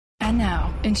And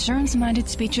now, insurance-minded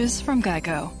speeches from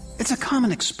Geico. It's a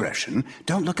common expression,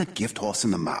 don't look a gift horse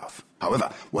in the mouth. However,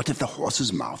 what if the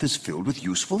horse's mouth is filled with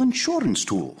useful insurance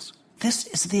tools? This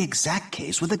is the exact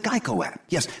case with the Geico app.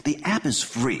 Yes, the app is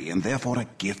free and therefore a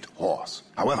gift horse.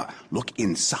 However, look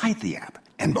inside the app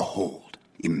and behold,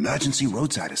 emergency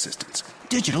roadside assistance,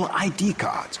 digital ID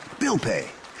cards, bill pay.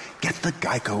 Get the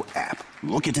Geico app.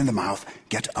 Look it in the mouth.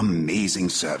 Get amazing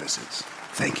services.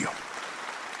 Thank you.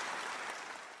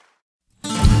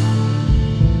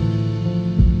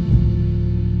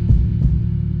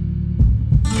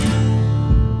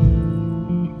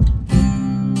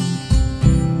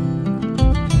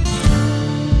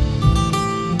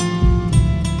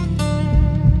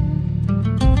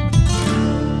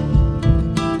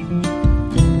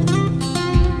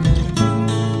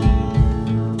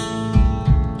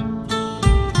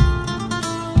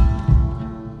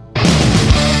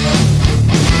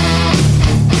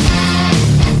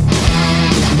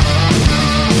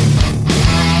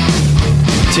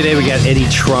 Today we got Eddie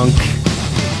Trunk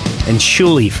and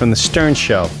Shuli from the Stern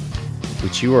Show,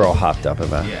 which you were all hopped up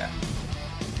about. Yeah.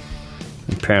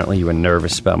 Apparently you were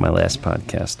nervous about my last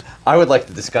podcast. I would like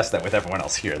to discuss that with everyone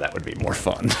else here. That would be more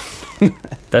fun.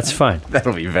 That's fine.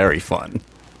 That'll be very fun.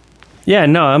 Yeah,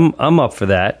 no, I'm up for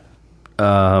that.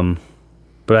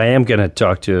 But I am going to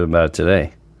talk to you about it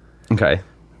today. Okay.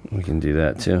 We can do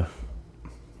that too.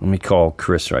 Let me call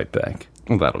Chris right back.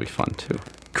 Well, that'll be fun too.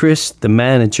 Chris, the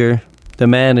manager. The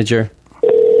manager.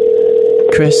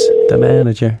 Chris, the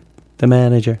manager. The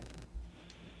manager.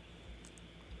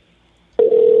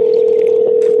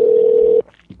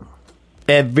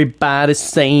 Everybody's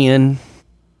saying.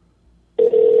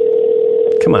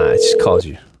 Come on, it just calls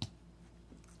you.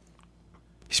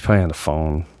 He's probably on the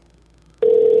phone.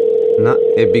 No,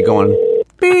 it'd be going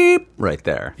beep right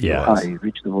there. Yeah. Hi, you've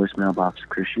reached the voicemail box of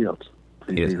Chris Shields.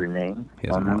 Please leave your name,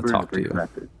 phone number, and a brief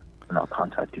message, and I'll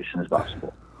contact you as soon as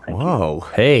possible. Whoa.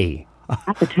 Hey.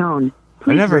 At the tone,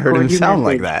 I've never heard him sound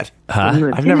like that.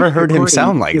 Huh? I've never heard him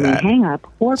sound like that. Hang up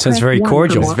or sounds very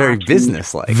cordial. It's very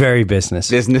business-like. Very business.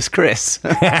 Business Chris.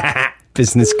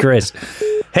 Business Chris.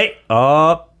 Hey,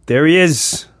 oh, there he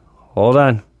is. Hold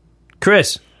on.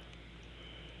 Chris.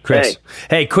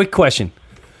 Hey, quick question.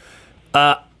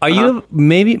 Are you,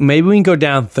 maybe we can go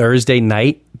down Thursday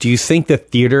night. Do you think the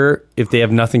theater, if they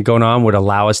have nothing going on, would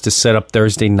allow us to set up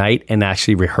Thursday night and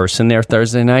actually rehearse in there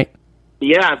Thursday night?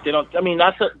 Yeah, if they don't. I mean,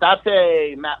 that's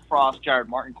a Matt Frost, Jared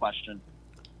Martin question.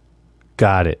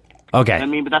 Got it. Okay. I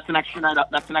mean, but that's an extra night.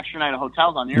 That's an extra night of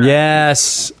hotels on your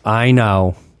Yes, I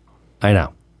know.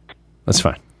 That's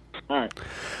fine. All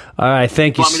right.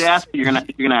 Thank you. Want me to ask? You're gonna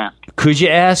ask. Could you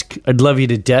ask? I'd love you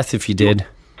to death if you did.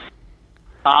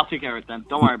 I'll take care of it then.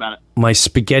 Don't worry about it. My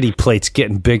spaghetti plate's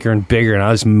getting bigger and bigger, and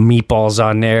I was meatballs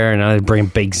on there, and I bring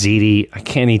baked ziti. I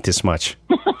can't eat this much.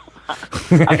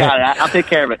 I got it. I'll take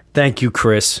care of it. Thank you,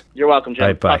 Chris. You're welcome, Jim.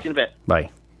 Right, bye. Talk to you in a bit. Bye.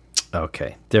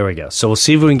 Okay, there we go. So we'll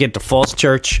see if we can get to Falls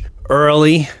Church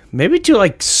early. Maybe do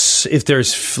if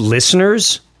there's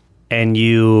listeners, and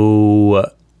you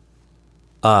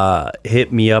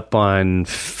hit me up on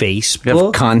Facebook. You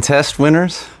have contest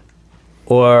winners?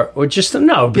 Or just,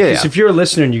 no, because if you're a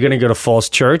listener and you're going to go to Falls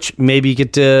Church, maybe you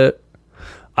get to,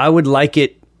 I would like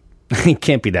it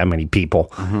can't be that many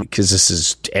people because this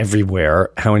is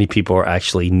everywhere. How many people are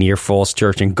actually near Falls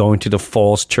Church and going to the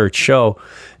Falls Church show?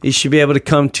 You should be able to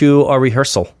come to our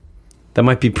rehearsal. That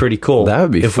might be pretty cool. That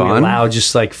would be if fun. If we allow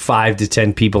just 5 to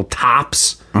 10 people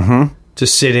tops to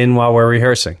sit in while we're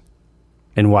rehearsing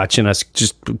and watching us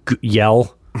just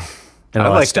yell. And I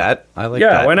like that. I like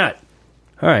that. Yeah, why not?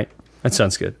 All right. That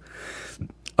sounds good.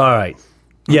 All right.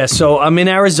 Yeah, so I'm in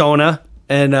Arizona,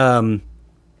 and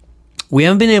we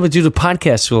haven't been able to do the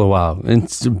podcast for a while. And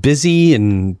it's busy,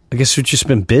 and I guess we've just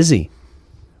been busy.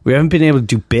 We haven't been able to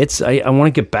do bits. I want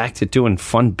to get back to doing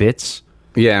fun bits.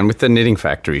 Yeah, and with the Knitting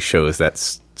Factory shows,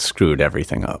 that's screwed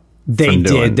everything up. They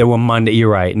did. There were Monday.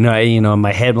 You're right. No, in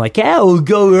my head, I'm like, yeah, we'll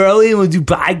go early and we'll do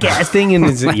podcasting. And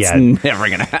it's, never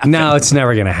going to happen. No, it's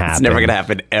never going to happen. It's never going to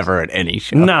happen ever at any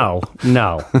show. No.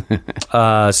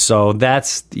 So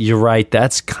you're right.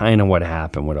 That's kind of what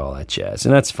happened with all that jazz.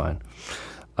 And that's fine.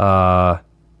 So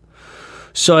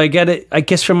I get it, I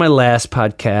guess from my last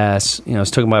podcast, I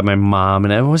was talking about my mom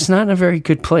and I was not in a very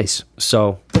good place.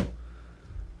 So,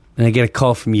 and I get a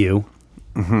call from you.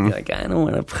 Mm-hmm. You're like, I don't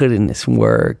want to put in this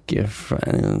work.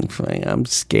 I'm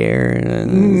scared.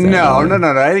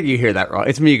 No. I think you hear that wrong.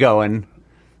 It's me going,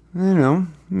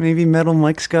 maybe Metal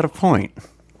Mike's got a point.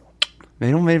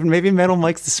 Maybe Metal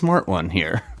Mike's the smart one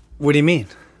here. What do you mean?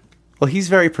 Well, he's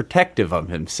very protective of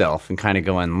himself and kind of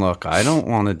going, look, I don't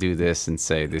want to do this and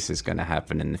say this is going to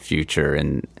happen in the future.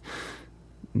 And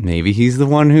maybe he's the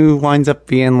one who winds up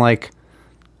being like,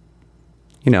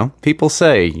 people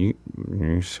say, you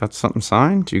got something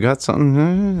signed? You got something?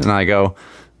 And I go,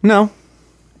 no.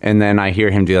 And then I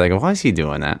hear him do like, why is he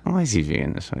doing that? Why is he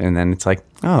doing this? And then it's like,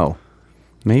 oh,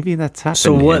 maybe that's happening.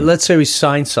 So what? Let's say we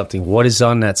sign something. What is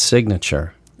on that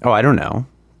signature? Oh, I don't know.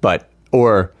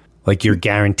 Or like you're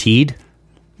guaranteed?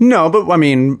 No, but I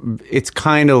mean, it's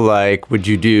kind of like, would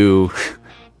you do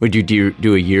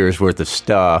a year's worth of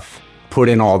stuff, put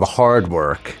in all the hard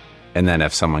work, and then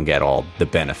have someone get all the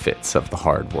benefits of the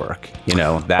hard work?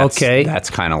 That's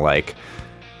kind of like,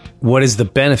 what is the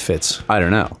benefits? I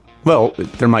don't know. Well,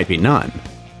 there might be none.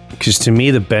 Because to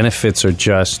me, the benefits are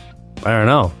just, I don't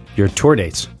know, your tour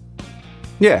dates.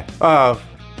 Yeah.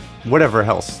 Whatever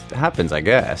else happens, I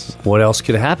guess. What else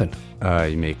could happen?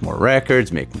 You make more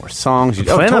records, make more songs. You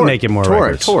plan on making more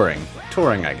records.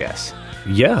 Touring, I guess.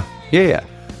 Yeah. Yeah.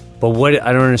 But what,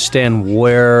 I don't understand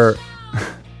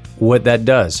what that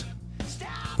does.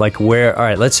 Like where, all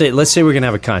right, let's say we're going to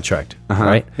have a contract,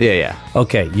 right? Yeah.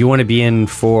 Okay, you want to be in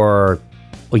for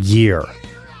a year.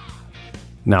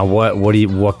 Now,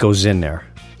 what goes in there?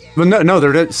 Well,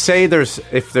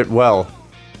 no.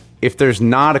 If there's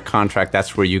not a contract,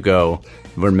 that's where you go.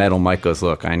 Where Metal Mike goes,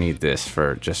 look, I need this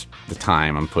for just the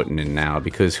time I'm putting in now,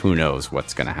 because who knows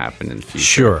what's going to happen in the future.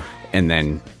 Sure. And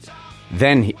then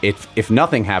if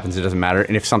nothing happens, it doesn't matter.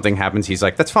 And if something happens, he's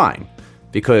like, that's fine,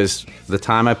 because the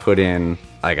time I put in,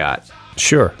 I got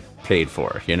paid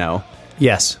for.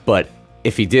 Yes. But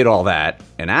if he did all that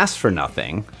and asked for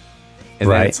nothing, and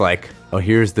then it's like, oh,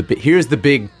 here's the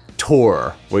big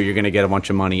tour where you're going to get a bunch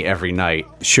of money every night.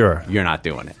 Sure. You're not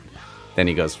doing it. Then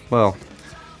he goes, well,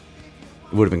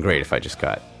 it would have been great if I just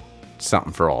got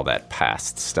something for all that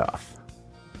past stuff.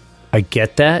 I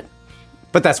get that.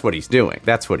 But that's what he's doing.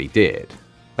 That's what he did.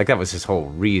 Like, that was his whole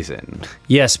reason.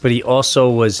 Yes, but he also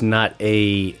was not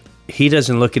he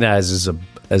doesn't look at it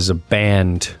as a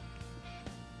band,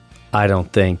 I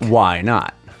don't think. Why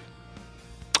not?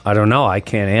 I don't know. I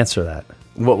can't answer that.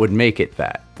 What would make it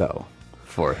that, though,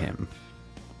 for him?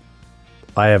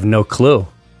 I have no clue.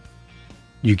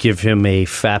 You give him a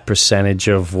fat percentage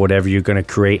of whatever you're going to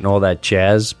create and all that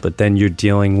jazz, but then you're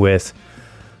dealing with,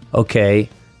 okay,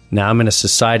 now I'm in a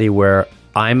society where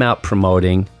I'm out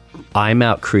promoting, I'm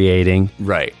out creating,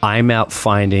 right? I'm out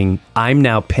finding, I'm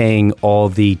now paying all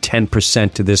the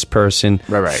 10% to this person,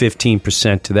 right.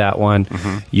 15% to that one.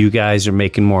 Mm-hmm. You guys are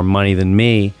making more money than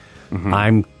me. Mm-hmm.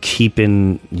 I'm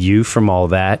keeping you from all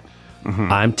that.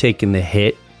 Mm-hmm. I'm taking the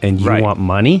hit, and you want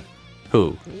money?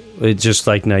 Who? It's just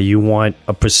like, now you want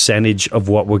a percentage of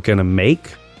what we're going to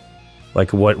make?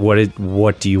 Like,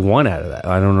 what do you want out of that?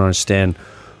 I don't understand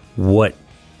what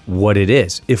it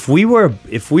is. If we were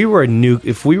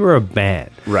a band,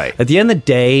 right? At the end of the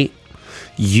day,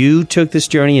 you took this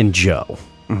journey in Joe,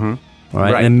 mm-hmm.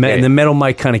 right? And the Metal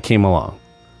Mike kind of came along,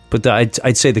 but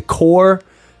I'd say the core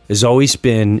has always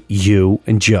been you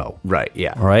and Joe, right?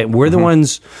 Yeah, all right. We're the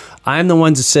ones. I'm the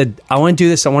ones that said, I want to do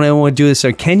this. I want to do this.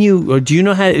 Or do you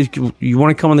know how you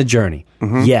want to come on the journey?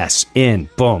 Mm-hmm. Yes.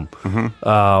 Boom.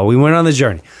 Mm-hmm. We went on the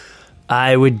journey.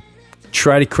 I would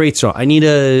try to create song. I need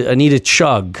a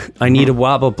chug. I need a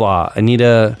blah blah blah.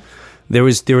 There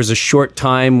was a short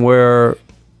time where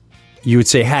you would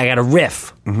say, hey, I got a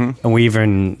riff, and we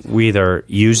either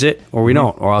use it or we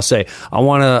don't. Or I'll say, I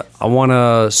want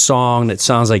a song that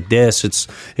sounds like this.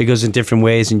 It goes in different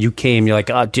ways. And you're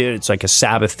like, oh, dude, it's like a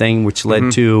Sabbath thing, which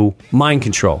led to Mind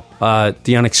Control,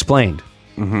 The Unexplained,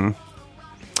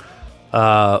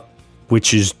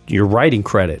 which is your writing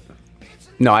credit.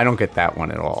 No, I don't get that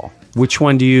one at all. Which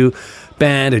one do you?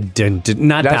 Not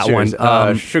that yours.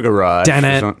 One. Sugar Rush.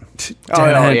 Yeah.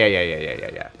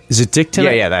 Is it Dick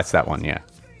Tonight? Yeah, that's that one. Yeah.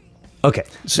 Okay,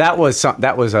 so that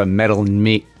was a Metal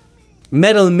Me.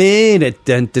 Metal Me.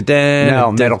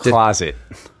 No, Metal Closet.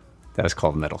 That was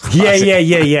called Metal Closet.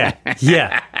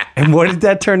 Yeah. And what did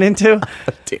that turn into?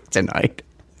 Dick Tonight.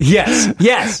 Yes.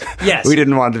 We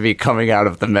didn't want to be coming out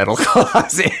of the Metal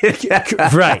Closet.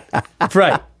 Right.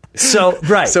 So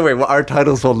wait, well, our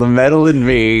titles were The Metal and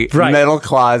Me, Metal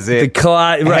Closet,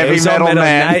 Heavy Metal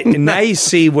Man. Now you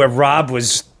see where Rob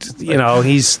was,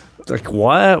 he's like,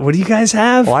 what do you guys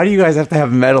have? Why do you guys have to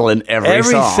have metal in every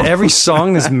song? Every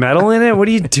song has metal in it? What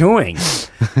are you doing?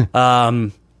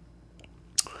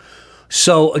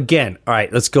 So again, all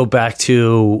right, let's go back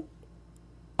to,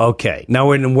 okay, now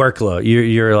we're in workload.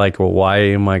 You're like, well, why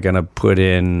am I going to put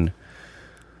in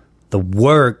the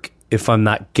work if I'm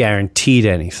not guaranteed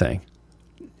anything?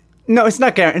 No, it's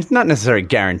not necessarily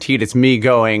guaranteed. It's me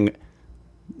going,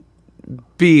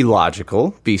 be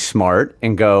logical, be smart,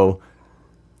 and go,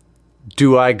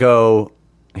 do I go,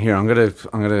 here, I'm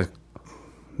gonna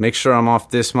make sure I'm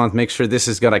off this month, make sure this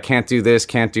is good. I can't do this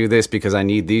because I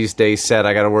need these days set.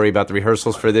 I got to worry about the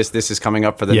rehearsals for this. This is coming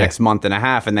up for the next month and a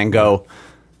half, and then go,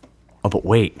 oh, but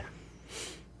wait,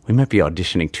 we might be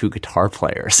auditioning 2 guitar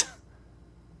players.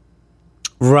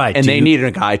 Right. And they needed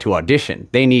a guy to audition.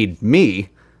 They need me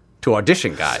to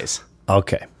audition guys.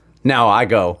 Okay. Now I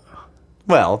go,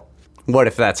 well, what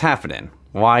if that's happening?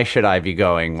 Why should I be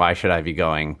going?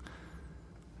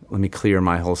 Let me clear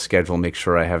my whole schedule, make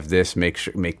sure I have this,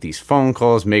 make these phone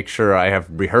calls, make sure I have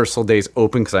rehearsal days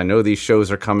open because I know these shows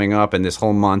are coming up, and this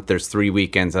whole month there's 3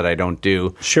 weekends that I don't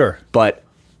do. Sure. But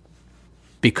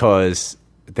because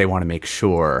they want to make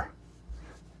sure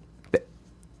that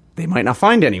they might not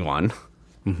find anyone,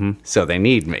 so they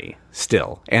need me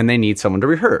still, and they need someone to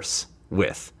rehearse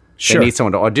with. Sure. They need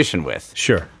someone to audition with.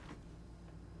 Sure.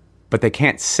 But they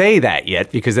can't say that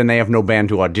yet because then they have no band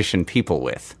to audition people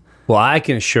with. Well, I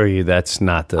can assure you that's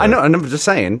not the... I know, and I'm just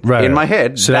saying, in my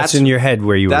head... So that's in your head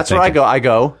where you were That's thinking. where I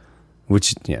go...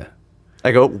 Which, yeah.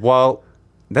 I go, well,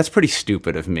 that's pretty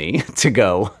stupid of me to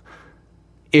go...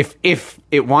 If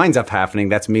it winds up happening,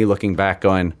 that's me looking back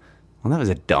going, well, that was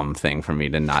a dumb thing for me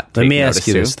to not take Let me notice ask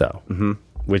you to. this, though,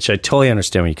 which I totally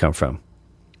understand where you come from.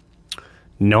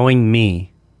 Knowing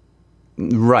me...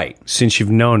 Right. Since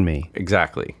you've known me...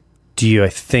 Exactly. Do you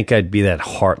think I'd be that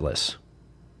heartless?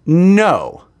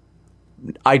 No.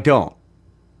 I don't.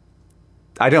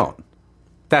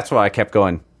 That's why I kept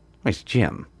going, where's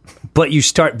Jim? But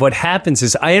what happens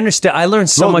is, I understand, I learned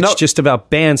so much just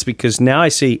about bands because now I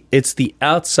see it's the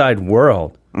outside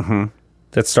world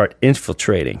that start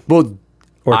infiltrating. Well,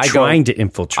 or trying to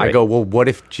infiltrate. I go, well, what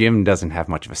if Jim doesn't have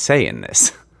much of a say in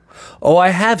this? Oh, I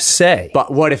have say.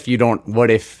 But what if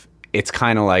it's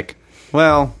kind of like,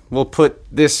 well, we'll put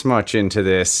this much into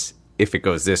this. If it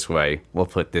goes this way, we'll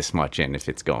put this much in if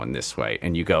it's going this way.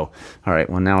 And you go, all right,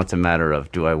 well, now it's a matter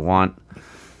of, do I want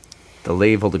the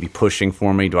label to be pushing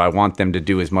for me? Do I want them to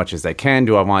do as much as they can?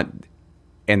 Do I want,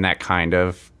 and that kind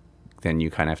of, then you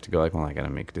kind of have to go like, well, I got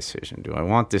to make a decision. Do I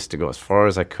want this to go as far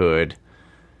as I could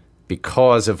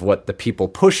because of what the people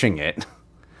pushing it?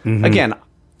 Again,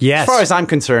 as far as I'm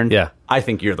concerned, I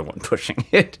think you're the one pushing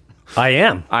it. I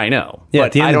am. I know. Yeah,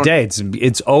 at the end of the day,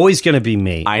 it's always going to be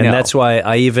me. I know. And that's why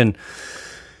I even,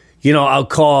 I'll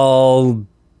call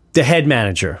the head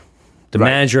manager, the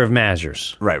manager of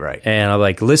managers. Right. And I'm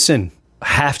like, listen, I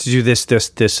have to do this,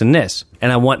 and this.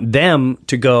 And I want them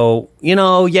to go,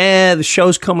 the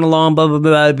show's coming along, blah, blah,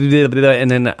 blah, blah, blah, blah. And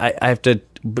then I have to,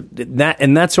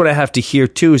 that's what I have to hear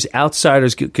too, is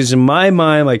outsiders. Because in my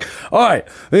mind, like, all right,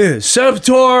 set up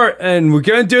tour and we're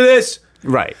going to do this.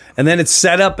 Right. And then it's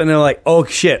set up and they're like, oh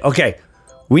shit, okay,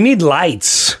 we need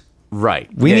lights. Right.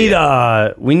 We need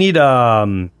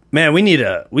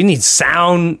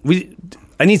sound.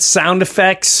 I need sound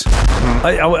effects.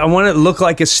 I want it to look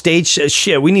like a stage.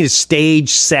 Shit, we need a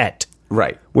stage set.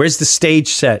 Right. Where's the stage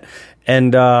set?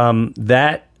 And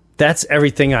that's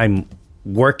everything I'm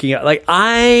working on. Like,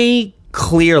 I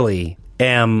clearly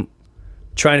am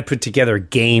trying to put together a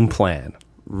game plan.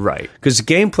 Right. Because the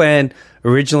game plan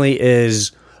originally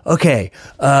is, okay,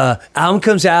 album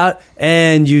comes out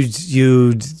and you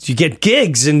get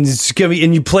gigs and it's gonna be,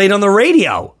 and you play it on the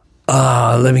radio.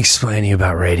 Let me explain to you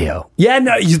about radio. Yeah,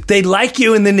 no, they like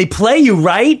you and then they play you,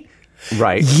 right?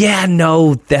 Right. Yeah,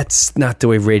 no, that's not the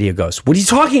way radio goes. What are you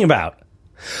talking about?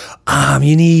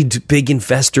 You need big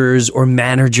investors or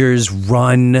managers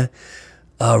run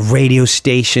radio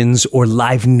stations or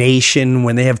Live Nation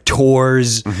when they have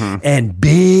tours, and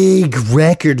big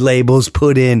record labels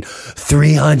put in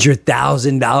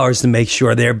 $300,000 to make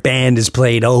sure their band is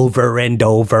played over and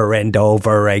over and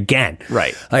over again.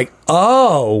 Right. Like,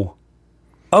 oh,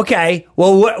 okay.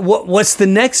 Well, what's the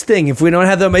next thing? If we don't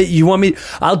have them, you want me?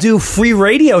 I'll do free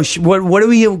radio. What are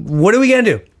we gonna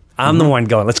do? I'm the one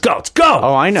going. Let's go.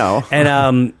 Oh, I know.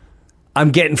 And I'm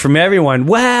getting from everyone,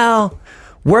 well,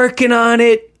 working on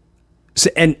it.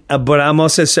 So, but I'm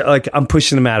also like, I'm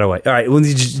pushing them out of the way. All right, well,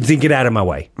 you get out of my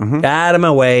way. Out of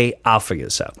my way. I'll figure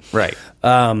this out. Right.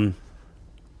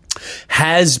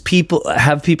 Have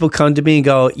people come to me and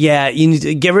go, yeah, you need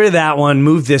to get rid of that one,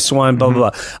 move this one, blah,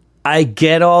 blah, blah. I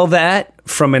get all that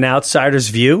from an outsider's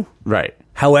view. Right.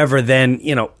 However, then,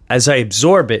 as I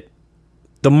absorb it,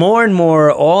 the more and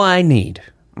more, all I need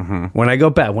when I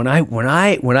go back, when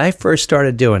I first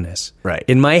started doing this, right,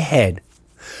 in my head,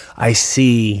 I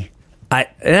see,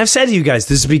 and I've said to you guys,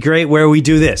 this would be great where we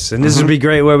do this, and this would be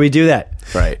great where we do that.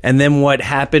 Right. And then what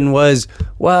happened was,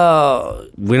 well,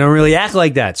 we don't really act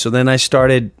like that. So then I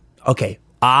started, okay,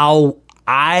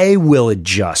 I will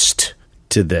adjust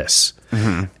to this.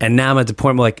 And now I'm at the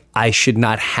point where, like, I should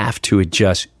not have to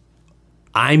adjust.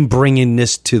 I'm bringing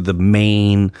this to the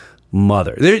main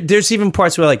mother. There's even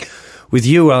parts where, like, with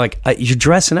you, I'm like, you're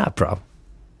dressing up, bro.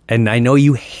 And I know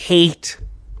you hate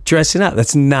dressing up.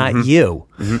 That's not you.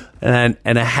 And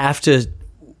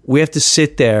we have to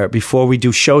sit there before we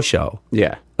do show.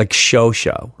 Yeah. Like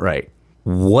show. Right.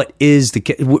 What is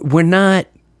we're not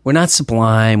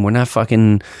Sublime. We're not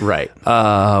fucking right.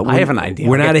 I have an idea.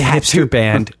 We're not a hipster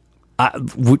band.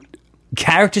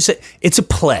 Characters. It's a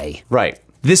play. Right.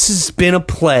 This has been a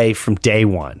play from day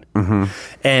one.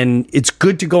 And it's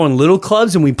good to go in little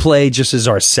clubs and we play just as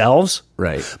ourselves.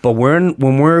 Right. But when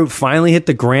we're finally hit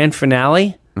the grand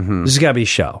finale, this has got to be a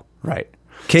show. Right.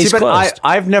 Case closed.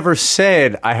 I've never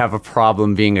said I have a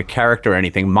problem being a character or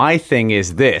anything. My thing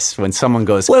is this: when someone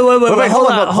goes, wait,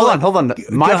 hold on.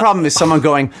 My problem is someone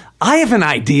going, I have an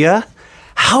idea.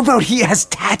 How about he has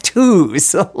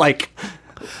tattoos? Like,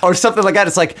 or something like that.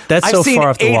 It's like, that's so far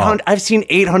off the wall. I've seen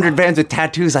 800 bands with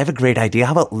tattoos. I have a great idea.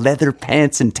 How about leather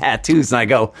pants and tattoos? And I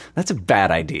go, that's a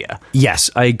bad idea. Yes,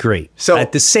 I agree. So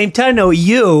at the same time, though,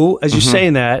 you, as you're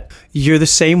saying that, you're the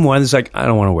same one that's like, I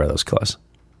don't want to wear those clothes.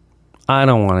 I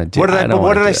don't want to do that.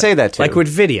 What did I say that to? Like with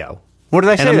video. What did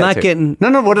I say and I'm that not to? Getting...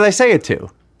 No, what did I say it to?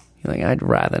 You're like, I'd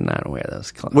rather not wear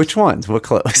those clothes. Which ones? What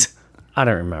clothes? I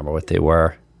don't remember what they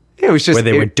were. It was just... Where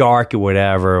they were dark or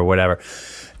whatever.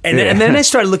 And then I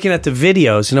started looking at the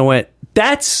videos and I went,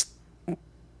 that's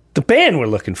the band we're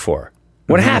looking for.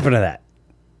 What happened to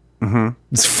that?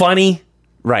 It's funny.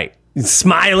 Right. It's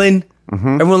smiling.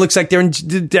 Everyone looks like they're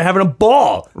having a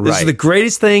ball. This is the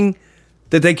greatest thing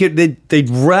that they'd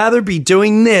rather be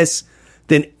doing this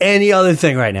than any other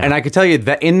thing right now. And I could tell you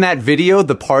that in that video,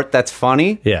 the part that's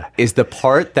funny is the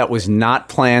part that was not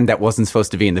planned, that wasn't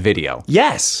supposed to be in the video.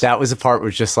 Yes. That was the part where it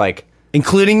was just like...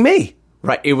 Including me.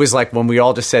 Right. It was like when we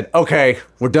all just said, okay,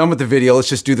 we're done with the video. Let's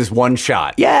just do this one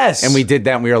shot. Yes. And we did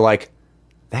that and we were like,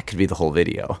 that could be the whole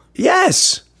video.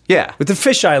 Yes. Yeah. With the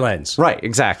fisheye lens. Right.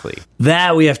 Exactly.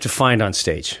 That we have to find on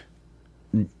stage.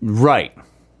 Right.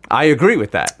 I agree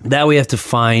with that. That we have to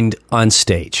find on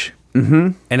stage.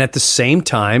 And at the same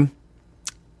time,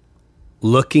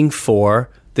 looking for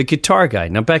the guitar guy.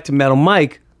 Now back to Metal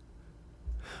Mike.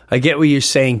 I get what you're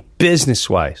saying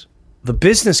business-wise. The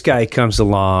business guy comes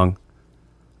along.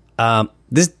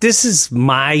 This is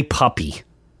my puppy.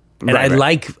 And I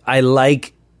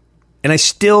like, and I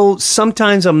still,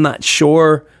 sometimes I'm not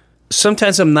sure.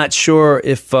 Sometimes I'm not sure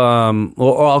if,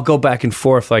 or I'll go back and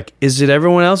forth. Like, is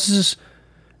everyone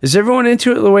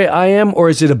into it the way I am? Or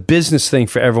is it a business thing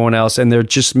for everyone else? And they're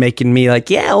just making me like,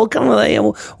 yeah, we'll come with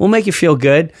you. We'll make you feel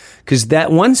good. Because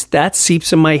once that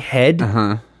seeps in my head,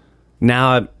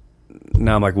 now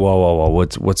I'm like, whoa,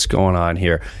 what's going on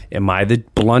here? Am I the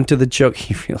blunt of the joke?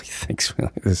 He really thinks me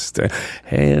like this.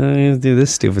 Hey, let me do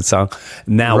this stupid song.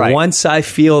 Now, once I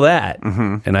feel that,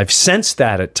 and I've sensed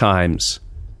that at times,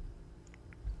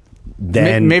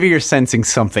 then... Maybe you're sensing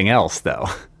something else, though.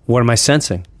 What am I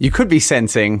sensing? You could be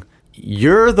sensing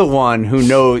you're the one who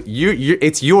knows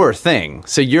it's your thing.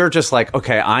 So you're just like,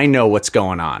 okay, I know what's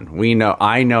going on.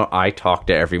 I talk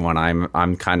to everyone.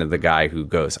 I'm kind of the guy who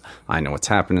goes, I know what's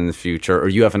happening in the future, or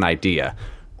you have an idea.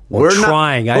 We're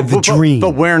trying. I have the dream.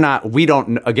 But we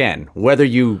don't, again, whether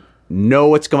you know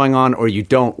what's going on or you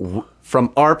don't,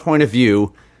 from our point of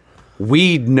view,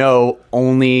 we know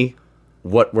only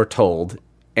what we're told,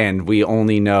 and we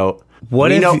only know...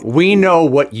 We know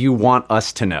what you want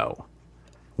us to know.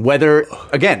 Whether,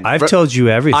 again... I've told you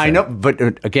everything. I know, but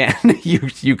again,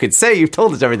 you could say you've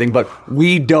told us everything, but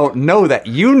we don't know that.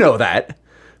 You know that,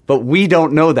 but we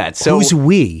don't know that. So who's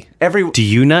we? Do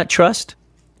you not trust?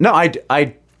 No, I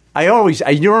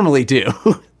normally do.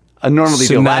 I normally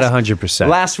do. So not 100%.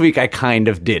 Last week, I kind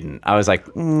of didn't. I was like,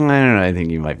 I don't know. I think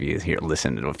you might be here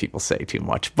listening to what people say too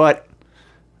much. But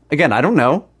again, I don't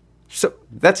know. So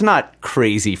that's not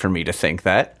crazy for me to think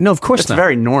that. No, of course not. It's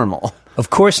very normal. Of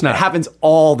course not. It happens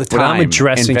all the time. But I'm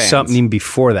addressing something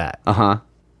before that.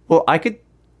 Well, I could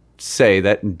say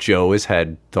that Joe has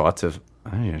had thoughts of,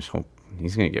 I just hope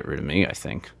he's going to get rid of me, I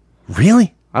think.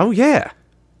 Really? Oh, yeah.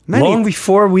 Long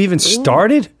before we even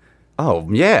started? Oh,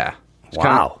 yeah.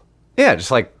 Wow.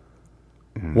 Just like...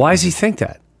 Why does he think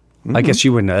that? I guess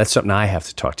you wouldn't know. That's something I have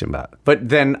to talk to him about. But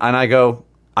then, and I go...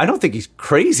 I don't think he's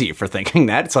crazy for thinking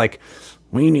that. It's like,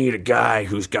 we need a guy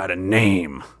who's got a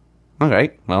name. All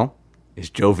right, well, is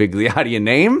Joe Vigliotti a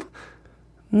name?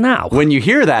 No. When you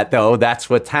hear that, though, that's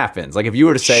what happens. Like if you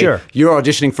were to say, you're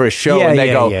auditioning for a show, and they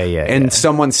go,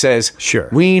 someone says,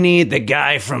 we need the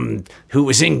guy who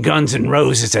was in Guns N'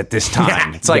 Roses at this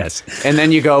time. It's like, and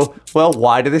then you go, well,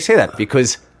 why do they say that?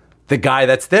 Because the guy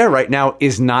that's there right now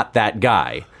is not that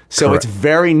guy. So it's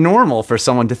very normal for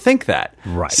someone to think that.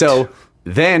 Right. So...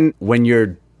 then when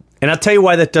you're... And I'll tell you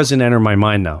why that doesn't enter my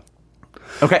mind now.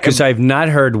 Okay. Because I've not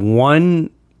heard one...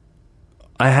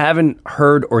 I haven't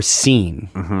heard or seen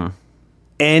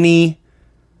anyone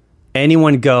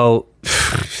go...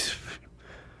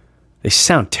 They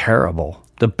sound terrible.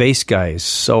 The bass guy is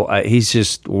so... he's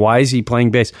just... Why is he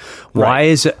playing bass? Why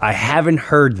is it... I haven't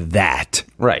heard that.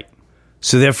 Right.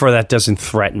 So therefore, that doesn't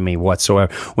threaten me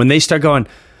whatsoever. When they start going...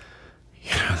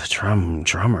 the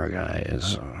drummer guy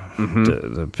is...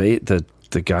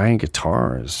 The guy in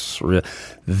guitar is real.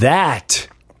 That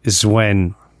is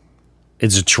when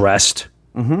it's addressed.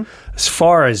 As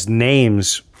far as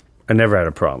names, I never had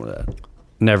a problem with that.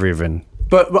 Never even.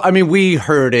 But I mean, we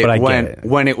heard it when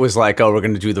when it was like, oh, we're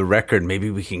going to do the record. Maybe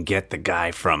we can get the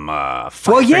guy from Five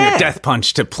Finger Death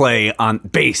Punch to play on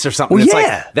bass or something. Well, it's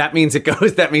like, that means it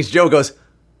goes. That means Joe goes,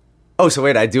 oh, so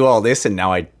wait, I do all this and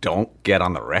now I don't get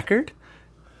on the record.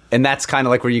 And that's kind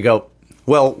of like where you go,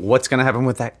 well, what's going to happen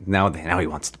with that? Now he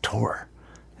wants to tour.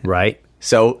 Right.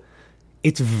 So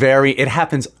it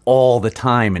happens all the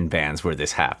time in bands where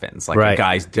this happens. Like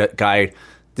the guy,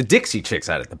 the Dixie Chicks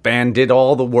had it. The band did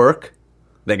all the work.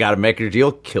 They got a maker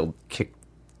deal,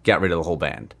 got rid of the whole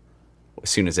band.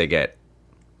 As soon as they get,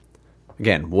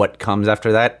 again, what comes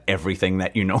after that? Everything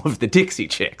that you know of the Dixie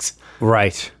Chicks.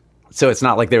 Right. So it's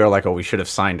not like they were like, oh, we should have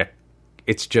signed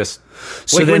it's just...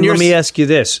 So then let me ask you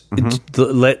this.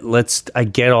 Let's. I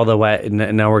get all the way...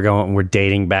 Now we're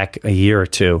dating back a year or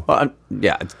two. Well,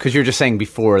 yeah, because you're just saying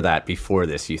before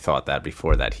this, you thought that.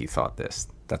 Before that, he thought this.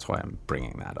 That's why I'm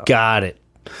bringing that up. Got it.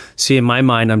 See, in my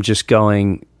mind, I'm just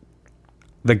going...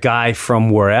 The guy from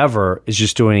wherever is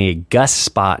just doing a guest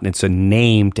spot, and it's a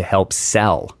name to help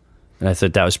sell. And I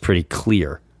thought that was pretty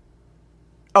clear.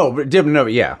 Oh, no,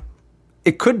 yeah.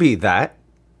 It could be that.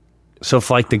 So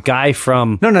if like the guy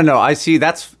from... No. I see.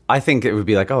 I think it would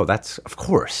be like, oh, that's... Of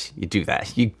course you do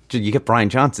that. You get Brian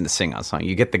Johnson to sing on a song.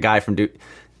 You get the guy from...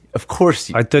 Of course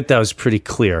you... I thought that was pretty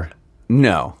clear.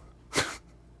 No.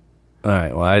 All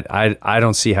right. Well, I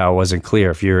don't see how it wasn't clear.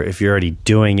 If you're already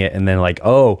doing it and then like,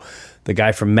 oh, the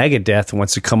guy from Megadeth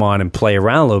wants to come on and play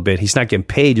around a little bit. He's not getting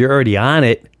paid. You're already on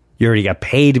it. You already got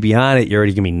paid to be on it. You're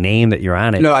already going to be named that you're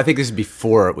on it. No, I think this is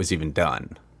before it was even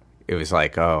done. It was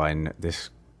like, oh, I know this...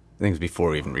 I think it was before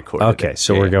we even recorded. Okay,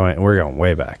 so we're going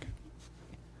way back.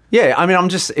 Yeah, I mean,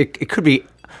 it could be.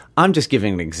 I'm just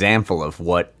giving an example of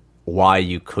why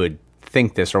you could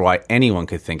think this, or why anyone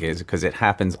could think it is, because it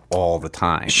happens all the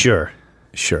time. Sure.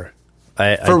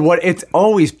 It's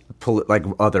always like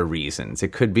other reasons.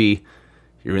 It could be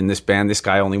you're in this band. This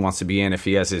guy only wants to be in if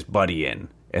he has his buddy in,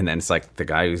 and then it's like the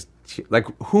guy who's like,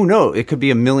 who knows? It could be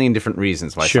a million different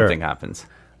reasons why something happens.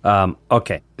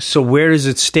 Okay, so where does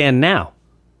it stand now?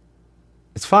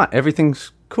 It's fine.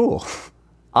 Everything's cool.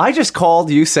 I just called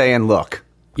you saying, look.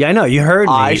 Yeah, I know. You heard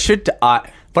me.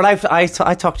 But I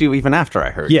talked to you even after I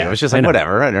heard you. It was just like,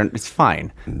 whatever. It's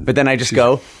fine. But then I just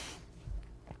go,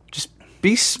 just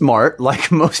be smart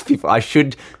like most people. I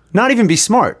should not even be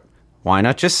smart. Why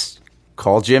not just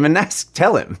call Jim and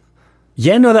tell him?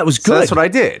 Yeah, no, that was good. So that's what I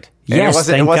did. Yes,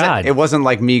 thank God. It wasn't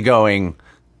like me going,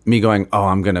 oh,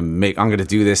 I'm gonna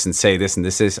do this and say this and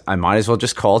this is. I might as well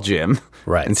just call Jim,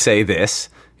 and say this.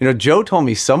 You know, Joe told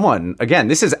me someone again.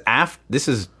 This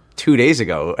is 2 days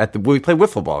ago we played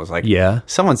wiffle ball. I was like,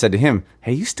 someone said to him,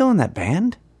 "Hey, you still in that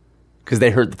band?" Because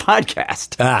they heard the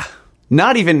podcast.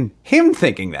 Not even him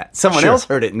thinking that. Someone else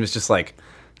heard it and was just like,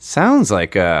 "Sounds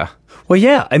like a." Well,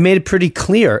 yeah, I made it pretty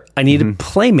clear. I need a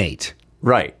playmate.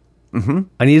 Right.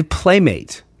 I need a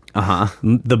playmate.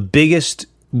 The biggest.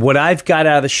 What I've got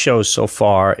out of the show so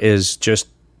far is just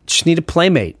need a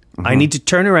playmate. I need to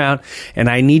turn around and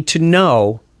I need to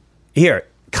know. Here,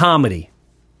 comedy.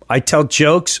 I tell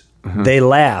jokes, they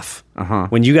laugh.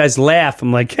 When you guys laugh,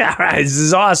 I'm like, all right, this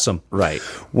is awesome. Right.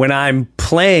 When I'm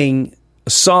playing a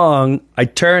song, I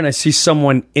turn, I see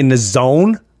someone in the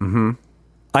zone.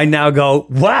 I now go,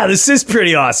 wow, this is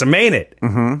pretty awesome, ain't it?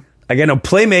 I get no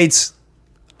playmates.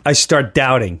 I start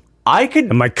doubting.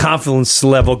 And my confidence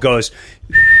level goes.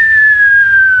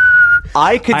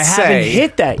 I haven't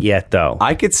hit that yet, though.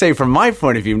 I could say from my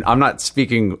point of view, I'm not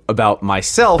speaking about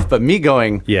myself, but me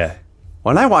going,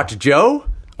 when I watch Joe...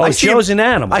 Joe's an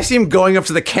animal. I see him going up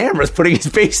to the cameras, putting his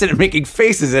face in and making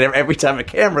faces at every time a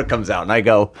camera comes out. And I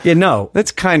go,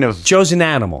 that's kind of... Joe's an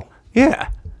animal. Yeah.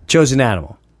 Joe's an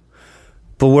animal.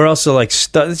 But we're also like,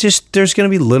 there's going to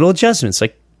be little adjustments.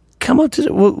 Like,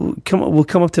 we'll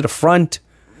come up to the front.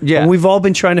 Yeah. And we've all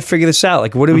been trying to figure this out.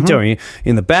 Like, what are we doing?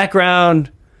 In the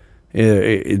background,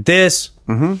 this.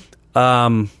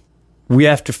 We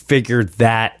have to figure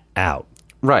that out.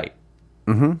 Right.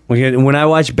 When I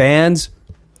watch bands,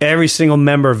 every single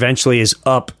member eventually is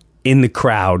up in the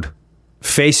crowd,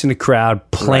 facing the crowd,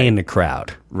 playing the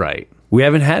crowd. Right. We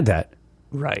haven't had that.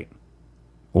 Right.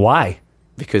 Why?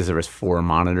 Because there was 4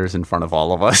 monitors in front of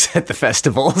all of us at the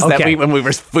festivals. Okay.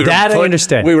 I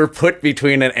understand. We were put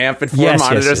between an amp and 4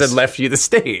 monitors and left you the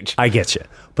stage. I get you.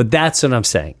 But that's what I'm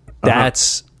saying.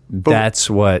 That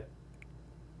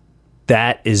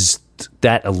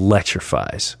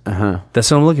electrifies.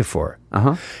 That's what I'm looking for.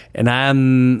 And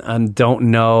I'm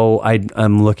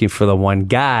looking for the one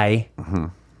guy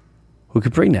who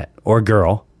could bring that, or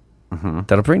girl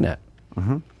that'll bring that.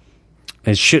 And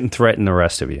it shouldn't threaten the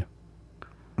rest of you.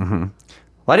 Well,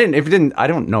 I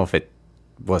don't know if it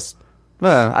was.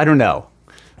 I don't know.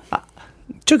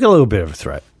 Took a little bit of a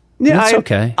threat. Yeah, it's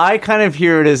okay. I kind of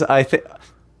hear it as I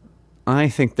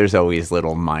think there's always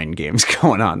little mind games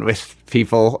going on with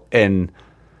people, and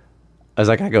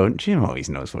I go, Jim always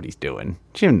knows what he's doing.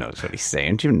 Jim knows what he's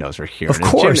saying. Jim knows we're hearing. Of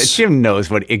course, Jim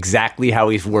knows exactly how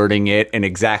he's wording it and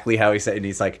exactly how he's saying. And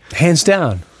he's like, hands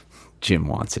down. Jim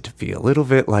wants it to be a little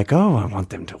bit like, oh, I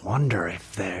want them to wonder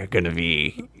if they're going to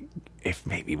be, if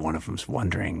maybe one of them's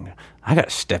wondering, I got to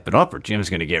step it up or Jim's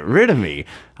going to get rid of me.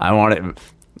 I want it,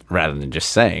 rather than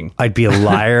just saying. I'd be a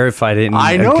liar if I didn't.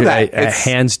 I know that.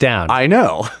 Hands down. I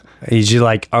know. He's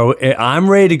like, I'm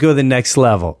ready to go to the next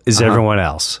level. Is everyone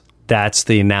else? That's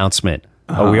the announcement.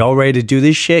 Are we all ready to do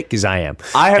this shit? Because I am.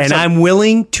 I'm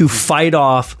willing to fight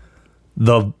off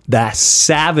the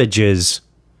savages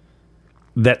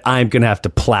that I'm going to have to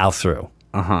plow through.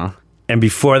 And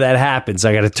before that happens,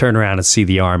 I got to turn around and see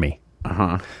the army.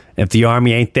 And if the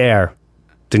army ain't there,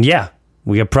 then yeah,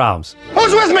 we got problems.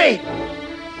 Who's with me?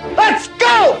 Let's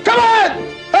go! Come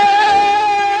on!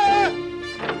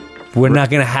 We're not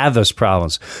going to have those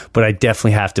problems, but I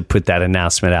definitely have to put that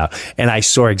announcement out. And I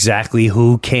saw exactly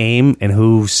who came and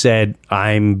who said,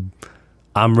 I'm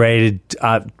ready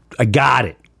to, I got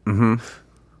it. And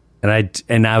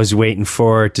I was waiting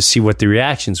to see what the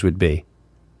reactions would be.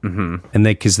 And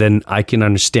because then I can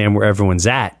understand where everyone's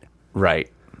at. Right.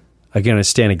 I can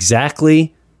understand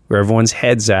exactly where everyone's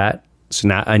head's at. So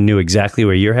now I knew exactly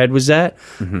where your head was at.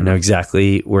 I know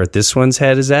exactly where this one's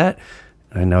head is at.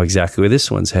 I know exactly where this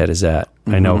one's head is at.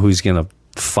 I know who's going to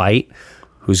fight,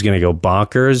 who's going to go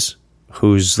bonkers,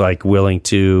 who's like willing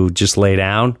to just lay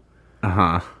down.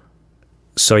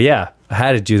 So yeah, I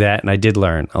had to do that, and I did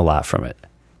learn a lot from it.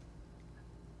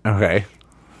 Okay.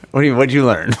 What'd you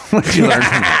learn? What'd you learn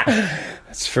from that?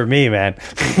 That's for me, man.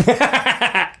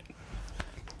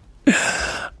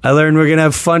 I learned we're going to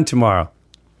have fun tomorrow.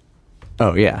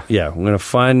 Oh, yeah. Yeah, we're going to have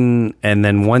fun, and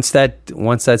then once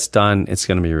that's done, it's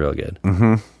going to be real good.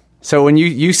 So when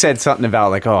you said something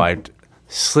about like,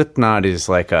 Slipknot is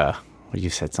like you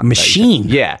said something machine.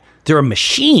 Yeah. They're a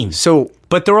machine. So,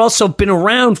 but they're also been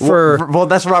around for well,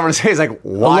 that's what I'm going to say. Is like,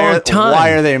 why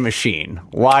are they a machine?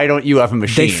 Why don't you have a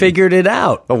machine? They figured it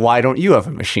out. But why don't you have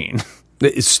a machine?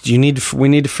 We need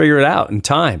to figure it out in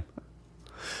time.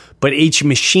 But each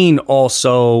machine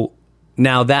also,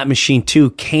 now that machine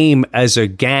too came as a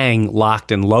gang,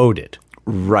 locked and loaded.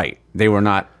 Right. They were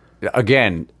not,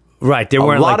 again. Right. They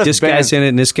weren't like this guy's in it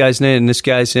and this guy's in it and this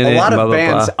guy's in it.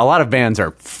 A lot of bands are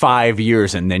 5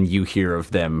 years and then you hear of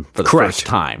them for the first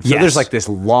time. So there's like this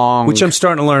long, which I'm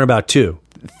starting to learn about too.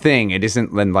 Thing. It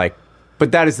isn't like,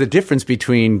 but that is the difference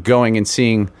between going and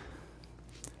seeing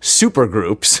super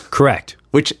groups. Correct.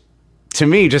 Which to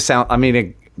me just sound,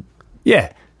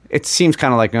 it seems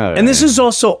kind of like, and this is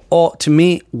also to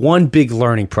me one big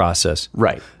learning process.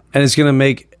 Right. And it's going to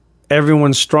make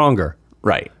everyone stronger.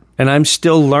 Right. And I'm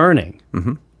still learning.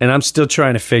 And I'm still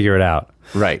trying to figure it out.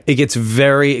 Right. It gets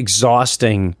very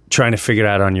exhausting trying to figure it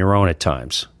out on your own at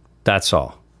times. That's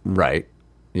all. Right.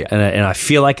 Yeah. And I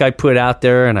feel like I put out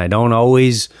there and I don't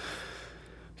always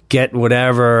get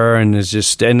whatever. And it's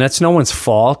just, and that's no one's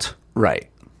fault. Right.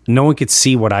 No one could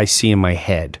see what I see in my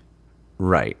head.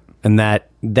 Right. And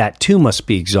that too must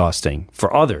be exhausting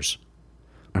for others.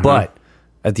 But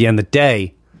at the end of the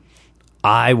day,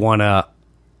 I'm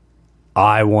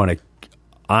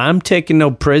taking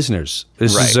no prisoners.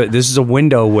 This is a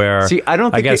window where I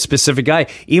got a specific guy,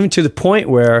 even to the point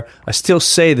where I still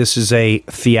say this is a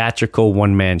theatrical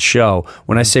one-man show.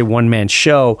 When I say one-man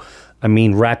show, I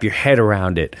mean wrap your head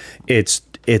around it.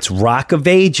 It's Rock of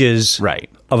Ages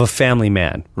of a family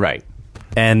man. Right.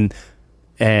 And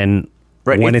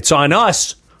when it's on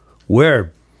us,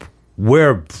 we're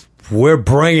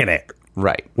bringing it.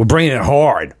 Right. We're bringing it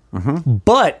hard.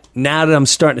 But now that I'm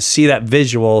starting to see that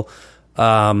visual,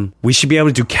 we should be able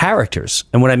to do characters.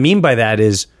 And what I mean by that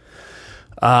is,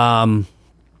 so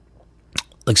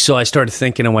I started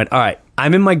thinking and went, all right,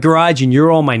 I'm in my garage and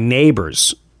you're all my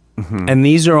neighbors. And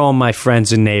these are all my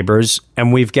friends and neighbors.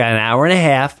 And we've got an hour and a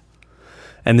half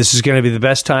and this is going to be the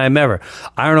best time ever.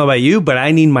 I don't know about you, but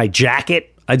I need my jacket.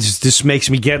 This makes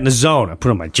me get in the zone. I put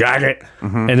on my jacket,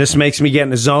 and this makes me get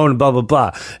in the zone, and blah, blah,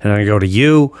 blah. And I go to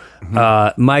you.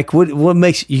 Mike, what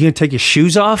makes you going to take your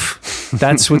shoes off?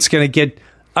 That's what's going to get...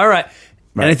 All right.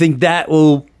 And I think that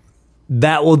will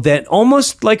then,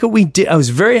 almost like what we did. I was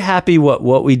very happy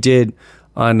what we did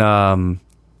on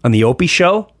the Opie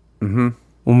show. Mm-hmm.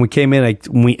 When we came in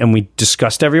and we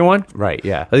discussed everyone. Right,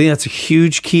 yeah. I think that's a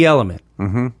huge key element.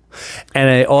 Mm-hmm. And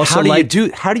I also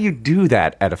how do you do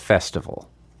that at a festival?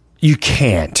 You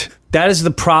can't. That is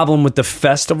the problem with the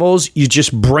festivals. You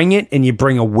just bring it and you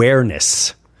bring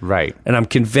awareness. Right. And I'm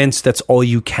convinced that's all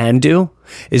you can do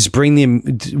is bring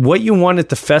what you want at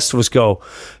the festivals. Go,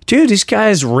 dude, these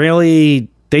guys they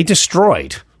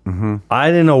destroyed. Mm-hmm.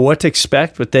 I didn't know what to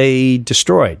expect, but they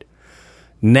destroyed.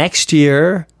 Next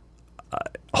year,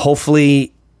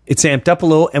 hopefully it's amped up a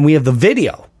little and we have the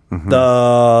video.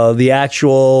 Mm-hmm. The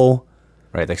actual...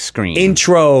 Right, like screen.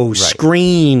 Intro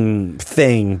screen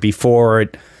thing before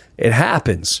it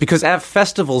happens. Because at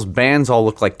festivals, bands all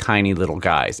look like tiny little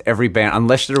guys. Every band,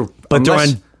 they're on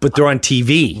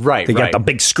TV. Right, They got the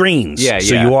big screens. Yeah,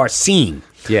 so you are seen.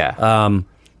 Yeah.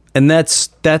 And that's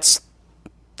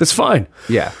fine.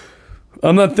 Yeah.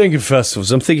 I'm not thinking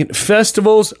festivals. I'm thinking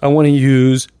festivals I want to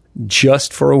use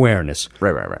just for awareness.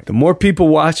 Right. The more people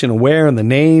watch and aware and the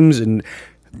names and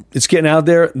it's getting out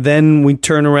there, then we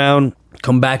turn around,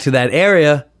 come back to that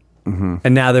area,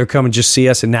 and now they're coming just see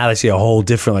us, and now they see a whole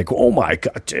different, like, oh my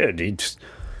God, dude.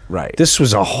 Right. This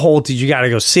was a whole, you got to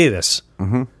go see this.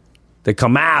 Mm-hmm. They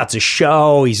come out, it's a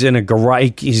show, he's in a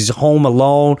garage, he's home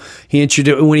alone. When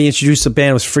he introduced the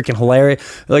band, it was freaking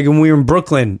hilarious. Like when we were in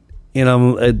Brooklyn,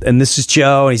 and this is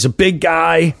Joe, and he's a big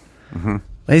guy. Mm-hmm.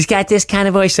 He's got this kind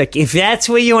of voice, like, if that's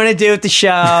what you want to do at the show,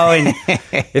 and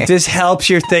if this helps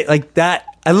your thing, like that,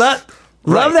 I love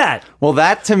that. Well,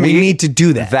 that to me... We need to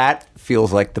do that. That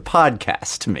feels like the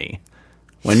podcast to me.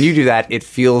 When you do that, it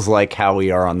feels like how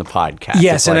we are on the podcast.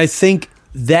 Yes, and I think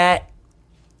that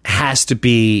has to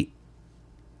be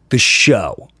the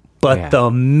show. But the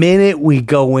minute we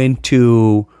go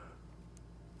into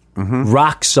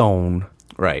Rock Zone,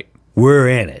 right, we're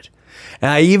in it.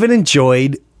 And I even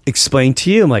enjoyed explaining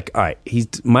to you, I'm like, all right,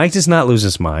 Mike does not lose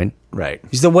his mind. Right.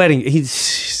 He's the wedding. He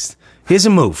has a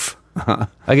move.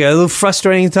 I get a little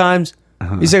frustrating at times.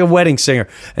 He's like a wedding singer.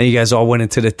 And you guys all went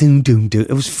into the doom, doom, doom.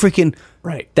 It was freaking,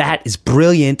 that is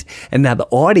brilliant. And now the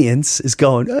audience is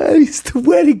going, oh, he's the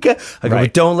wedding guy. I go,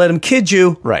 but don't let him kid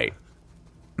you. Right.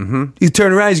 Mm-hmm. You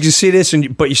turn around, you're going to see this,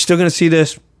 but you're still going to see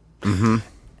this. Mm-hmm.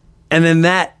 And then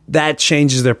that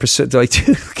changes their perception. They're like,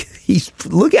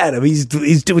 dude, look at him. He's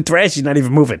doing thrash. He's not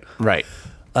even moving. Right.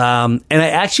 And I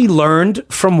actually learned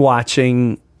from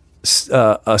watching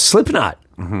Slipknot.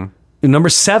 Mm-hmm. Number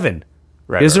 7.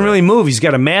 He doesn't really move. He's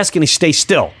got a mask and he stays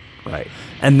still. Right.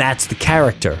 And that's the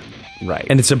character. Right.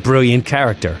 And it's a brilliant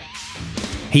character.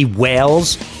 He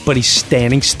wails, but he's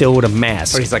standing still with a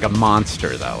mask. But he's like a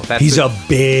monster, though. He's a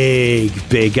big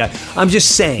guy. I'm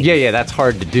just saying. Yeah, that's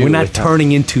hard to do. We're not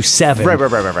turning into 7. Right.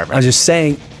 I'm just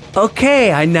saying,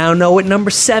 okay, I now know what number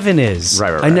 7 is.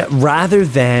 Right. Rather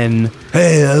than,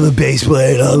 hey, I'm a bass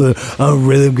player, I'm a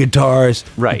rhythm guitarist.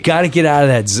 Right. We got to get out of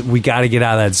that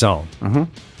zone. Mm-hmm.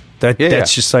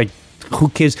 That's just like, who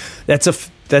cares? That's a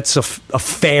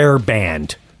fair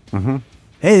band. Mm-hmm.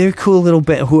 Hey, they're a cool little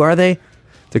band. Who are they?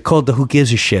 They're called the Who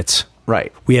Gives a Shits.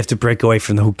 Right. We have to break away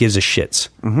from the Who Gives a Shits.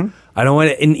 Mm-hmm. I don't want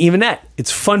to, and even that,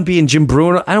 it's fun being Jim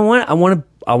Breuer. I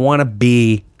want to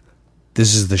be,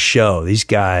 this is the show. These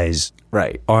guys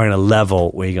are in a level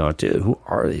where you go, dude, who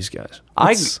are these guys?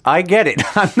 I get it.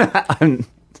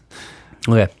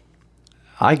 Okay.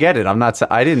 I get it. I'm not here's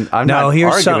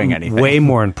arguing something anything. Way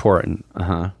more important.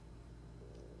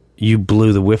 You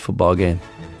blew the wiffle ball game.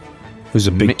 It was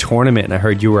a big tournament, and I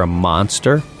heard you were a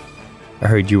monster. I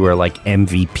heard you were like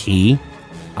MVP.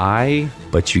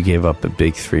 But you gave up a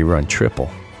big 3-run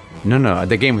triple. No,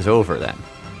 the game was over then.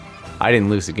 I didn't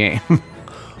lose the game.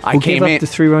 Who gave up the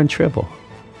 3-run triple?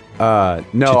 No,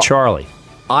 to Charlie.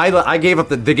 I gave up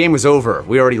the game was over.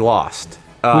 We already lost.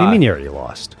 What do you mean you already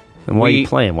lost? And why are you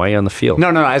playing? Why are you on the field?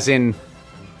 No, as in,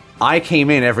 I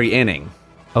came in every inning.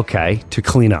 Okay, to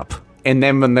clean up. And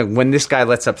then when this guy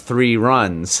lets up 3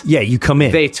 runs... Yeah, you come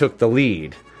in. They took the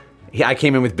lead. I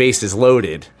came in with bases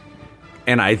loaded,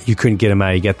 and You couldn't get him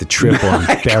out. You got the triple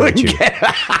and buried you.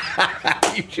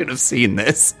 You should have seen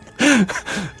this.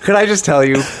 Could I just tell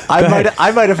you?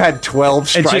 I might have had 12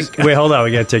 strikes. Wait, hold on.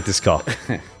 We got to take this call.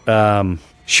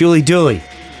 Shuli Dooley.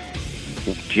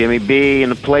 Jimmy B in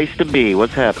the place to be.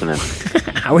 What's happening?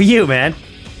 How are you, man?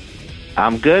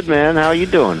 I'm good, man. How you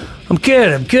doing? I'm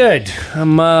good.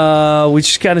 We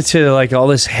just got into like all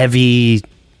this heavy.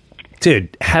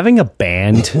 Dude, having a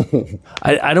band,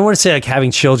 I don't want to say like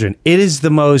having children. It is the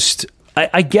most,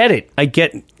 I get it. I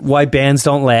get why bands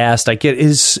don't last. I get it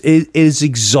is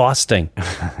exhausting.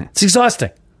 It's exhausting.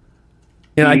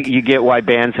 You know, you get why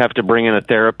bands have to bring in a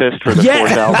therapist for the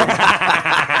fourth album?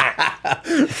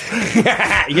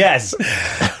 Yes.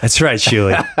 That's right,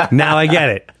 Shuli. Now I get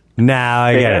it.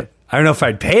 I don't know if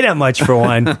I'd pay that much for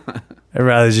one. I'd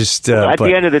rather just. At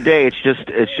the end of the day, it's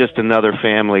just another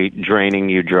family draining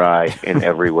you dry in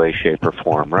every way, shape, or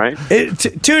form, right?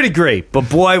 To a degree, but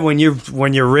boy, when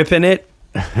you're ripping it,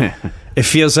 it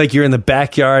feels like you're in the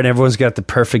backyard and everyone's got the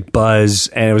perfect buzz,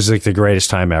 and it was like the greatest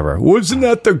time ever. Wasn't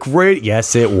that the great?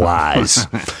 Yes, it was.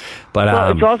 But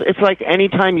it's like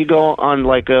anytime you go on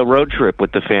like a road trip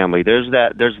with the family, there's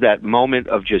that moment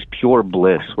of just pure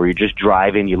bliss where you're just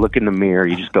driving, you look in the mirror,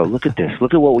 you just go, look at this,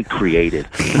 look at what we created.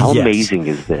 How amazing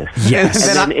is this? Yes.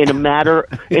 And then in a matter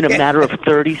of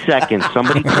 30 seconds,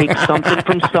 somebody takes something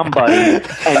from somebody,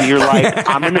 and you're like,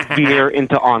 I'm gonna veer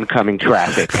into oncoming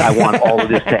traffic. I want all of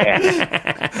this to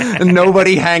end.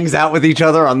 Nobody hangs out with each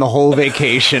other on the whole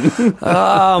vacation.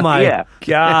 Oh my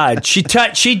God! She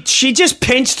just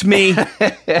pinched me.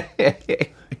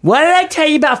 What did I tell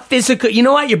you about physical? You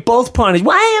know what? You're both punished.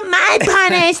 Why am I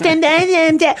punished?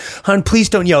 Hon, please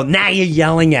don't yell. Now you're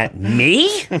yelling at me?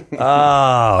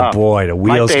 Oh, boy, the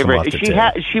wheels come off the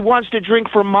table. She wants to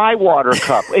drink from my water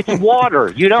cup. It's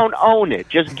water. You don't own it.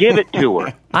 Just give it to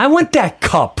her. I want that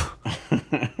cup.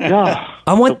 I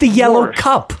want the yellow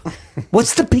cup.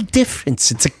 What's the big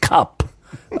difference? It's a cup.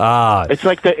 It's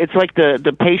like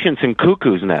the Patience in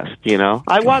Cuckoo's Nest, you know.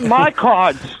 I want my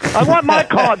cards,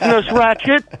 Nurse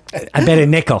Ratchet. I bet a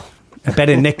nickel.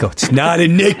 It's not a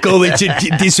nickel.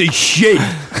 It's a shit.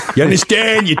 You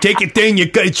understand? You take a thing, you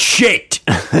got shit.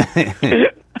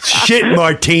 Shit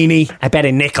martini. I bet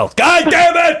a nickel. God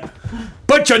damn it!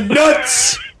 Bunch of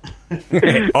nuts.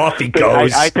 Off he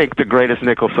goes. I think the greatest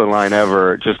Nicholson line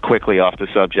ever, just quickly off the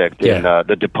subject, in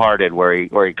The Departed, where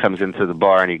he comes into the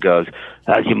bar and he goes,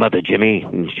 "How's your mother, Jimmy?"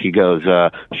 And she goes,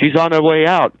 "She's on her way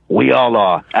out. We all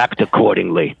are. Act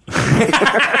accordingly."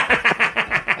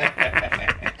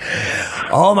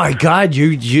 Oh my God,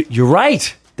 you're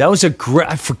right. That was I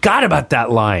forgot about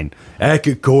that line. Act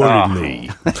accordingly.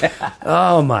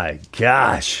 Oh my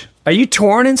gosh. Are you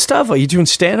touring and stuff? Are you doing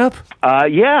stand-up?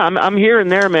 Yeah, I'm here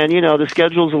and there, man. You know, the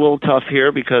schedule's a little tough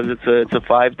here because it's a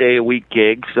 5-day-a-week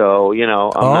gig. So, you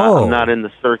know, I'm not in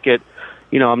the circuit.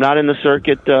 You know, I'm not in the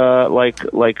circuit like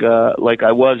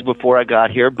I was before I got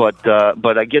here. But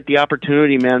I get the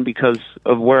opportunity, man, because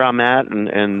of where I'm at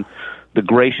and the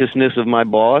graciousness of my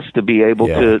boss to be able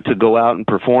to go out and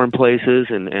perform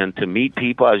places and to meet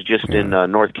people. I was just in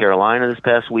North Carolina this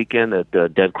past weekend at the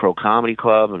Dead Crow Comedy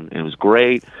Club, and it was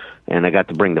great. And I got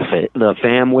to bring the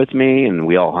fam with me, and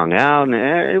we all hung out, and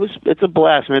it's a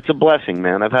blast, man. It's a blessing,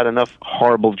 man. I've had enough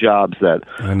horrible jobs that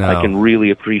I can really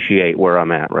appreciate where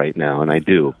I'm at right now, and I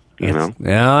do. You know?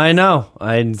 Yeah, I know.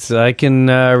 I can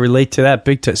relate to that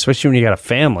big time, especially when you got a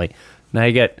family. Now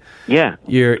you got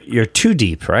you're too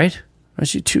deep, right?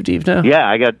 Aren't you too deep now? Yeah,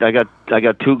 I got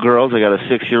 2 girls. I got a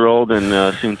 6-year-old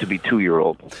and soon to be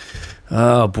 2-year-old.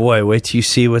 Oh boy, wait till you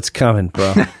see what's coming,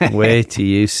 bro. Wait till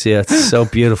you see it. It's so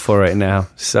beautiful right now.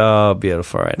 So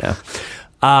beautiful right now.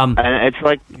 And it's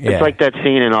like that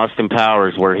scene in Austin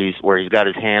Powers where he's got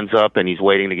his hands up and he's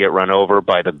waiting to get run over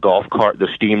by the golf cart, the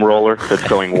steamroller that's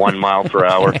going 1 mile per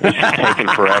hour. It's just taking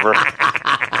forever.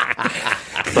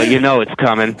 But you know it's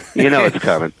coming.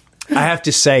 I have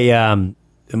to say,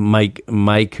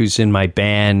 Mike, who's in my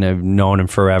band, I've known him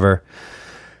forever.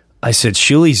 I said,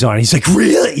 Shuli's on. He's like,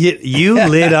 really? You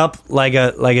lit up like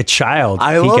a child.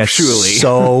 I love Shuli.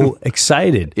 So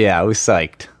excited. Yeah, I was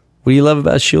psyched. What do you love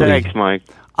about Shuli? Thanks, Mike.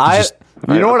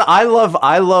 You know what?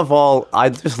 I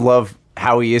just love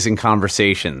how he is in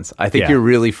conversations. I think you're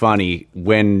really funny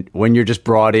when you're just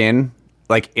brought in,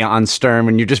 like on Stern,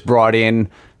 when you're just brought in,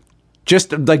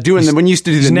 just like doing when you used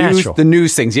to do the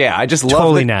news things. Yeah, I just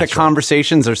love the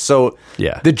conversations are so.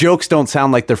 Yeah, the jokes don't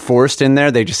sound like they're forced in there.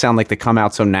 They just sound like they come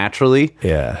out so naturally.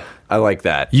 Yeah, I like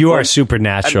that. You are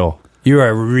supernatural. You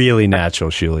are really natural,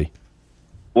 Shuli.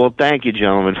 Well, thank you,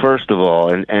 gentlemen, first of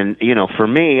all. And you know, for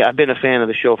me, I've been a fan of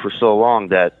the show for so long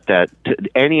that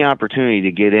any opportunity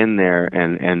to get in there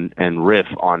and riff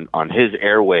on his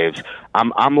airwaves,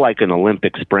 I'm like an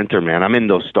Olympic sprinter, man. I'm in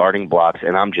those starting blocks,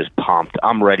 and I'm just pumped.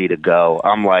 I'm ready to go.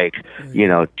 I'm like, you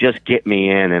know, just get me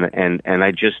in. And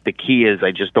the key is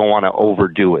I just don't want to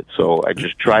overdo it. So I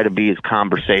just try to be as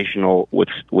conversational with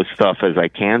stuff as I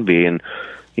can be. And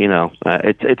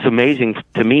it's amazing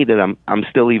to me that I'm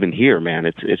still even here, man.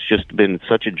 It's just been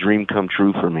such a dream come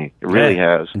true for me. It really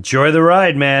has. Enjoy the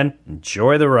ride, man.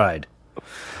 Enjoy the ride.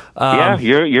 Yeah,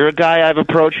 you're a guy I've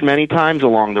approached many times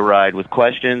along the ride with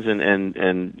questions,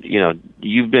 and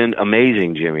you've been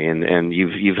amazing, Jimmy, and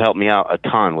you've helped me out a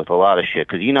ton with a lot of shit,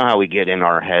 because you know how we get in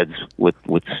our heads with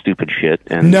stupid shit.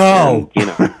 And no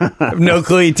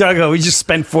clue you're talking about. We just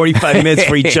spent 45 minutes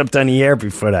before you jumped on the air.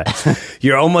 Before that,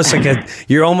 you're almost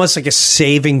like a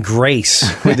saving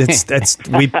grace.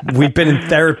 We've been in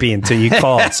therapy until you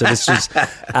called, so this was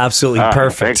absolutely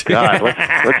perfect. Thank God.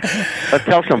 Let's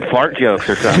tell some fart jokes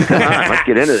or something. Come on, let's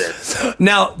get into this.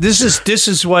 Now, this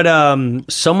is what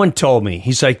someone told me.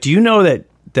 He's like, "Do you know that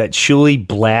Shuli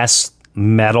blasts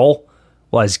metal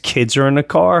while his kids are in the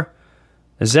car?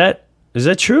 Is that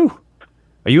true?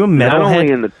 Are you a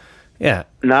metalhead?"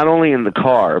 Not only in the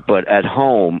car, but at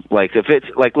home. Like, if it's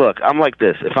like, look, I'm like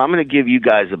this. If I'm going to give you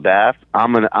guys a bath,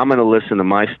 I'm gonna listen to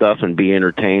my stuff and be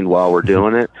entertained while we're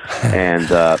doing it. And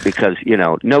because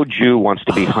no Jew wants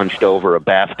to be hunched over a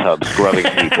bathtub scrubbing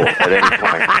people at any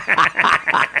point.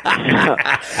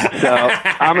 So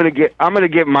I'm gonna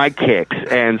get my kicks,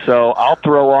 and so I'll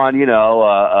throw on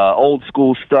old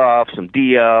school stuff, some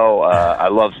Dio. I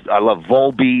love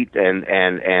Volbeat, and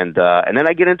then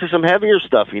I get into some heavier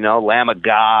stuff. Lamb of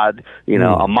God,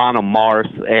 Amon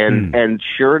Amarth, and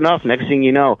sure enough, next thing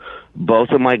you know,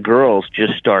 both of my girls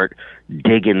just start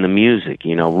digging the music,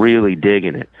 really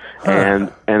digging it.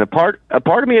 And a part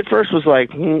of me at first was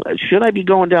like, should I be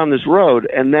going down this road?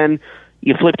 And then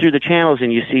you flip through the channels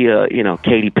and you see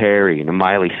Katy Perry and a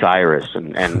Miley Cyrus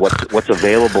and what's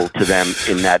available to them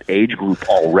in that age group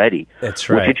already. That's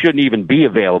right. Which it shouldn't even be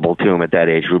available to them at that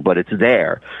age group, but it's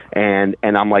there. And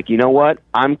I'm like, you know what?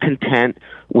 I'm content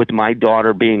with my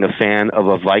daughter being a fan of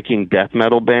a Viking death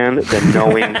metal band than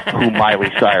knowing who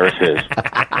Miley Cyrus is.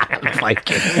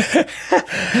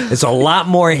 There's a lot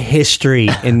more history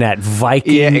in that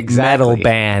Viking metal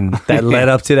band that led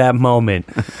up to that moment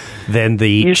than the...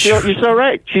 You're so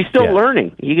right. She's still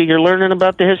learning. You're learning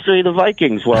about the history of the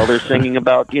Vikings while they're singing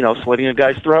about, slitting a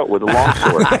guy's throat with a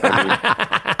longsword.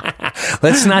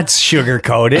 Let's not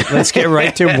sugarcoat it. Let's get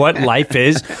right to what life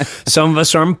is. Some of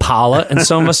us are Impala and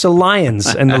some of us are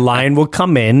lions. And the lion will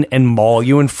come in and maul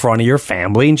you in front of your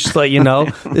family and just let you know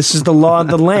this is the law of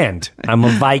the land. I'm a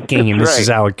Viking and this is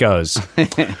how it goes.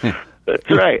 That's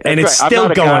right. And it's still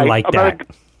going like that.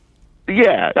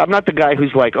 I'm not the guy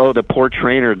who's like, oh, the poor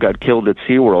trainer got killed at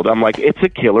SeaWorld. I'm like, it's a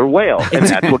killer whale. And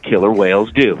that's what killer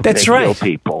whales do. That's they right. Kill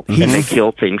people. And they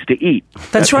kill things to eat.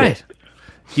 That's right. It.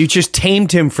 You just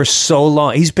tamed him for so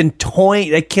long. He's been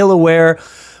toying, that killer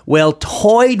whale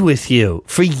toyed with you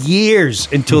for years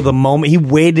until the moment he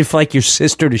waited for like your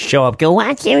sister to show up. Go,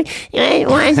 watch him.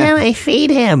 Watch how I feed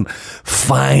him.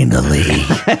 Finally,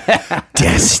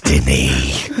 destiny.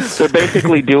 They're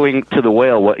basically doing to the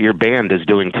whale what your band is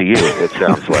doing to you, it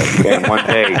sounds like. And one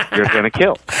day you're going to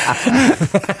kill.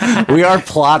 We are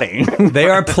plotting. They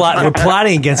are plotting. We're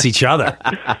plotting against each other.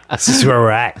 This is where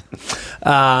we're at.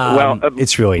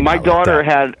 It's really my daughter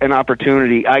had an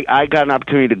opportunity. I got an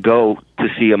opportunity to go to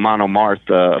see Amon Amarth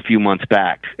a few months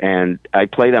back, and I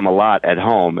play them a lot at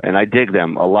home, and I dig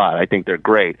them a lot. I think they're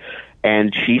great.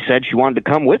 And she said she wanted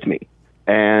to come with me.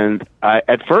 And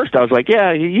at first I was like,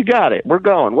 yeah, you got it. We're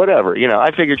going, whatever.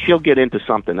 I figured she'll get into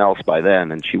something else by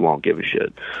then and she won't give a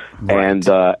shit. Right. And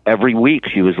every week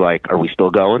she was like, are we still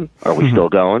going? Are we still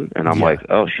going? And I'm like,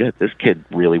 oh, shit, this kid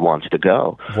really wants to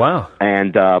go. Wow.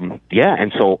 And,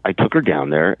 and so I took her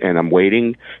down there and I'm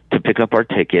waiting to pick up our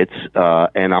tickets.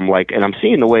 And I'm like, and I'm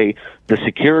seeing the way the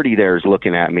security there is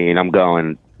looking at me and I'm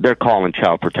going, they're calling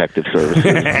Child Protective Services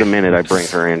the minute I bring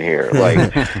her in here.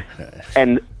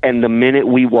 And the minute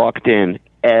we walked in,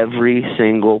 every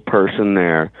single person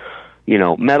there,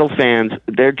 metal fans,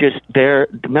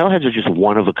 metalheads are just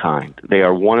one of a kind. They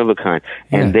are one of a kind.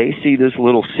 Yeah. And they see this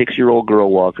little 6-year-old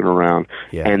girl walking around,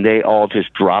 and they all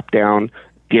just drop down,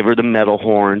 give her the metal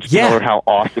horns, tell her how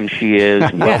awesome she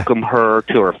is, welcome her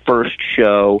to her first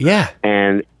show. Yeah.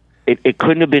 And it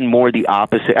couldn't have been more the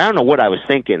opposite. I don't know what I was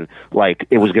thinking. Like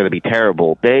it was going to be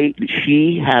terrible.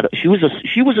 She was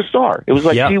a star. It was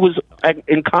like she was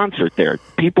in concert there.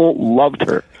 People loved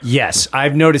her. Yes,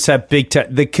 I've noticed that big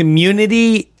time. The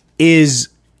community is.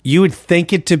 You would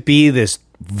think it to be this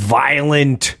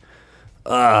violent,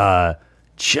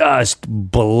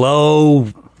 just below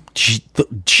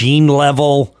gene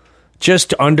level,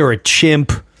 just under a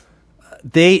chimp.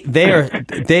 They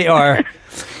are.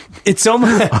 It's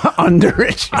almost under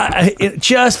it,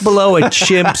 just below a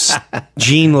chimp's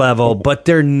gene level, but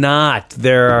they're not.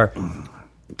 They're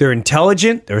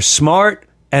intelligent. They're smart.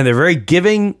 and they're very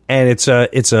giving, and it's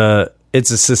a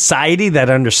society that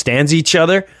understands each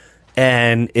other,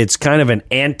 and it's kind of an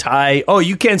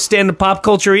you can't stand the pop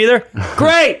culture either?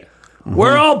 Great!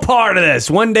 We're all part of this.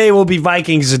 One day we'll be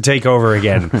Vikings and take over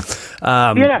again.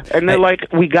 And they're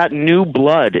like, we got new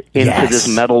blood into this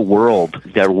metal world.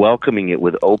 They're welcoming it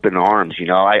with open arms. You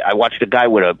know, I watched a guy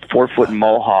with a 4-foot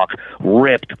mohawk,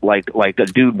 ripped like a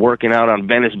dude working out on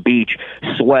Venice Beach,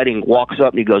 sweating, walks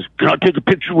up and he goes, "Can I take a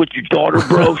picture with your daughter,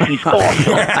 bro? She's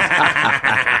awesome."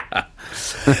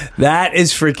 That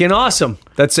is freaking awesome.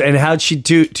 And how'd she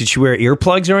do? Did she wear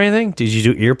earplugs or anything? Did you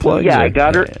do earplugs? Yeah, I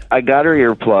got her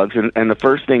earplugs, and the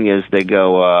first thing is they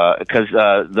go because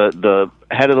the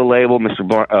head of the label, Mr.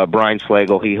 Brian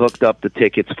Slagle, he hooked up the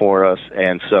tickets for us,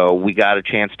 and so we got a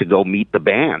chance to go meet the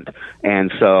band.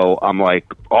 And so I'm like,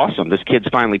 awesome, this kid's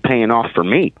finally paying off for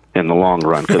me in the long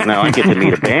run, because now I get to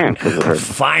meet a band because of her.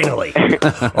 Finally.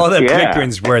 All that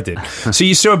bickering's worth it. So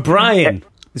you saw Brian.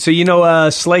 So you know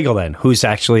Slagle then, who's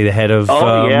actually the head of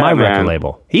my record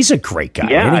label. He's a great guy.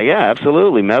 Yeah,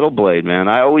 absolutely. Metal Blade, man.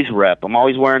 I always rep. I'm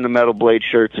always wearing the Metal Blade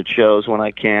shirts at shows when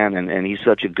I can, and he's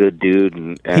such a good dude.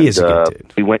 And he is a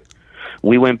good dude.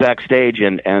 We went backstage,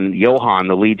 and Johan,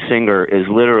 the lead singer, is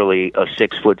literally a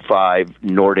 6'5"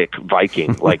 Nordic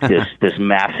Viking, like this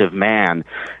massive man,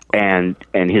 and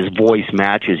his voice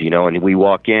matches, you know. And we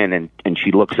walk in, and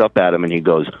she looks up at him, and he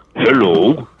goes,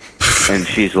 "Hello." And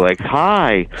she's like,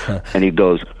 "Hi." And he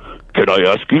goes, "Can I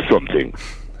ask you something?"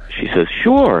 She says,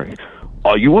 "Sure."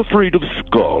 "Are you afraid of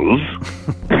skulls?"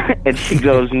 And she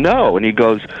goes, "No." And he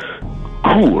goes,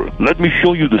 "Cool. Let me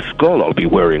show you the skull I'll be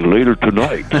wearing later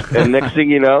tonight." And next thing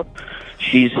you know,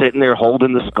 she's sitting there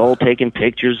holding the skull, taking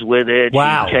pictures with it.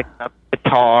 Wow. She's checking out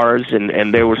guitars,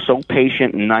 and they were so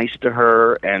patient and nice to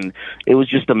her, and it was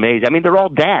just amazing. I mean, they're all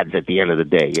dads at the end of the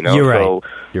day, you know.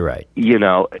 You're right. You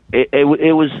know, it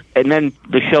was, and then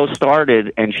the show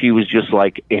started, and she was just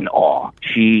like in awe.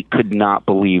 She could not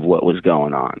believe what was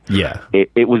going on. Yeah,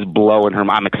 it was blowing her.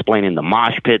 I'm explaining the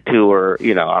mosh pit to her.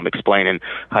 You know, I'm explaining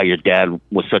how your dad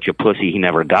was such a pussy he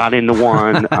never got into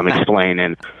one. I'm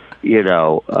explaining, you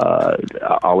know,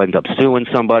 I'll end up suing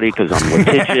somebody because I'm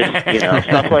litigious, you know,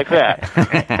 stuff like that.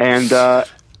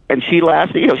 And she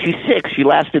lasted, you know, she's 6. She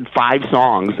lasted 5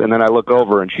 songs, and then I look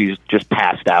over and she's just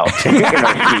passed out in her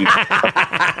seat.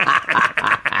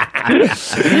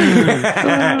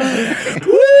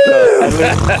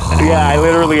 I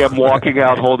literally am walking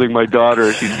out holding my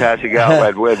daughter. She's passing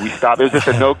out. We stopped. It was at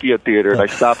the Nokia Theater, and I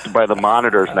stopped by the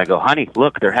monitors, and I go, "Honey,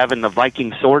 look, they're having the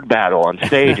Viking sword battle on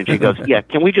stage." And she goes, "Yeah,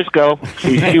 can we just go?"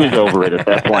 She was over it at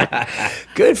that point.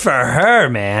 Good for her,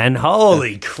 man.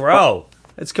 Holy crow.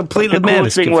 It's completely the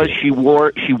coolest thing was she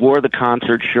wore the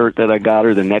concert shirt that I got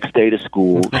her the next day to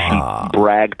school. She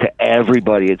bragged to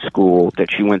everybody at school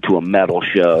that she went to a metal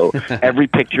show. Every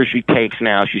picture she takes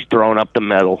now, she's throwing up the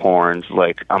metal horns.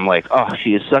 I'm like, oh,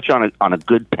 she is such on a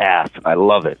good path. I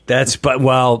love it.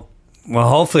 Well,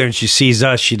 hopefully when she sees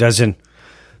us, she doesn't.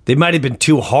 They might have been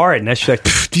too hard, and she's like,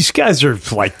 these guys are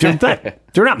like they're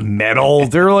not metal.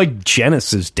 They're like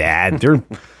Genesis, Dad.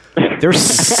 They're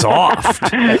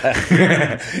soft. These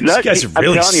guys are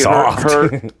really soft.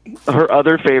 Her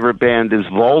other favorite band is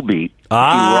Volbeat. She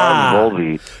loves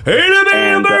Volbeat.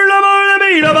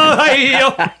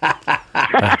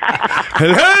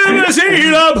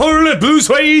 Blue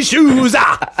suede shoes.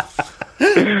 I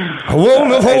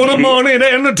want to hold the money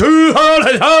and the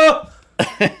 200.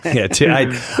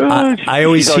 I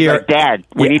always hear, like, "Dad,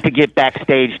 we need to get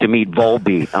backstage to meet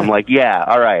Volbeat." I'm like, "Yeah,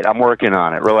 all right, I'm working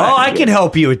on it. Relax." Oh, I can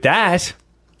help you with that.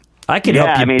 I can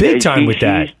help you big time with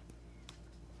that.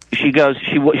 She goes,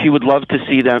 she would love to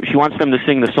see them. She wants them to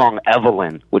sing the song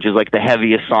Evelyn, which is like the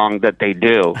heaviest song that they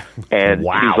do. And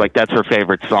she's like, that's her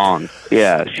favorite song.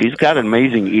 Yeah, she's got an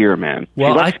amazing ear, man.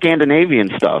 Well, she likes Scandinavian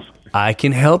stuff. I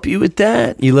can help you with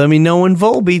that. You let me know when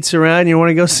Volbeat's around. You want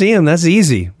to go see him? That's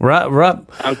easy.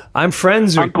 I'm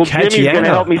friends with Uncle Jimmy's going to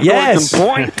help me score some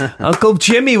points. Uncle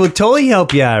Jimmy will totally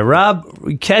help you out. Rob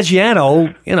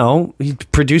Caggiano, you know, he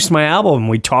produced my album.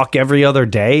 We talk every other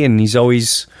day, and he's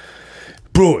always,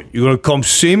 "Bro, you going to come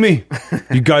see me?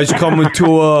 You guys coming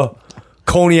to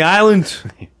Coney Island?"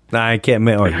 Nah, I can't.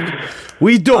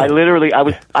 We do. I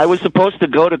was supposed to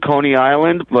go to Coney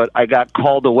Island, but I got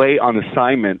called away on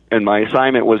assignment, and my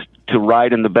assignment was to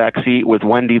ride in the back seat with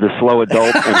Wendy, the slow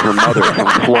adult, and her mother from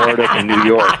Florida to New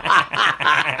York.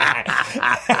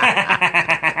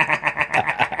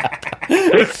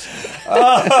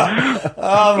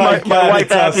 Oh my God! My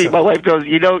wife asked me. My wife goes,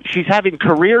 she's having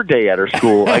career day at her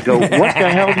school. I go, what the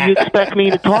hell do you expect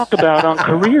me to talk about on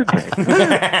career day?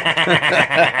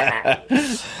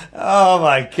 Oh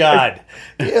my God!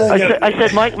 I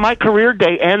said my career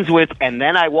day ends with, and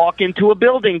then I walk into a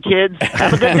building. Kids,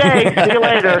 have a good day. See you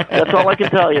later. That's all I can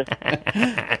tell you.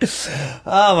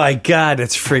 Oh my God,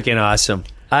 that's freaking awesome.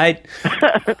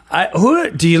 Who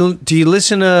do you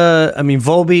listen to? I mean,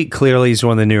 Volbeat clearly is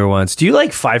one of the newer ones. Do you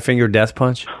like Five Finger Death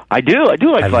Punch? I do like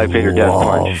Five Finger Death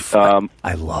Punch.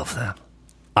 I love them.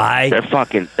 They're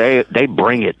fucking. They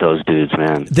bring it. Those dudes,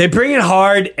 man. They bring it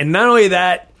hard, and not only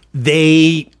that,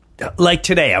 they like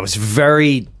today.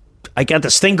 I got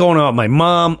this thing going on with my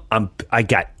mom. I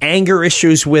got anger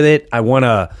issues with it. I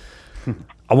wanna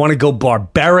go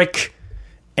barbaric.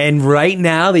 And right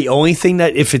now, the only thing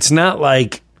that, if it's not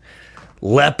like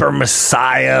Leper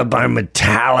Messiah by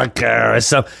Metallica or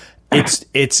something,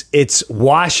 it's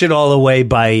Wash It All Away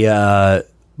by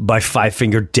Five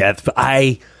Finger Death.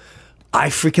 I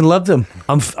freaking love them.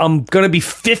 I'm gonna be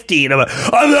 50 and I've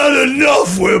had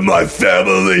enough with my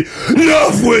family,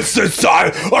 enough with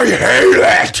society. I hate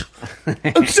it.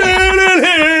 I'm sitting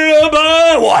here,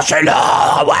 but wash it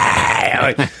all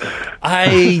away.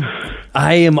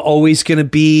 I am always going to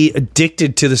be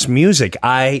addicted to this music.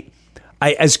 I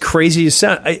as crazy as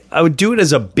sound, I would do it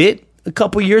as a bit a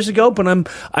couple years ago, but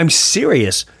I'm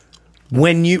serious.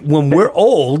 When we're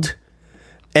old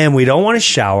and we don't want to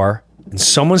shower and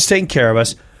someone's taking care of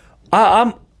us,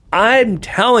 I'm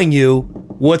telling you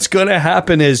what's going to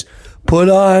happen is put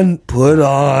on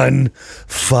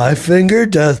Five Finger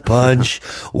Death Punch,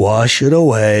 Wash It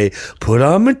Away, put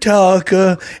on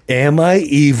Metallica, Am I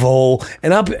Evil,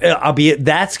 and I'll be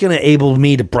that's going to enable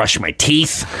me to brush my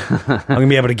teeth. I'm going to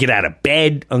be able to get out of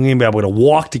bed. I'm going to be able to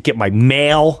walk to get my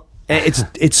mail.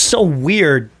 It's so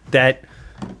weird that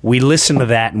we listen to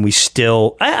that and we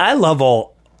still I love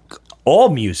all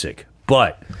music,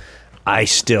 but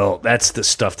that's the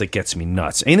stuff that gets me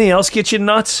nuts. Anything else get you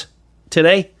nuts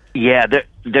today? Yeah,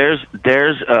 there's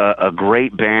a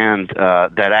great band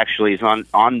that actually is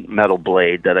on Metal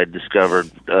Blade that I discovered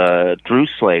through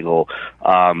Slagle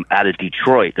out of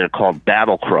Detroit. They're called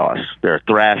Battlecross. They're a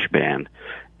thrash band,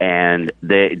 and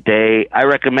I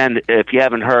recommend, if you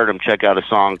haven't heard them, check out a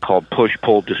song called Push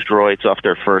Pull Destroy. It's off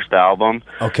their first album.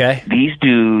 Okay, these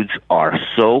dudes are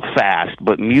so fast,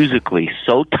 but musically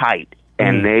so tight.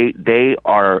 And they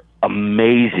are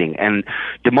amazing. And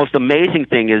the most amazing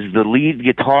thing is the lead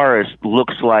guitarist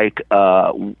looks like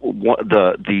the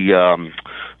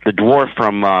dwarf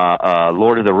from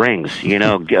Lord of the Rings.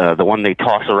 The one they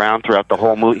toss around throughout the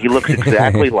whole movie. He looks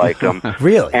exactly like him.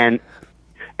 Really?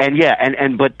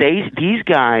 But these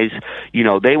guys,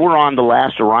 they were on the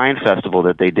last Orion Festival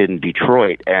that they did in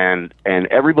Detroit, and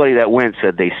everybody that went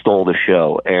said they stole the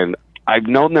show. And I've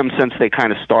known them since they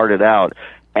kind of started out.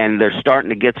 And they're starting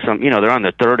to get some, they're on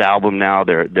their third album now.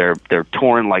 They're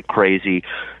touring like crazy,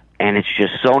 and it's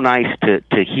just so nice to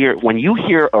hear. When you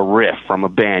hear a riff from a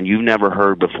band you've never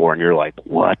heard before, and you're like,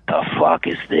 "What the fuck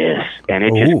is this?" And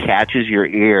it just catches your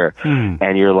ear,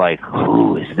 and you're like,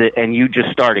 "Who is this?" And you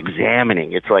just start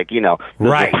examining. It's like the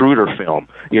Zapruder film.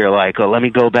 You're like, "Oh, let me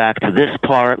go back to this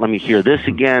part. Let me hear this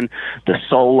again." The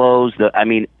solos,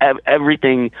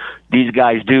 everything these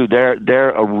guys do.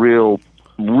 They're a real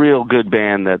good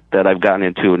band that I've gotten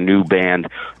into, a new band,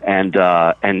 and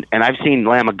I've seen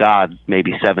Lamb of God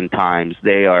maybe 7 times.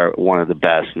 They are one of the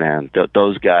best, man.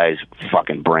 Those guys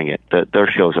fucking bring it. Their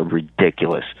shows are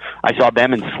ridiculous. I saw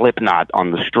them in Slipknot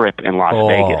on the Strip in Las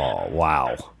Vegas. Oh,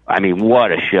 wow. I mean,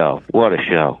 what a show. What a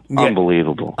show. Yeah.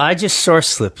 Unbelievable. I just saw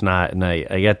Slipknot, and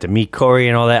I got to meet Corey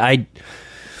and all that.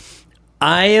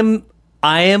 I am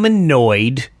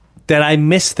annoyed that I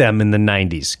missed them in the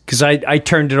 90s, because I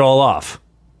turned it all off.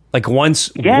 Like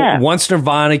once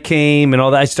Nirvana came and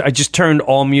all that, I just turned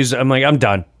all music. I'm like, I'm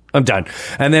done. And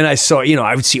then I saw,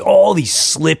 I would see all these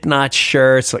Slipknot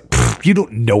shirts. Like, you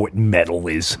don't know what metal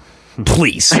is.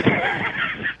 Please.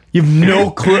 You have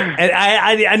no clue. And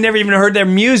I never even heard their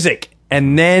music.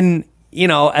 And then,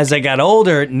 as I got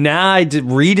older, now I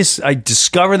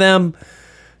discover them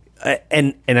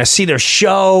and I see their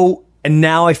show. And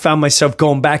now I found myself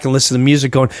going back and listening to the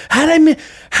music going, how did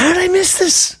I miss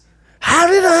this?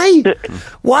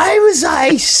 Why was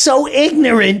I so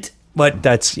ignorant? But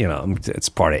that's, it's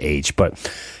part of age.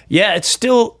 But yeah, it's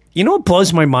still, what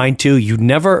blows my mind too?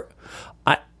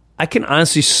 I can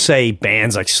honestly say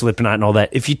bands like Slipknot and all that,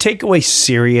 if you take away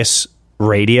Sirius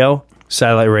radio,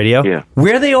 satellite radio,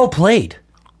 where they all played,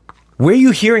 where are you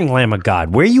hearing Lamb of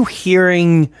God? Where do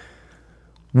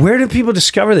people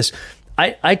discover this?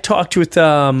 I talked with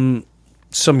some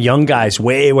young guys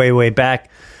way, way, way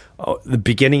back the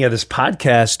beginning of this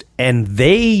podcast, and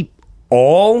they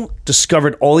all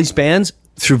discovered all these bands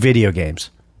through video games.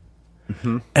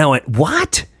 Mm-hmm. And I went,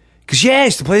 what? Because I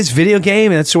used to play this video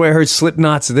game, and that's where I heard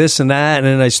Slipknot's this and that, and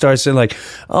then I started saying like,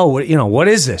 oh, what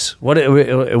is this? What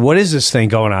is this thing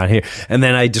going on here? And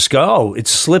then I just go, oh, it's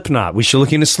Slipknot. We should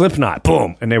look into Slipknot.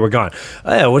 Boom, and they were gone.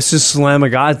 Oh, yeah, what's this Lamb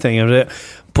of God thing?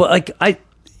 But like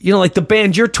like the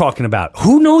band you're talking about,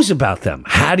 who knows about them?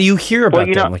 How do you hear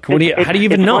about them? Like, how do you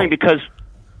even know?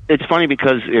 It's funny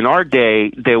because in our day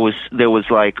there was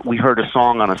like we heard a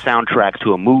song on a soundtrack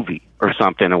to a movie or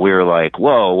something, and we were like,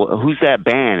 whoa, who's that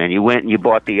band? And you went and you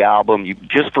bought the album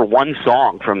just for one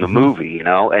song from the movie,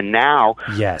 and now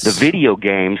the video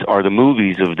games are the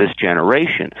movies of this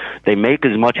generation. They make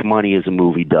as much money as a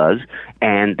movie does,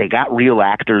 and they got real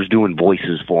actors doing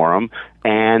voices for them,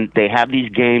 and they have these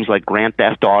games like Grand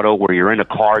Theft Auto where you're in a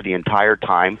car the entire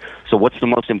time. So what's the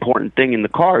most important thing in the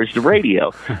car is the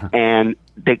radio. And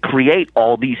they create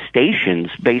all these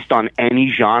stations based on any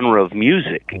genre of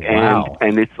music. Wow.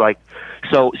 And it's like,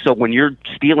 so when you're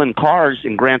stealing cars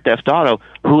in Grand Theft Auto,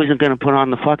 who isn't going to put on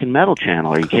the fucking metal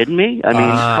channel? Are you kidding me? I mean,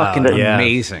 fucking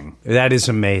amazing. That is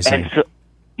amazing.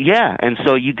 And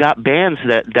so you got bands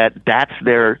that's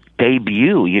their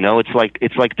debut. It's like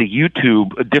the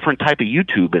YouTube, a different type of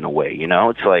YouTube in a way.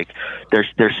 It's like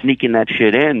they're sneaking that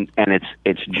shit in, and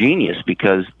it's genius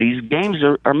because these games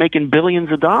are making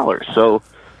billions of dollars. So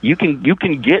you can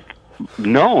get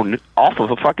known off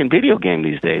of a fucking video game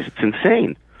these days. It's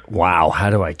insane. Wow, how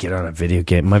do I get on a video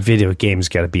game? My video game's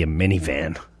got to be a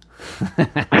minivan.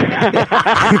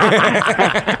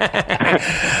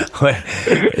 What,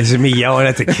 is it me yelling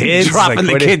at the kids? Dropping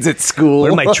the kids at school?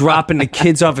 What am I dropping the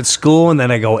kids off at school and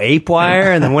then I go ape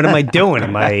wire? And then what am I doing?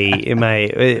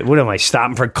 What am I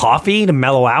stopping for coffee to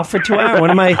mellow out for 2 hours? What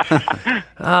am I?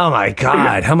 Oh my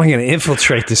God! How am I going to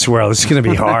infiltrate this world? This is going to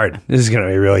be hard. This is going to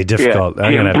be really difficult.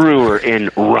 Jim Breuer in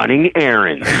Running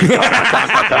Errands.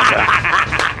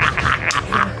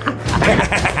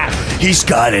 He's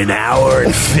got an hour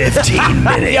and 15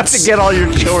 minutes. You have to get all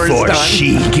your chores before done.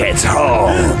 She gets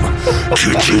home.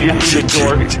 You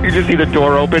just see the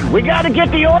door open. We got to get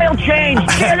the oil change.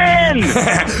 Get in.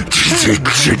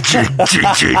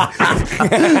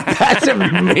 That's an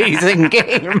amazing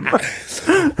game.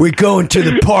 We're going to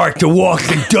the park to walk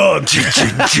the dog.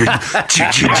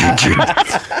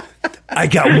 I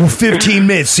got 15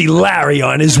 minutes to see Larry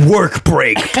on his work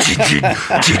break.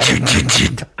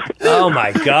 Oh,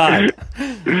 my God.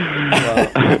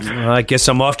 Well, I guess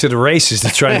I'm off to the races to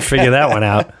try and figure that one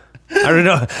out. I don't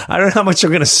know how much I'm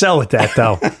going to sell with that,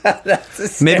 though.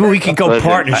 Maybe we can go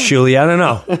partners, Shuli. I don't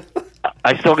know.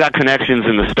 I still got connections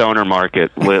in the stoner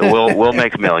market. We'll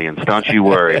make millions. Don't you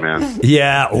worry, man.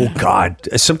 Yeah. Oh God.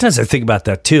 Sometimes I think about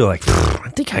that too. Like,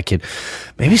 I think I could.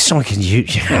 Maybe someone can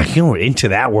use. I can go into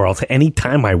that world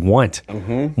anytime I want.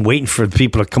 Mm-hmm. I'm waiting for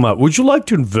people to come up. Would you like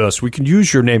to invest? We can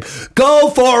use your name. Go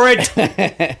for it.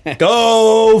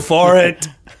 Go for it.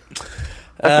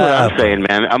 That's what I'm saying,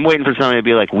 man. I'm waiting for somebody to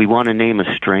be like, we want to name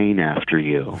a strain after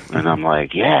you. And I'm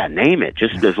like, yeah, name it.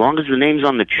 Just as long as the name's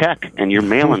on the check and you're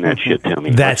mailing that shit to me.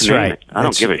 That's right. I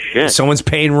don't give a shit. Someone's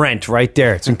paying rent right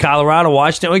there. It's in Colorado,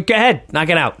 Washington. Go ahead. Knock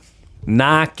it out.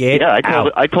 Knock it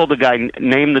out. I told the guy,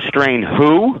 name the strain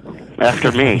who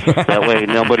after me. That way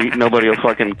nobody will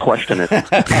fucking question it.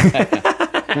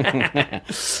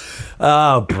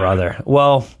 Oh, brother.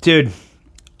 Well, dude.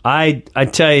 I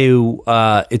tell you,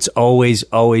 it's always.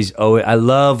 I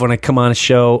love when I come on a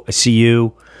show. I see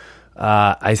you.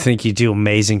 I think you do an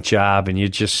amazing job, and you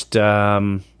just, I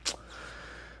don't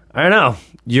know.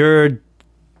 You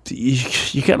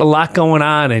got a lot going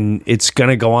on, and it's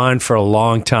gonna go on for a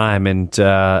long time. And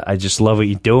I just love what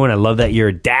you're doing. I love that you're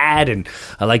a dad, and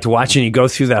I like watching you go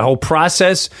through that whole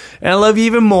process. And I love you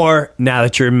even more now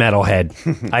that you're a metalhead.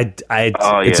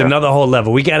 It's another whole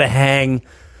level. We gotta hang.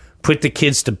 Put the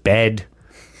kids to bed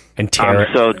and tear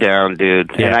I'm so down,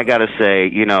 dude. Yeah. And I got to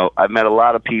say, I've met a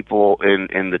lot of people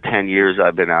in the 10 years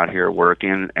I've been out here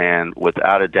working, and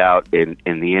without a doubt in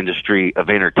the industry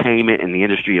of entertainment, in the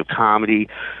industry of comedy,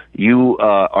 you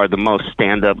are the most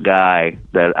stand-up guy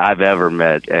that I've ever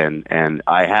met. And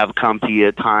I have come to you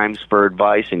at times for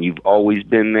advice, and you've always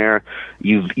been there.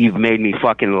 You've made me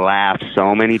fucking laugh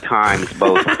so many times,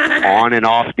 both on and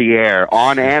off the air.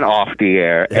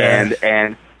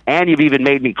 Yeah. And you've even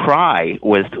made me cry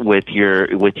with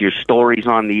your stories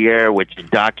on the air, which is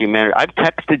documentary. I've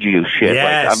texted you shit.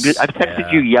 Yes. I've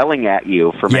texted you yelling at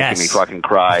you for making me fucking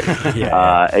cry.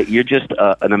 You're just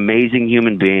an amazing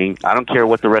human being. I don't care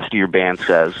what the rest of your band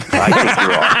says. I think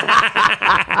you're awesome.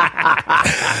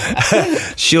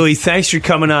 Shuli, thanks for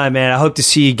coming on, man. I hope to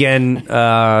see you again,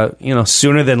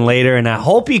 sooner than later. And I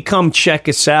hope you come check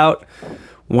us out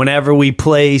whenever we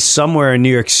play somewhere in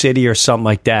New York City or something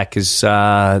like that, because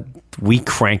we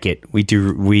crank it.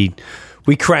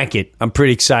 We crank it. I'm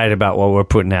pretty excited about what we're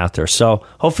putting out there. So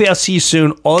hopefully I'll see you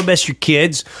soon. All the best, your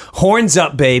kids. Horns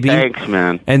up, baby. Thanks,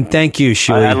 man. And thank you,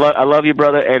 Shuli. I love you,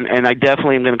 brother. And I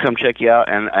definitely am going to come check you out.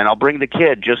 And I'll bring the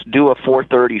kid. Just do a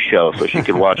 4:30 show so she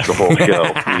can watch the whole show.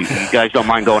 You guys don't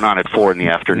mind going on at 4 in the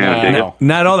afternoon, do you?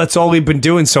 Not all. That's all we've been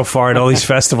doing so far at all these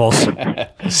festivals.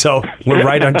 So we're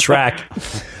right on track.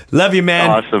 Love you, man.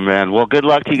 Awesome, man. Well, good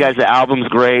luck to you guys. The album's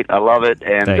great. I love it.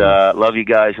 And love you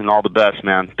guys and all the best,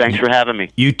 man. Thanks for having me.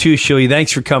 You too, Shuli.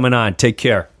 Thanks for coming on. Take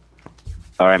care.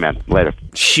 All right, man. Later.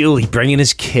 Shuli bringing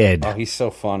his kid. Oh, he's so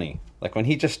funny. Like when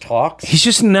he just talks. He's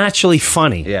just naturally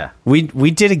funny. Yeah. We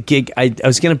did a gig. I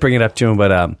was going to bring it up to him,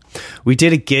 but we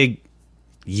did a gig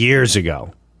years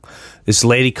ago. This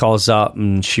lady calls up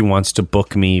and she wants to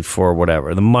book me for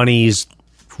whatever. The money's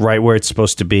right where it's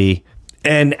supposed to be.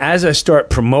 And as I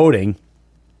start promoting,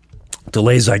 the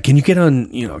lady's like, can you get on,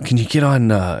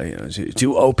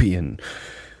 do Opie and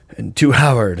do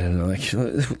Howard? And I'm like,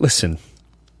 listen,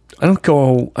 I don't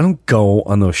go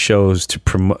on those shows to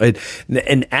promote.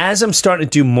 And as I'm starting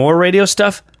to do more radio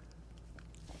stuff,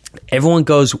 everyone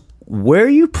goes, where are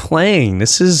you playing?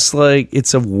 This is like,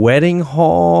 it's a wedding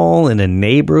hall in a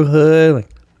neighborhood. Like,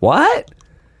 what?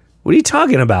 What are you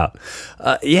talking about?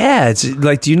 Yeah, it's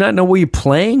like, do you not know where you're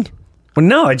playing? Well,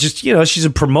 no, I just, she's a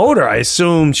promoter. I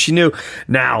assume she knew.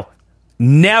 Now,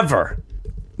 never.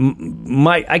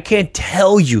 I can't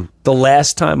tell you the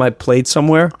last time I played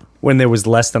somewhere when there was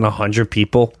less than 100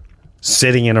 people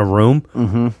sitting in a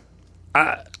room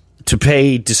to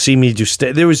pay to see me do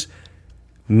there was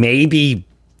maybe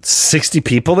 60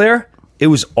 people there. It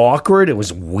was awkward. It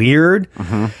was weird.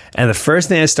 And the first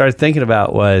thing I started thinking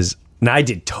about was, now I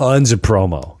did tons of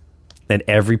promo. And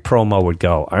every promo would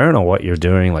go, I don't know what you're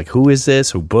doing. Like, who is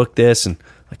this? Who booked this? And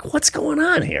like, what's going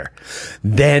on here?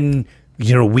 Then,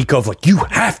 a week of like, you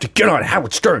have to get on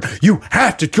Howard Stern. You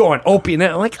have to go on Opie. And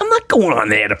I'm like, I'm not going on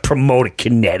there to promote a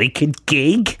Connecticut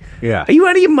gig. Yeah. Are you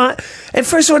out of your mind? And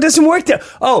first of all, it doesn't work there.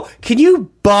 Oh, can you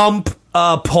bump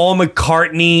Paul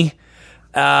McCartney?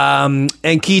 And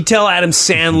can you tell Adam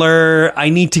Sandler I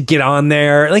need to get on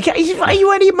there? Like, are you out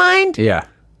of your mind? Yeah.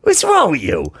 What's wrong with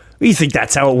you? You think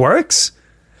that's how it works?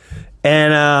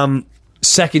 And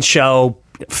second show,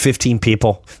 15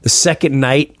 people. The second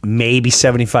night, maybe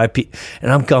 75 people.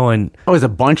 And I'm going... Oh, it was a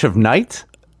bunch of nights?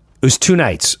 It was 2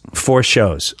 nights, 4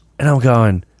 shows. And I'm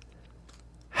going,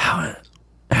 how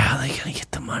are they going to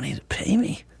get the money to pay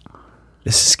me?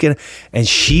 This is going to... And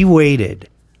she waited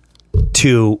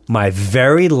to my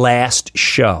very last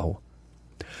show,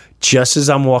 just as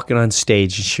I'm walking on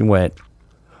stage, and she went,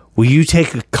 will you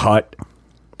take a cut?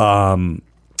 And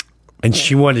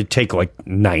she wanted to take like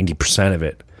 90% of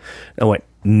it. I went,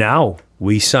 no,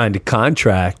 we signed a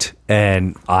contract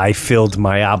and I filled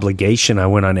my obligation. I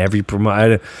went on every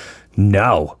promo.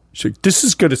 No. She's like, this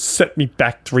is going to set me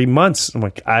back 3 months. I'm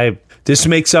like, this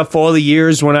makes up for all the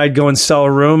years when I'd go and sell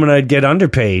a room and I'd get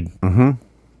underpaid.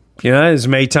 There's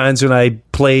many times when I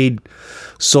played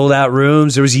sold out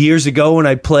rooms. There was years ago when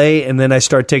I'd play and then I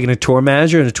start taking a tour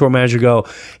manager and the tour manager go,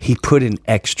 he put an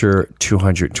extra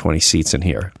 220 seats in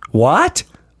here. What?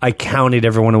 I counted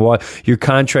everyone. Your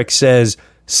contract says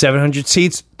 700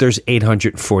 seats. There's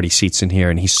 840 seats in here.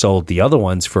 And he sold the other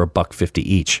ones for $150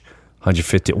 each.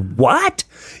 150. What?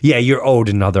 Yeah, you're owed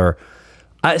another.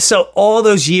 So all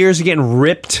those years of getting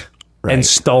ripped and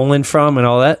stolen from and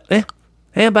all that.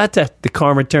 How about that? The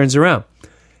karma turns around.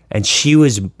 And she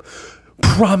was...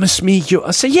 promise me you.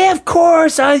 I said, yeah, of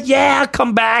course. I'll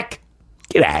come back.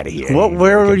 Get out of here.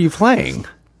 Where were you playing?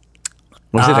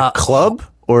 Was it a club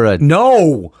or a...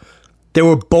 No. They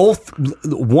were both...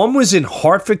 One was in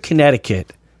Hartford,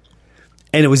 Connecticut,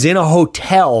 and it was in a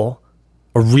hotel,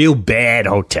 a real bad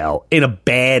hotel, in a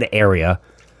bad area,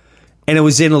 and it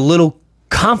was in a little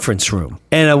conference room.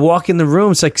 And I walk in the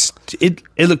room, it's like... It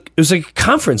was like a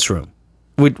conference room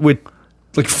with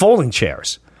like folding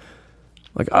chairs.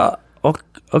 Like,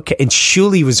 okay. And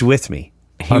Shuli was with me.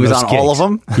 He was on all of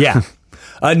them? Yeah.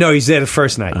 No, he's there the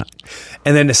first night.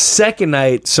 And then the second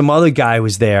night, some other guy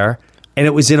was there, and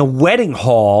it was in a wedding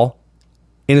hall,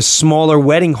 in a smaller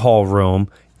wedding hall room,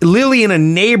 literally in a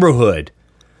neighborhood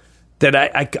that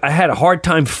I had a hard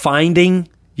time finding.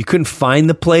 You couldn't find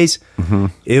the place.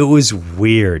 It was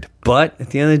weird. But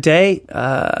at the end of the day,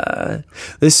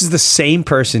 this is the same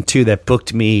person, too, that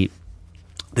booked me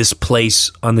this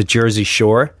place on the Jersey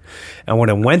Shore. And when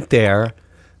I went there,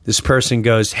 this person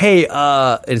goes, hey,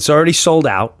 it's already sold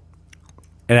out,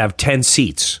 and I have 10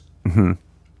 seats. Mm-hmm.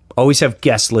 Always have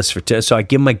guest lists for 10. So I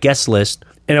give them my guest list,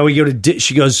 and we go to.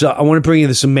 She goes, I want to bring you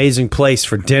this amazing place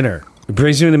for dinner. It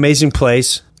brings you an amazing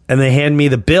place, and they hand me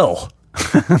the bill,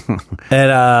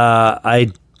 and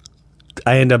I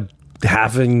end up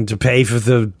having to pay for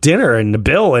the dinner and the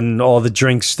bill and all the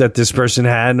drinks that this person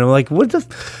had, and I'm like, what the.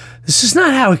 This is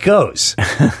not how it goes.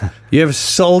 You have a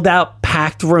sold out,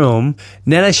 packed room.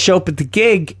 And then I show up at the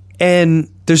gig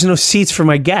and there's no seats for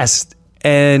my guest.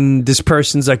 And this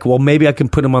person's like, well, maybe I can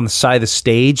put him on the side of the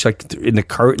stage, like in the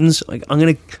curtains. Like, I'm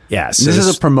going to, yeah. So this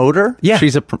is a promoter? Yeah.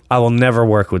 I will never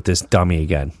work with this dummy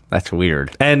again. That's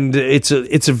weird. And it's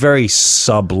a very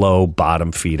sub-low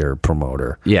bottom feeder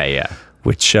promoter. Yeah.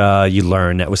 Which you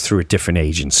learn that was through a different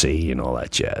agency and all that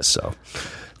jazz. So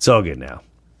it's all good now.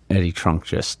 Eddie Trunk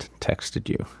just texted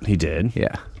you. He did?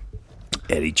 Yeah.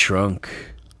 Eddie Trunk.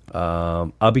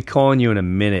 I'll be calling you in a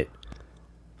minute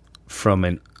from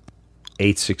an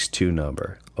 862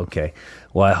 number. Okay.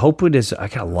 Well, I hope it is. I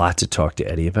got a lot to talk to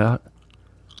Eddie about.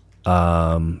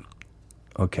 Okay.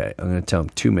 I'm going to tell him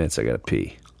 2 minutes. I got to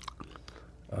pee.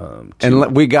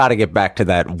 And we got to get back to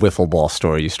that wiffle ball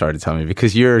story you started telling me,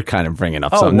 because you're kind of bringing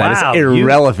up something that is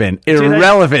irrelevant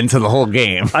to the whole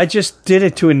game. I just did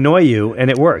it to annoy you, and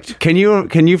it worked. Can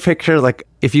you picture, like,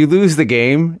 if you lose the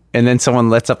game and then someone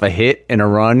lets up a hit in a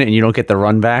run and you don't get the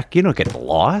run back, you don't get the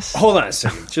loss? Hold on a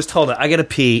second. Just hold on. I got to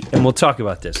pee, and we'll talk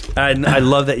about this. I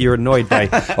love that you're annoyed by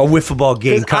a wiffle ball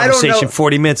game conversation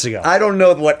 40 minutes ago. I don't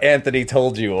know what Anthony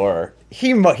told you, or...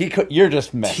 You're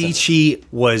just messing. Tichy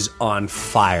was on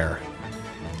fire.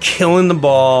 Killing the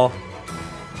ball.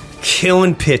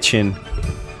 Killing pitching.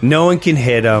 No one can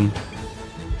hit him.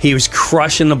 He was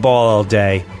crushing the ball all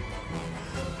day.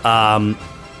 And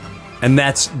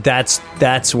that's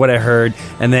what I heard.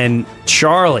 And then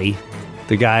Charlie,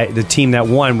 the team that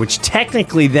won, which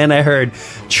technically then I heard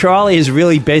Charlie is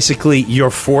really basically your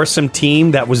foursome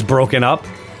team that was broken up.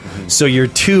 Mm-hmm. So your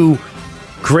two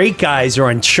great guys are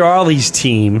on Charlie's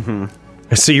team.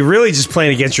 Mm-hmm. So you're really just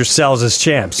playing against yourselves as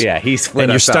champs. Yeah, he's split.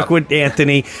 And you're stuck with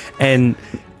Anthony. And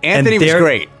Anthony was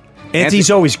great.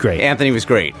 Anthony's always great. Anthony was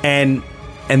great. And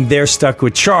they're stuck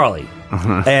with Charlie.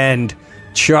 Uh-huh. And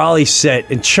Charlie said,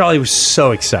 and Charlie was so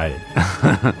excited.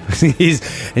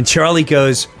 And Charlie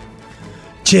goes,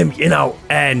 Jim,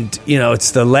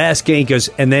 it's the last game. He goes,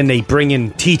 and then they bring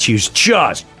in Teach, who's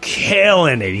just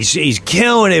killing it. He's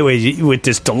killing it with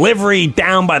this delivery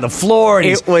down by the floor. And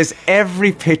it was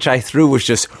every pitch I threw was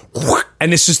just.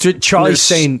 And this is Charlie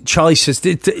saying. Charlie says,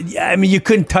 you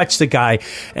couldn't touch the guy.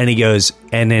 And he goes,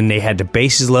 and then they had the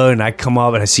bases loaded, and I come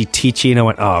up and I see Teachy, and I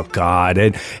went, oh God.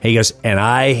 And he goes, and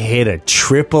I hit a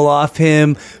triple off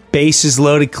him, bases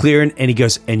loaded, clearing, and he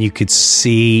goes, and you could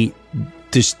see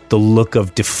just the look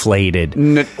of deflated.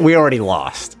 No, we already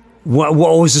lost. What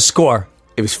was the score?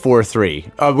 It was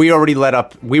 4-3. We already let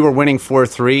up. We were winning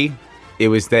 4-3. It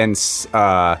was then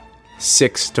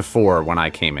 6-4 when I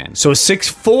came in. So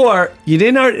 6-4. You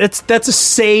didn't. That's a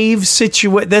save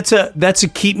situation. That's a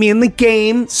keep me in the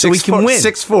game so we can win.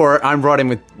 6-4. I'm brought in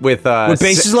with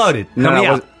bases loaded.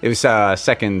 It was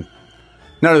second.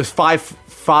 No, it was 5-4.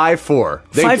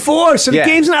 5-4. So the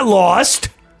game's not lost.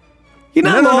 You're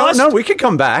not lost. No, we could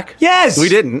come back. Yes. We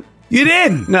didn't. You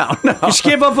didn't. No. You just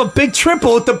gave up a big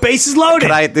triple with the bases loaded.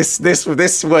 This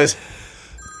was...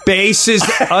 Bases...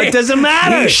 it doesn't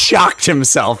matter. He shocked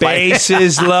himself.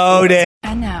 Bases loaded.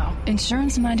 And now,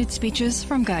 insurance-minded speeches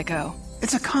from Geico.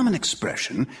 It's a common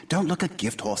expression, don't look a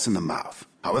gift horse in the mouth.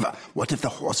 However, what if the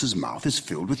horse's mouth is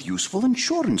filled with useful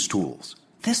insurance tools?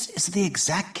 This is the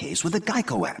exact case with the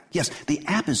Geico app. Yes, the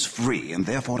app is free and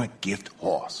therefore a gift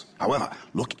horse. However,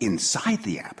 look inside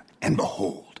the app and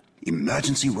behold,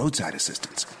 emergency roadside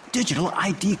assistance, digital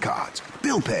ID cards,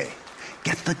 bill pay.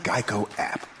 Get the Geico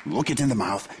app. Look it in the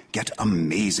mouth. Get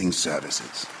amazing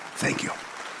services. Thank you.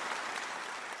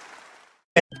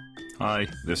 Hi,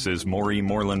 this is Maury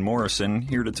Moreland Morrison,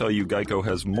 here to tell you Geico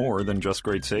has more than just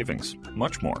great savings.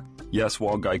 Much more. Yes,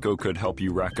 while Geico could help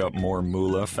you rack up more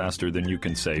moolah faster than you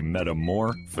can say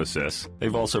metamorphosis,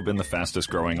 they've also been the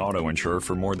fastest growing auto insurer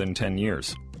for more than 10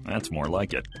 years. That's more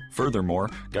like it. Furthermore,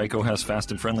 Geico has fast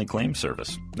and friendly claim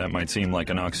service. That might seem like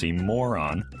an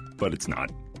oxymoron, but it's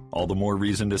not. All the more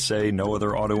reason to say no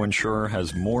other auto insurer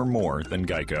has more than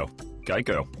Geico.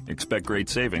 Geico. Expect great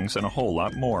savings and a whole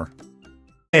lot more.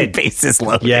 Bases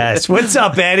loaded. Yes. What's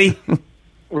up, Eddie?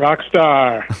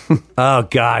 Rockstar. Oh,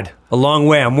 God. A long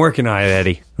way. I'm working on it,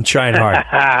 Eddie. I'm trying hard.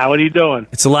 What are you doing?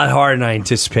 It's a lot harder than I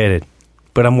anticipated,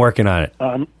 but I'm working on it.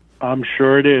 I'm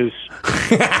sure it is.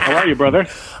 How are you, brother?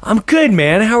 I'm good,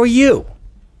 man. How are you?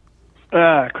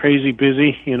 Crazy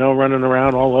busy, running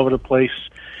around all over the place.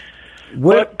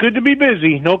 But good to be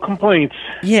busy. No complaints.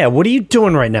 Yeah, what are you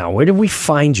doing right now? Where did we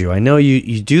find you? I know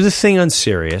you do the thing on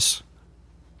Sirius.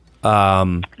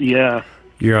 Yeah.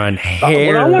 You're on Hair.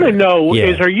 What I want to know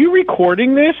is, are you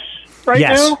recording this right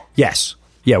now? Yes.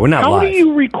 Yeah, we're not live. How do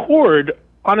you record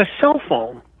on a cell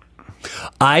phone?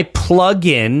 I plug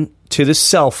in to the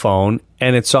cell phone,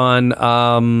 and it's on,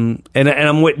 and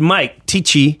I'm with Mike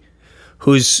Tichy,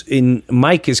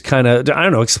 Mike is kind of, I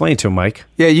don't know, explain to him, Mike.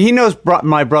 Yeah, he knows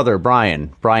my brother, Brian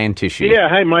Tichy. Yeah,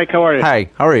 hey, Mike, how are you? Hi,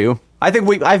 how are you? I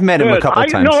think I've met him a couple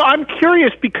times. No, I'm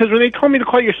curious because when they told me to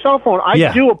call your cell phone,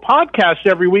 I do a podcast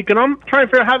every week, and I'm trying to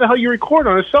figure out how the hell you record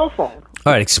on a cell phone.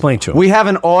 All right, explain to him. We have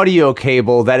an audio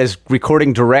cable that is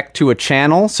recording direct to a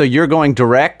channel, so you're going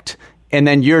direct, and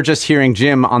then you're just hearing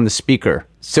Jim on the speaker.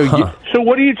 So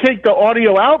what do you take the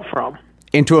audio out from?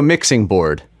 Into a mixing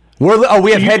board. We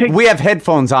have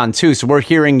headphones on too, so we're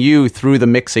hearing you through the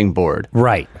mixing board.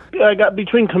 Right. I got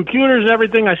between computers and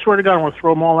everything. I swear to God, I'm gonna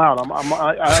throw them all out.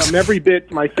 I'm every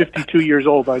bit my 52 years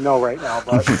old. I know right now,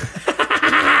 but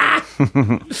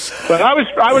but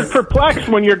I was perplexed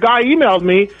when your guy emailed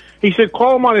me. He said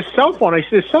call him on his cell phone. I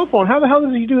said cell phone. How the hell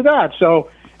does he do that?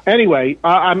 So anyway,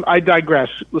 I digress.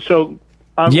 So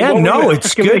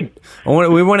it's good.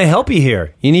 We want to help you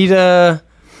here. You need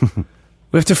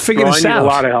we have to figure this out. I need a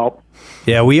lot of help.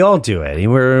 Yeah, we all do, Eddie.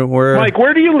 We're Mike,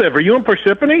 where do you live? Are you in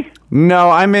Parsippany? No,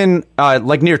 I'm in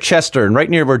near Chester, right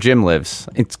near where Jim lives.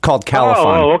 It's called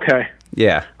Califon. Oh, okay.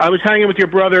 Yeah. I was hanging with your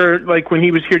brother when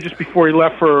he was here just before he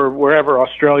left for wherever,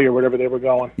 Australia or whatever they were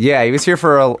going. Yeah, he was here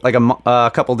for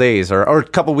a couple days or a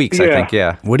couple weeks, I think.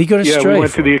 Yeah. What did he go to Australia? Yeah, we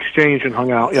went to the exchange and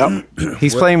hung out. Yep.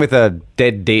 He's playing with a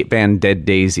band, Dead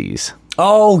Daisies.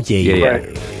 Oh yeah.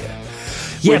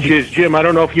 Which is, Jim, I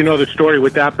don't know if you know the story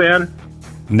with that band.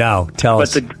 No, tell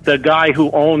us. But the guy who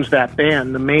owns that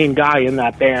band, the main guy in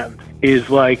that band, is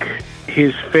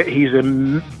he's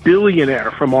a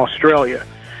billionaire from Australia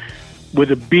with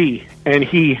a B, and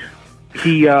his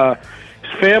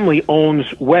family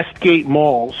owns Westgate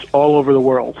malls all over the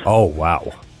world. Oh,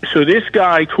 wow. So this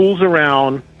guy tools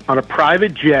around on a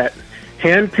private jet,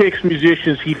 handpicks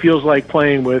musicians he feels like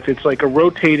playing with. It's like a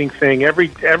rotating thing.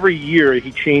 Every year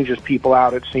he changes people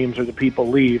out, it seems, or the people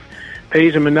leave.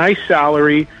 Pays them a nice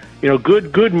salary,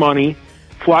 good money,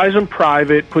 flies them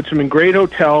private, puts them in great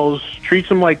hotels, treats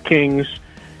them like kings,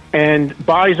 and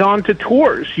buys on to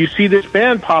tours. You see this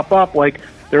band pop up like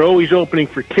they're always opening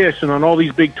for Kiss and on all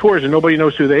these big tours, and nobody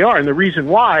knows who they are. And the reason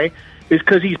why is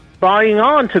because he's buying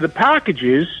on to the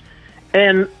packages.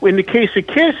 And in the case of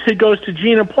Kiss, he goes to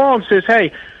Gene and Paul and says,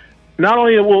 hey, not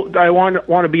only will I want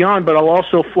to be on, but I'll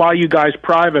also fly you guys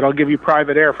private. I'll give you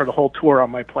private air for the whole tour on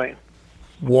my plane.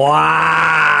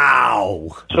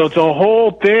 Wow. So it's a whole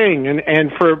thing.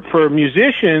 And for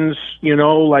musicians,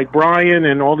 like Brian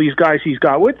and all these guys he's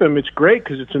got with him, it's great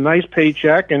because it's a nice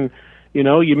paycheck. And,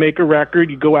 you make a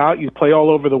record, you go out, you play all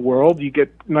over the world, you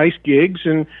get nice gigs,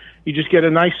 and you just get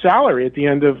a nice salary at the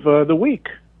end of the week.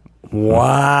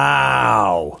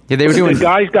 Wow. Yeah, they were doing. The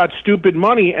guy's got stupid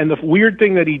money, and the weird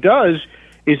thing that he does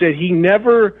is that he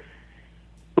never...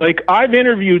 I've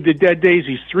interviewed the Dead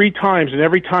Daisies 3 times, and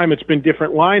every time it's been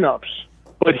different lineups.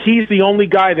 But he's the only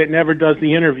guy that never does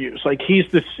the interviews.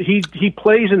 He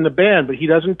plays in the band, but he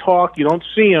doesn't talk. You don't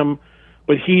see him,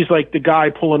 but he's like the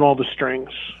guy pulling all the strings.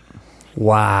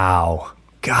 Wow.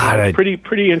 God, it's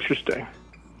pretty interesting.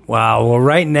 Wow. Well,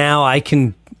 right now I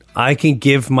can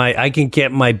get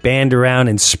my band around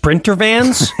in Sprinter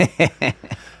vans.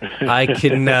 I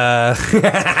can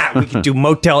we can do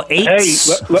Motel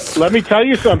 8s. Hey, let me tell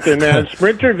you something, man.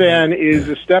 Sprinter van is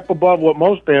a step above what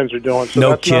most bands are doing, so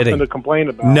that's nothing to complain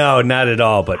about. No, not at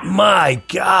all. But my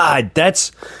God,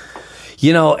 that's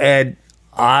Ed,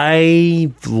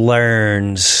 I've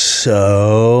learned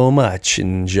so much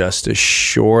in just a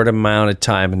short amount of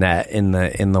time in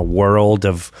the world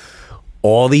of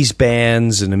all these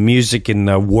bands and the music and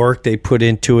the work they put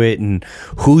into it and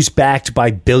who's backed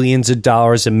by billions of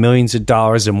dollars and millions of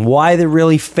dollars and why they're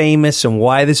really famous and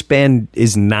why this band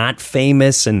is not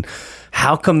famous and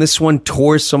how come this one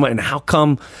tours so much and how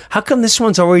come this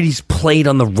one's already played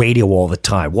on the radio all the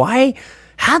time?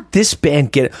 How'd this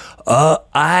band get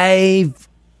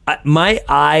my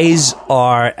eyes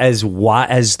are as wide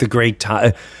as the great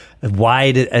time.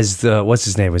 Wide as what's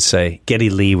his name would say, Geddy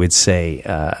Lee would say,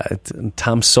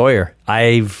 Tom Sawyer.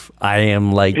 I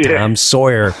am like Tom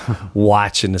Sawyer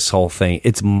watching this whole thing.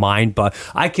 It's mind-boggling.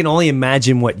 I can only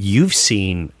imagine what you've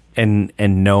seen and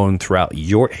known throughout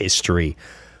your history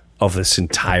of this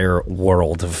entire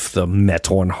world of the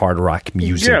metal and hard rock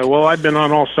music. Yeah, well, I've been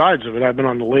on all sides of it. I've been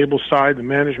on the label side, the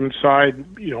management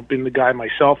side, been the guy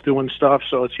myself doing stuff.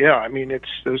 So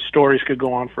those stories could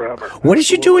go on forever. What did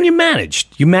you do when you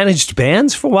managed? You managed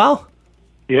bands for a while?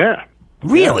 Yeah.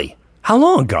 Really? Yeah. How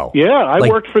long ago? Yeah, I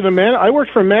worked for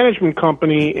a management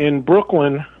company in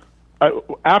Brooklyn.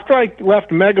 After I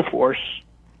left Megaforce.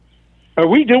 Are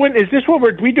we doing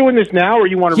this now, or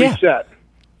you want to reset?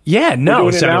 Yeah, no.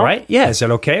 Is that all right? Yeah, is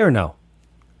that okay or no?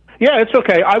 Yeah, it's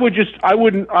okay.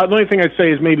 The only thing I'd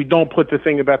say is maybe don't put the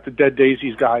thing about the Dead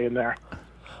Daisies guy in there. Because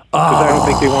I don't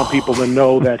think they want people to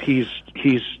know that he's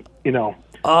I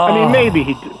mean, maybe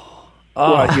he did.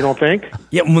 What, you don't think?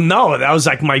 Yeah, well, no, that was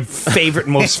like my favorite,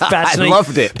 most fascinating. I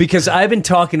loved it. Because I've been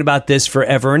talking about this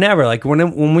forever and ever. Like,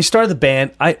 when we started the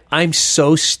band, I'm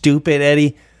so stupid,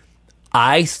 Eddie.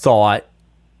 I thought,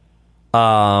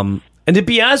 and to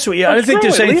be honest with you, I don't think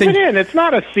there's anything. Leave it in. It's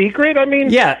not a secret. I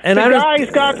mean, yeah, and the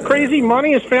guy's got crazy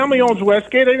money. His family owns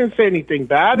Westgate. I didn't say anything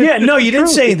bad. You didn't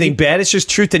say anything bad. It's just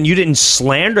truth, and you didn't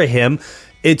slander him.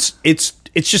 It's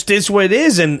just is what it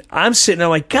is. And I'm sitting there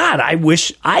like, God, I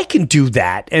wish I can do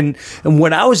that. And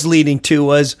what I was leading to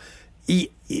was,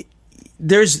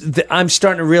 I'm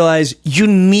starting to realize you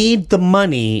need the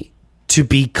money to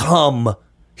become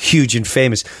huge and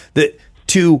famous. That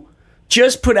to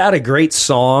just put out a great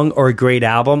song or a great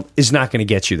album is not going to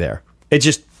get you there. It's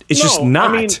just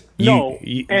not. I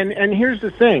mean, and here's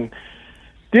the thing.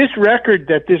 This record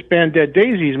that this band Dead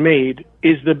Daisies made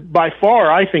is by far,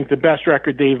 I think, the best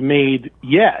record they've made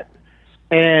yet.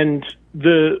 And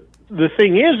the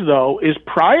thing is, though, is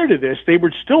prior to this, they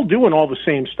were still doing all the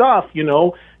same stuff,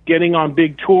 getting on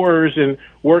big tours and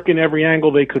working every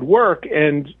angle they could work.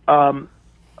 And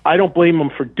I don't blame them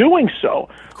for doing so.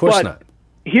 Of course not.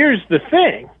 Here's the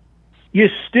thing. You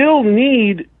still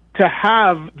need to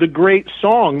have the great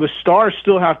song. The stars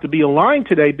still have to be aligned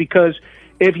today, because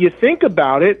if you think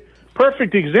about it,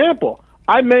 perfect example.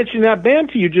 I mentioned that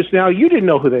band to you just now. You didn't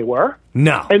know who they were.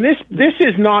 No. And this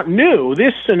is not new.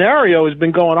 This scenario has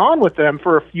been going on with them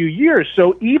for a few years.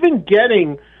 So even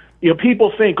getting,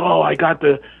 people think, oh, I got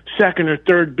the second or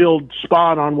third billed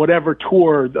spot on whatever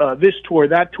tour, this tour,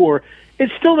 that tour. It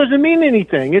still doesn't mean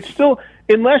anything. It's still,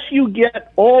 unless you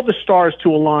get all the stars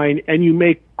to align and you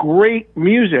make great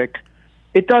music,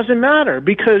 it doesn't matter,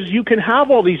 because you can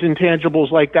have all these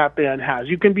intangibles like that band has.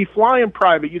 You can be flying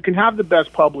private. You can have the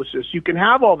best publicists. You can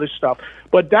have all this stuff.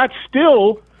 But that's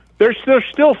still, they're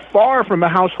still far from a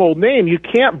household name. You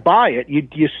can't buy it.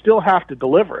 You still have to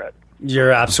deliver it.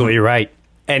 You're absolutely right.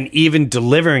 And even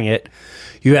delivering it,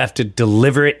 you have to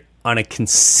deliver it on a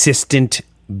consistent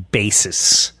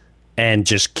basis and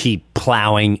just keep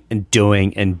plowing and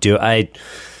doing and do.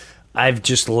 I've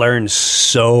just learned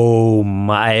so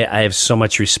much. I have so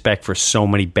much respect for so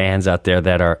many bands out there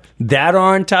that are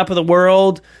on top of the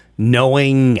world,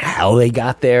 knowing how they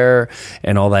got there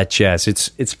and all that jazz.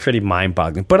 It's pretty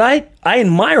mind-boggling. But I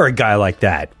admire a guy like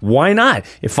that. Why not?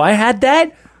 If I had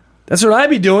that, that's what I'd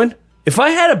be doing. If I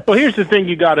had a... Well, here's the thing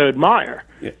you got to admire.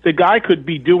 Yeah. The guy could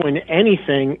be doing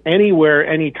anything, anywhere,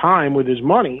 anytime with his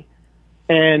money.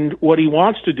 And what he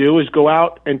wants to do is go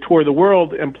out and tour the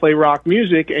world and play rock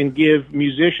music and give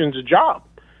musicians a job.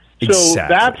 So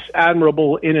that's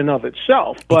admirable in and of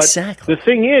itself. But the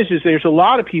thing is there's a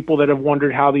lot of people that have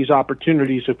wondered how these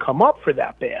opportunities have come up for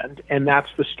that band, and that's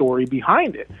the story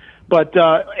behind it. But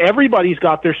everybody's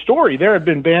got their story. There have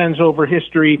been bands over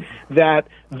history that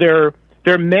their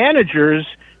managers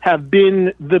have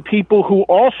been the people who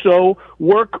also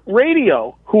work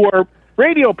radio, who are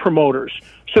radio promoters.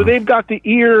 So they've got the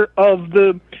ear of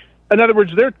in other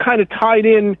words, they're kind of tied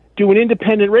in doing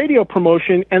independent radio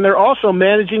promotion, and they're also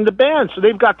managing the band. So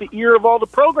they've got the ear of all the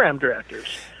program directors.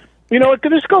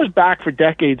 This goes back for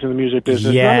decades in the music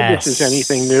business. Yes. None of this is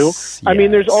anything new. Yes. I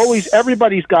mean, there's always,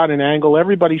 everybody's got an angle.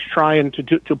 Everybody's trying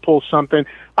to pull something.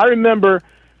 I remember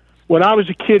when I was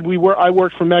a kid, I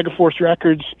worked for Megaforce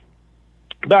Records.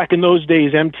 Back in those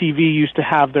days, MTV used to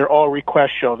have their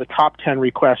all-request show, the top 10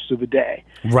 requests of the day.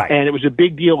 Right. And it was a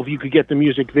big deal if you could get the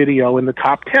music video in the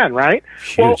top 10, right?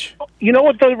 Huge. Well, you know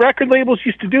what the record labels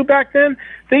used to do back then?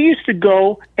 They used to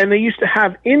go and they used to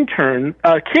have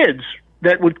kids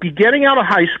that would be getting out of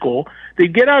high school.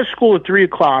 They'd get out of school at 3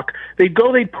 o'clock. They'd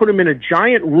put them in a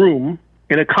giant room,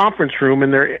 in a conference room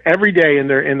every day in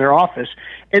their office,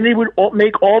 and they would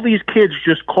make all these kids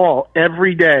just call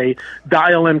every day,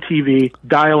 dial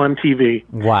MTV,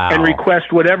 wow, and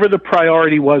request whatever the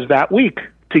priority was that week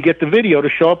to get the video to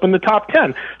show up in the top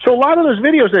 10. So a lot of those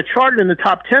videos that charted in the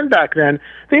top 10 back then,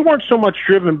 they weren't so much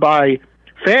driven by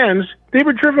fans, they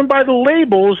were driven by the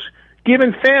labels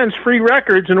giving fans free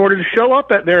records in order to show up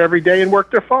there every day and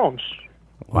work their phones.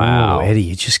 Wow, Eddie,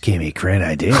 you just gave me a great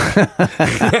idea.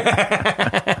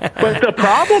 But the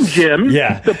problem, Jim,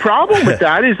 the problem with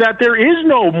that is that there is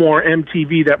no more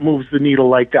MTV that moves the needle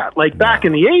like that. Like back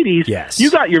in the 80s, you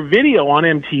got your video on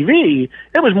MTV.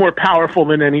 It was more powerful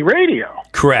than any radio.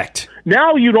 Correct.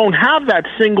 Now you don't have that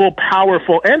single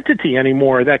powerful entity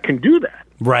anymore that can do that.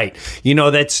 Right. You know,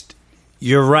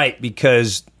 you're right,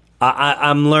 because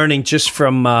I'm learning just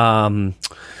from...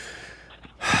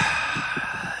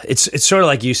 It's sort of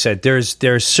like you said.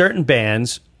 There's certain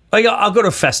bands. Like I'll go to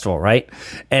a festival, right?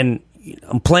 And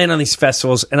I'm playing on these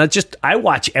festivals, and I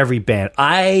watch every band.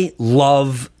 I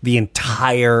love the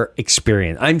entire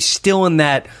experience. I'm still in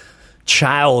that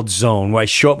child zone where I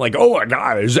show up like, oh my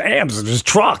God, there's amps and there's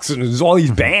trucks and there's all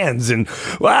these bands, and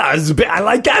wow, I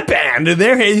like that band,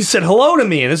 and he said hello to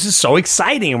me, and this is so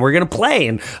exciting, and we're gonna play,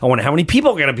 and I wonder how many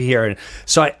people are gonna be here. And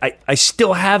so I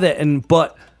still have that,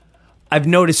 but I've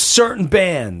noticed certain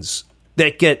bands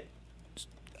that get,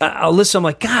 I'll listen, I'm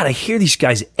like, God, I hear these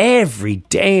guys every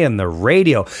day on the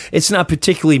radio. It's not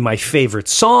particularly my favorite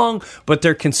song, but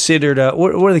they're considered,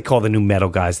 what do they call the new metal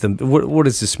guys? What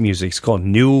is this music? It's called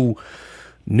new,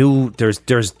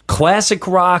 there's classic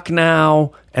rock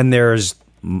now, and there's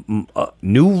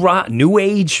new rock, new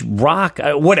age rock,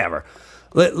 whatever.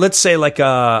 Let's say like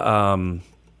a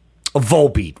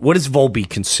Volbeat. What is Volbeat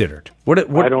considered? What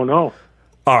I don't know.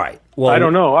 All right. Well, I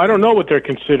don't know. I don't know what they're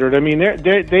considered. I mean,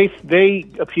 they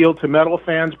appeal to metal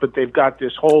fans, but they've got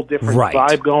this whole different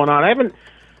vibe going on. I haven't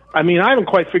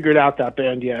quite figured out that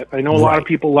band yet. I know a lot of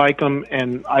people like them,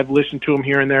 and I've listened to them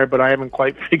here and there, but I haven't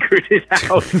quite figured it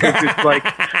out. Because it's like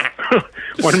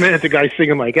 1 minute the guy's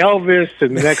singing like Elvis,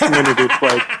 and the next minute it's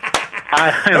like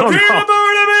I don't know.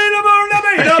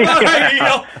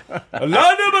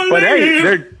 But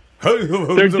hey,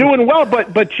 they're doing well,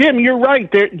 but Jim, you're right.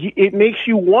 It makes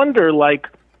you wonder, like,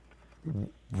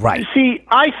 right. See,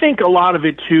 I think a lot of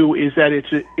it too is that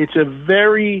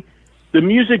the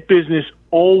music business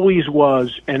always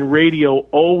was, and radio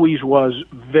always was,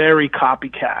 very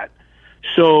copycat.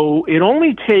 So it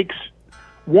only takes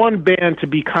one band to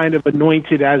be kind of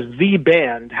anointed as the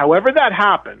band, however that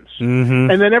happens, and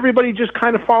then everybody just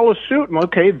kind of follows suit, and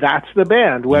okay, that's the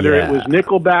band, whether it was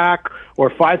Nickelback or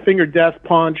Five Finger Death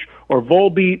Punch or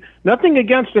Volbeat. Nothing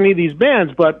against any of these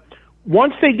bands, but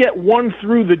once they get one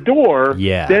through the door,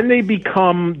 then they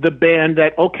become the band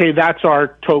that, okay, that's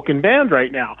our token band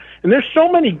right now. And there's so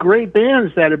many great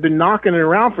bands that have been knocking it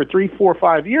around for 3, 4,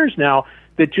 5 years now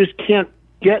that just can't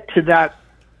get to that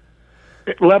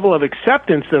level of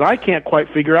acceptance that I can't quite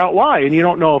figure out why. And you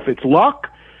don't know if it's luck,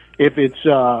 if it's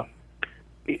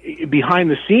behind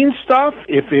the scenes stuff,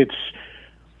 if it's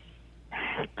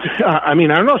I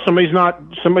don't know, somebody's not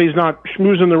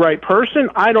schmoozing the right person.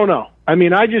 I don't know. I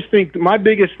mean, I just think my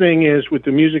biggest thing is with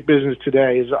the music business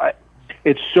today is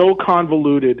it's so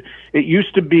convoluted. It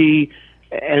used to be,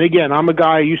 and again, I'm a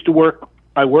guy,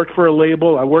 I worked for a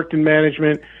label, I worked in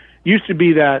management. Used to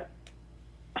be that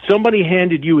somebody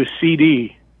handed you a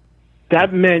CD,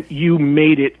 that meant you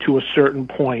made it to a certain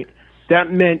point.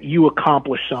 That meant you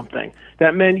accomplished something.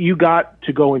 That meant you got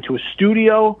to go into a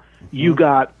studio, you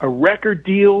got a record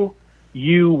deal,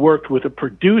 you worked with a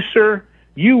producer,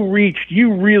 you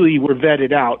really were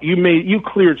vetted out. You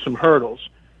cleared some hurdles.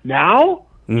 Now,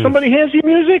 somebody hands you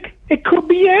music, it could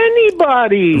be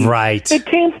anybody. Right. It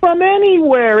came from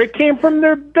anywhere. It came from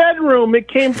their bedroom. It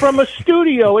came from a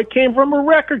studio. It came from a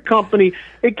record company.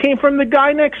 It came from the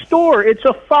guy next door. It's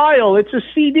a file. It's a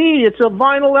CD. It's a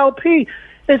vinyl LP.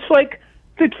 It's like,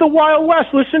 it's the Wild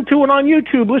West. Listen to it on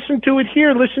YouTube. Listen to it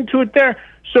here. Listen to it there.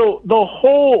 So the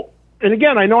whole, and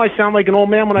again, I know I sound like an old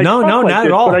man when I talk like not this,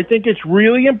 at all. but I think it's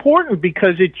really important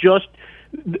because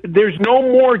there's no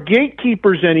more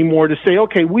gatekeepers anymore to say,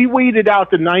 okay, we weeded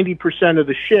out the 90% of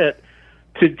the shit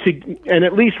and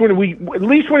at least when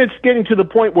it's getting to the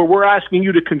point where we're asking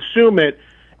you to consume it,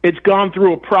 it's gone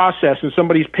through a process and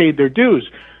somebody's paid their dues.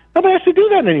 Nobody has to do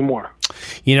that anymore.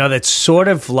 You know, that's sort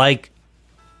of like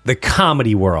the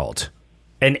comedy world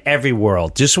and every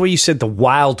world. Just what you said, the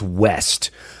Wild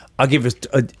West. I'll give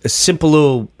a simple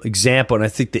little example, and I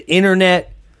think the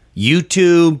internet,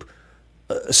 YouTube,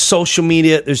 social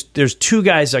media, there's two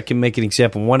guys I can make an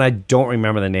example. One, I don't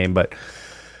remember the name, but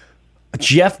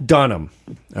Jeff Dunham,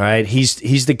 all right?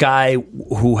 He's the guy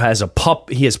who has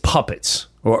he has puppets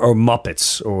or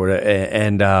Muppets,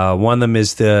 and one of them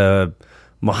is the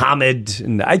Muhammad,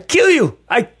 and I kill you.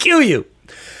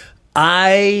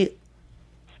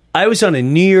 I was on a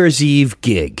New Year's Eve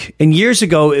gig, and years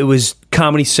ago it was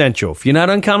Comedy Central. If you're not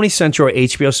on Comedy Central or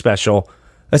HBO Special,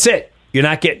 that's it. You're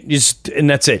not getting, and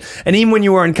that's it. And even when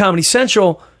you were on Comedy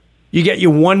Central, you get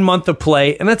your 1 month of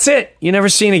play, and that's it. You're never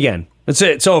seen again. That's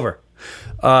it. It's over.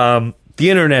 The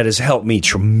internet has helped me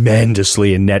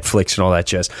tremendously in Netflix and all that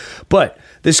jazz. But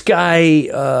this guy,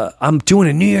 I'm doing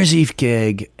a New Year's Eve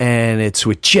gig, and it's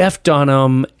with Jeff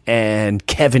Dunham and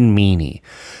Kevin Meaney.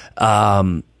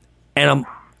 And I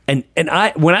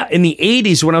in the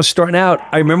 80s when I was starting out,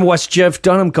 I remember watching Jeff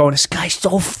Dunham going, "This guy's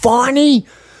so funny.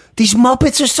 These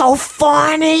Muppets are so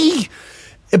funny."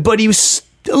 But he was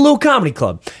a little comedy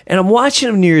club. And I'm watching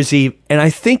him New Year's Eve, and I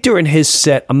think during his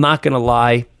set, I'm not going to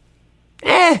lie,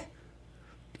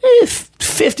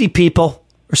 50 people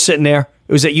are sitting there.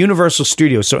 It was at Universal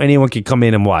Studios, so anyone could come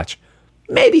in and watch.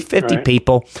 Maybe 50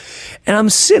 people. And I'm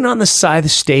sitting on the side of the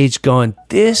stage going,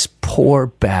 this poor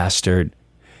bastard.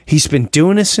 He's been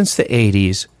doing this since the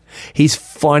 80s. He's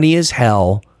funny as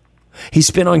hell.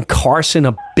 He's been on Carson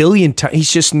a billion times.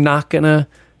 He's just not going to.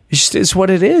 It just is what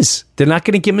it is. They're not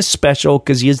going to give him a special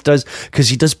because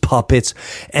he does puppets.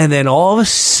 And then all of a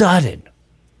sudden,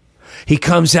 he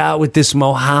comes out with this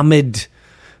Mohammed,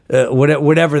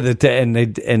 whatever,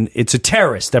 and it's a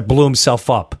terrorist that blew himself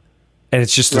up. And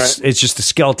it's just it's just a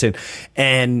skeleton.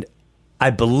 And I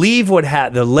believe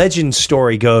the legend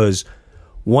story goes,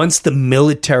 once the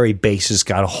military bases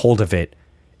got a hold of it,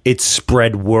 it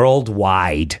spread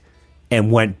worldwide and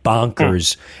went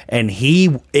bonkers. And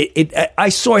I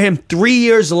saw him 3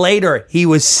 years later. He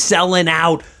was selling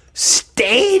out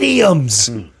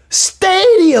stadiums.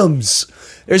 Stadiums.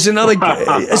 There's another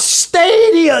a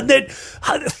stadium that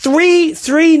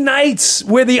three nights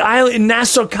where the island in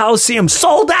Nassau Coliseum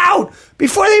sold out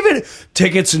before they even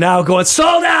tickets now going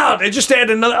sold out. They just added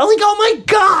another. I'm like, oh my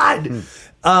god.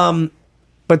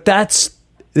 But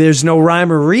there's no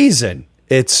rhyme or reason.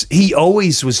 He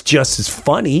always was just as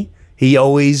funny. He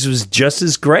always was just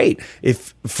as great.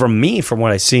 From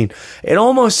what I've seen, it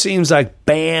almost seems like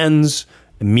bands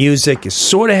and music is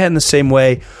sort of heading the same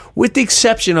way, with the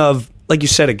exception of, like you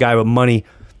said, a guy with money.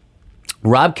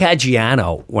 Rob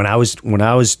Caggiano, when I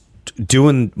was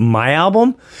doing my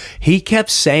album, he kept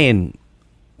saying,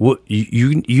 "Well,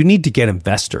 you need to get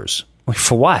investors." Like,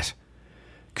 for what?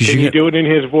 Can you do it in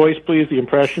his voice, please? The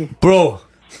impression, bro.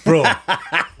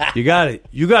 You got it.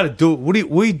 You got to do it. What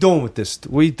are you doing with this?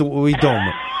 What are you doing?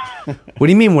 What do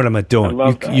you mean? What am I doing?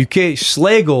 You can't.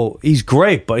 Slagle, he's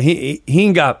great, but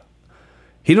he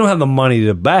don't have the money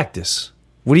to back this.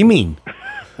 What do you mean?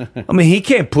 I mean, he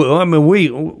can't put. I mean, we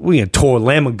can tour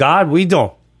Lamb of God. We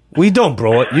don't,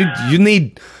 bro. You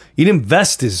need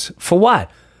investors for what?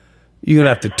 You're gonna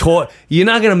have to tour. You're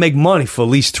not gonna make money for at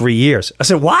least 3 years. I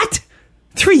said, what?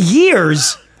 3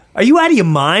 years? Are you out of your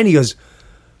mind? He goes,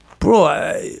 bro,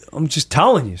 I'm just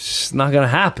telling you, it's not gonna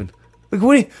happen. Like,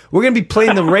 we're gonna be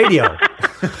playing the radio.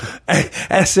 And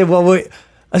I said, well, wait.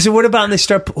 I said, what about when they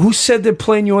start? Who said they're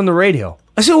playing you on the radio?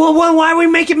 I said, well, why are we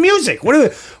making music? What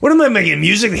am I making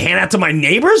music to hand out to my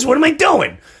neighbors? What am I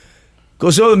doing?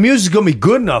 Goes, oh, the music's gonna be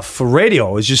good enough for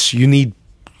radio. It's just you need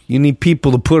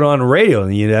people to put on the radio,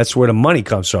 and that's where the money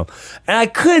comes from. And I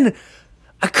couldn't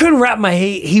wrap my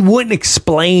head. He wouldn't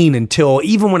explain until,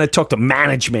 even when I talked to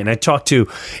management, I talked to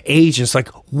agents, like,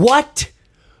 what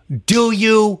do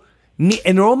you need?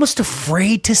 And they're almost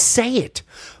afraid to say it.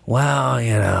 Well,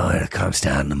 it comes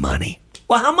down to money.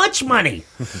 Well, how much money?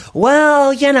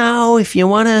 Well, if you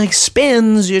want to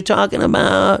spins, you're talking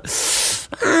about,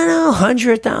 I don't know,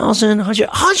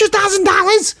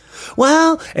 $100,000.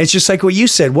 Well, it's just like what you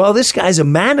said. Well, this guy's a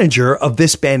manager of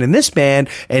this band and this band,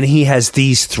 and he has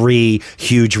these 3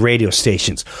 huge radio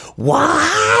stations.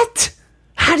 What?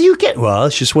 How do you get? Well,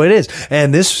 it's just what it is.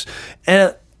 And this,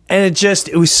 and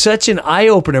it was such an eye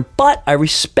opener. But I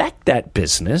respect that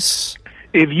business.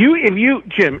 If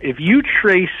you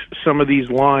trace some of these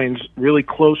lines really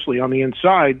closely on the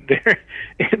inside, there,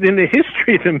 in the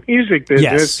history of the music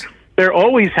business, there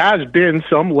always has been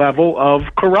some level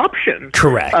of corruption.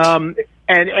 Correct. And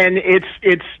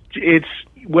it's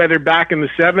whether back in the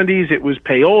 70s it was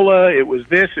payola, it was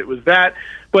this, it was that.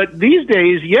 But these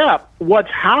days,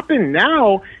 what's happened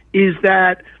now is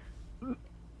that,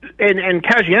 and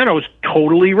Caggiano is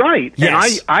totally right.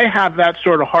 Yes. And I have that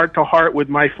sort of heart-to-heart with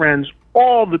my friends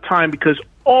all the time, because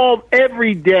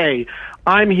every day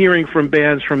I'm hearing from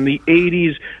bands from the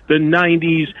 80s, the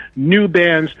 90s, new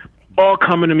bands, all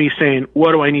coming to me saying,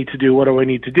 what do I need to do? What do I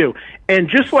need to do? And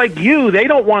just like you, they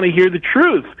don't want to hear the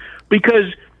truth,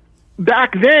 because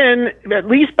back then, at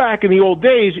least back in the old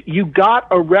days, you got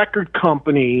a record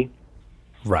company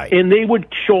Right. And they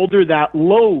would shoulder that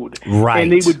load. Right.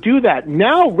 And they would do that.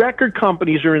 Now record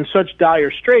companies are in such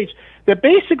dire straits that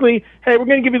basically, hey, we're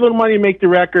going to give you a little money to make the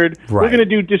record. Right. We're going to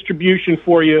do distribution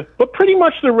for you. But pretty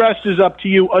much the rest is up to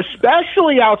you,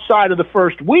 especially outside of the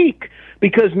first week,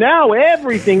 because now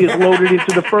everything is loaded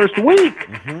into the first week.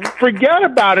 Forget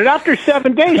about it. After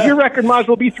 7 days, your record might as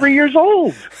well be 3 years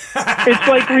old. It's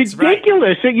like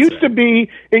ridiculous. Right. It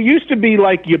used to be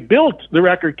like you built, the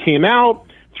record came out,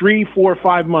 3, 4,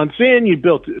 5 months in, you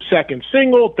built a second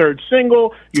single, third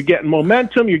single, you're getting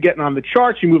momentum, you're getting on the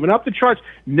charts, you're moving up the charts.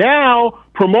 Now,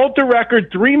 promote the record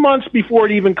 3 months before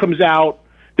it even comes out.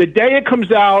 The day it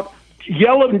comes out,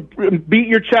 yell and beat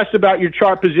your chest about your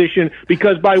chart position,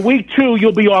 because by week 2,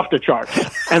 you'll be off the charts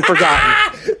and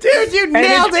forgotten. Dude, you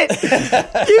nailed it.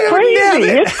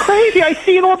 It's crazy. I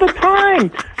see it all the time.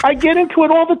 I get into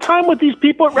it all the time with these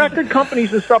people at record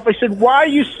companies and stuff. I said, why are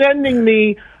you sending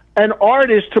me an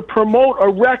artist to promote a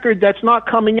record that's not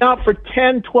coming out for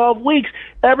 10, 12 weeks?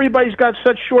 Everybody's got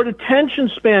such short attention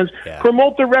spans. Yeah.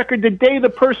 Promote the record the day the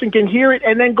person can hear it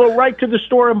and then go right to the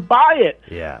store and buy it.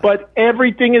 Yeah. But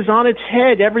everything is on its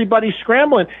head. Everybody's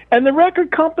scrambling. And the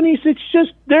record companies, it's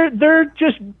just, they're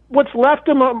just, what's left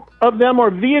of them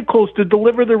are vehicles to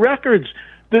deliver the records.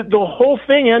 The whole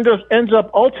thing ends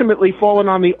up ultimately falling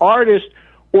on the artist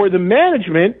or the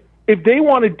management if they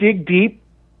want to dig deep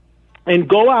and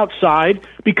go outside,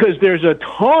 because there's a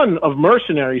ton of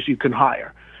mercenaries you can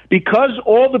hire. Because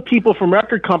all the people from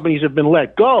record companies have been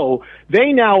let go,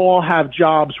 they now all have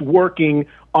jobs working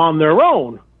on their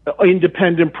own.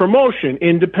 Independent promotion,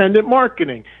 independent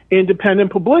marketing,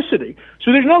 independent publicity.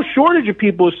 So there's no shortage of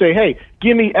people who say, hey,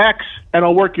 give me X and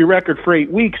I'll work your record for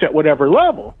 8 weeks at whatever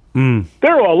level.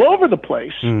 They're all over the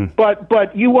place,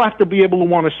 but you have to be able to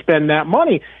want to spend that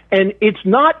money. And it's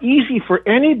not easy for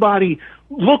anybody.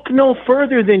 Look no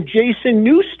further than Jason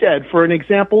Newsted for an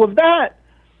example of that.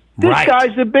 This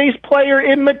guy's the bass player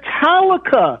in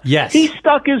Metallica. Yes. He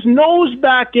stuck his nose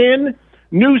back in.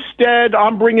 Newsted,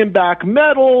 I'm bringing back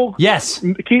metal. Yes.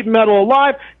 Keep metal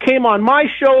alive. Came on my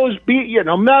shows,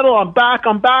 metal, I'm back.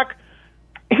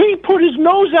 He put his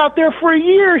nose out there for a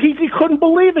year. He couldn't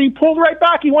believe it. He pulled right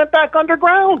back. He went back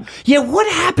underground. Yeah,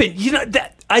 what happened? You know,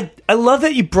 that I love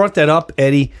that you brought that up,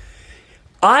 Eddie.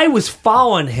 I was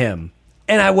following him,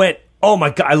 and I went, oh my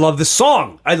God, I love this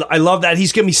song. I love that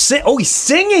he's going to be he's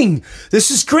singing.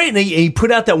 This is great. And he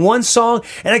put out that one song,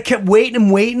 and I kept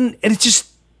waiting, and it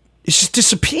just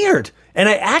disappeared. And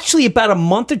I actually, about a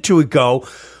month or two ago,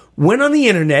 went on the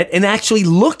internet and actually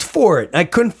looked for it. I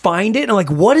couldn't find it. And I'm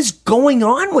like, what is going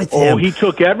on with him? Oh, he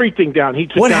took everything down. He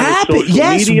took what down happened? his social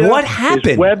Yes, media, what happened?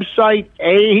 his website.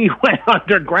 He went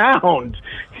underground.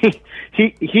 He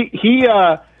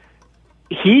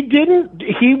didn't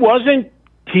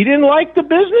like the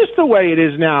business the way it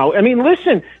is now. I mean,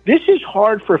 listen, this is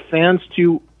hard for fans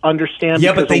to understand.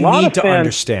 Yeah, but they need to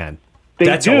understand.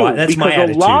 That's my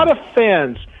attitude. A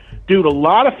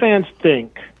lot of fans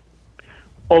think,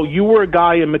 oh, you were a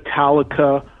guy in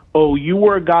Metallica. Oh, you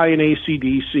were a guy in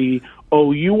AC/DC.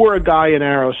 Oh, you were a guy in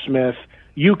Aerosmith.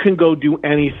 You can go do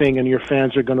anything and your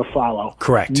fans are going to follow.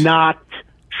 Correct. Not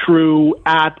true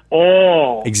at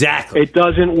all. Exactly. It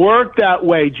doesn't work that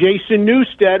way. Jason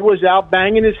Newsted was out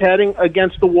banging his head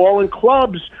against the wall in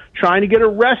clubs trying to get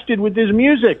arrested with his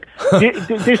music.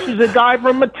 This is a guy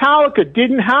from Metallica.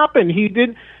 Didn't happen.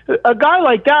 A guy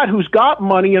like that who's got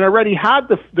money and already had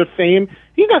the fame,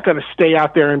 he's not going to stay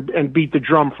out there and beat the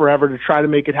drum forever to try to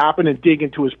make it happen and dig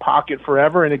into his pocket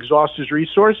forever and exhaust his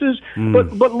resources.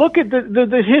 But look at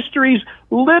the history's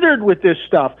littered with this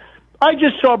stuff. I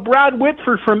just saw Brad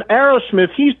Whitford from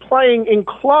Aerosmith. He's playing in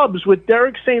clubs with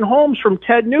Derek St. Holmes from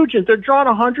Ted Nugent. They're drawing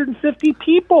 150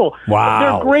 people. Wow.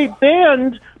 They're a great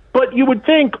band, but you would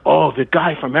think, oh, the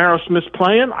guy from Aerosmith's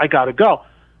playing, I got to go.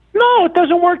 No, it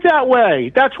doesn't work that way.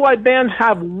 That's why bands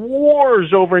have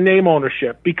wars over name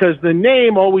ownership, because the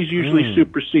name always usually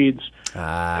supersedes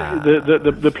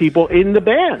the people in the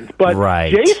band. But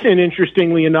Jason,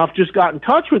 interestingly enough, just got in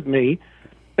touch with me,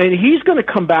 and he's going to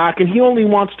come back, and he only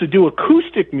wants to do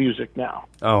acoustic music now.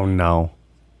 Oh, no.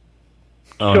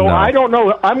 I don't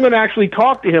know. I'm going to actually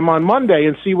talk to him on Monday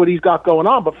and see what he's got going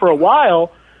on. But for a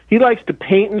while, he likes to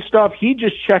paint and stuff. He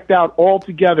just checked out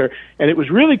altogether, and it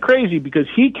was really crazy because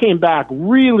he came back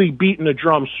really beating the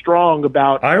drum strong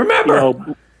about. I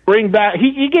remember. Bring back.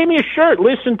 He gave me a shirt.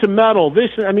 Listen to metal.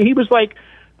 He was like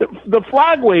the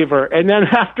flag waver, and then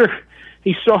after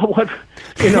he saw what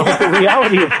the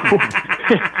reality of.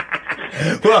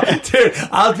 Well, dude,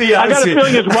 I'll be honest. I got a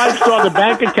feeling his wife saw the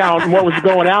bank account and what was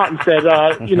going out and said,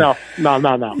 no.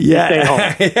 Yeah. Stay home.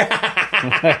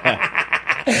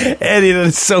 Eddie,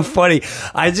 that's so funny.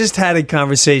 I just had a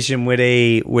conversation with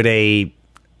a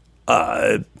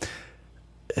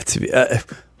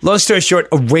long story short,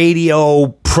 a radio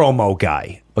promo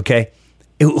guy, okay,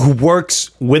 who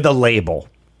works with a label,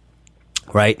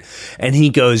 right? And he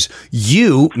goes,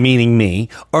 you, meaning me,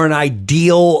 are an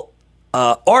ideal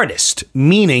artist,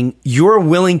 meaning you're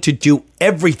willing to do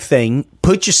everything,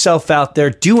 put yourself out there,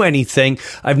 do anything.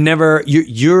 I've never,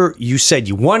 you said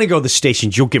you want to go to the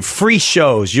stations, you'll give free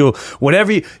shows, you'll,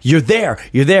 whatever, you're there.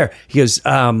 He goes,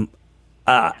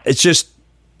 it's just,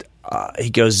 he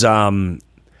goes, I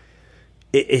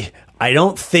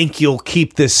don't think you'll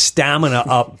keep this stamina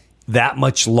up that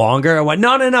much longer. I went,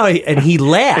 no. And he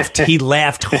laughed. He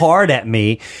laughed hard at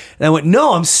me. And I went,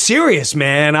 no, I'm serious,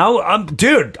 man.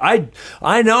 Dude, I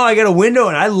know I got a window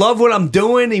and I love what I'm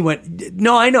doing. He went,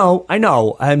 no, I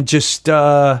know. I'm just,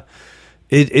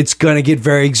 it's going to get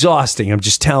very exhausting. I'm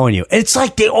just telling you. And it's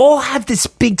like they all have this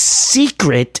big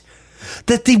secret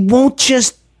that they won't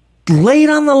just lay it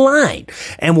on the line.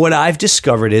 And what I've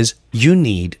discovered is you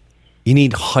need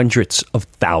hundreds of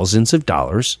thousands of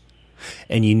dollars.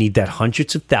 And you need that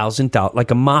hundreds of $1,000s,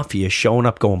 like a mafia showing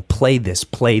up going, play this.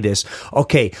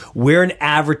 Okay, we're an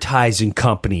advertising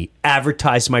company.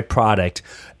 Advertise my product.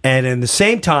 And in the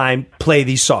same time, play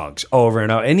these songs over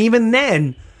and over. And even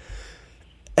then,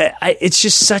 it's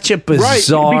just such a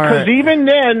bizarre... Right, because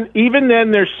even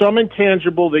then, there's some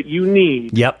intangible that you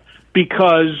need. Yep.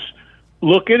 Because...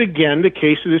 look at, again, the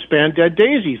case of this band, Dead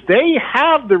Daisies. They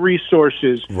have the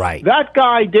resources. Right. That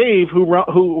guy, Dave, who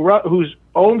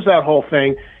owns that whole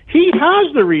thing, he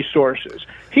has the resources.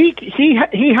 He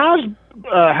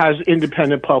has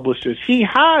independent publicists. He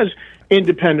has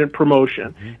independent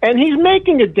promotion. Mm-hmm. And he's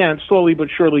making a dent, slowly but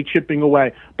surely chipping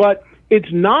away. But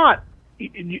it's not,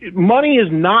 money is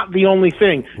not the only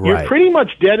thing. Right. You're pretty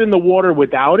much dead in the water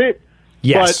without it.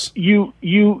 Yes. But you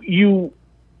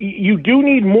do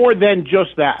need more than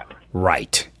just that.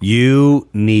 Right. You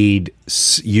need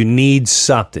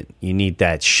something. You need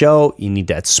that show. You need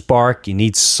that spark. You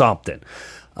need something.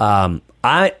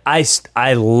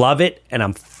 I love it, and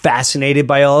I'm fascinated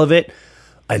by all of it.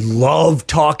 I love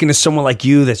talking to someone like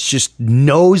you that just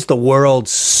knows the world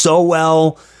so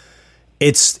well.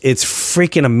 It's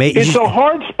freaking amazing. It's a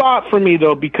hard spot for me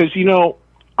though, because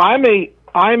I'm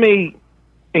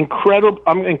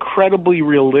incredibly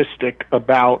realistic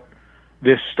about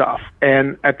this stuff.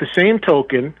 And at the same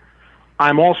token,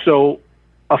 I'm also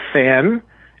a fan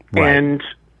and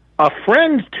a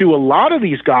friend to a lot of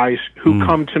these guys who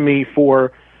come to me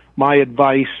for my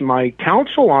advice, my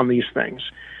counsel on these things.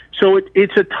 So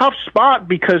it's a tough spot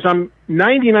because I'm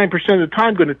 99% of the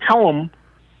time going to tell them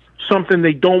something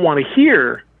they don't want to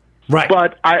hear. Right.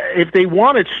 But if they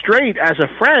want it straight as a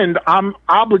friend, I'm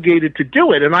obligated to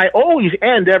do it. And I always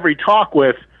end every talk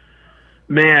with,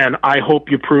 man, I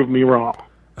hope you prove me wrong.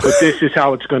 But this is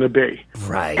how it's going to be.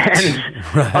 Right. And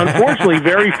unfortunately,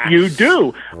 very few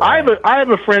do. Right. I have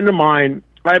a friend of mine,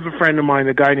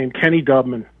 a guy named Kenny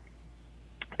Dubman.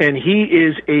 And he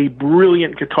is a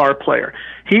brilliant guitar player.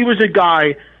 He was a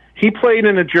guy, he played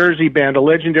in a Jersey band, a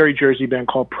legendary Jersey band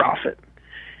called Prophet.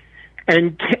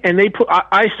 And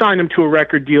I signed him to a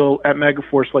record deal at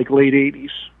Megaforce like late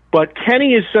 80s. But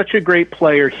Kenny is such a great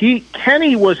player.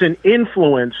 Kenny was an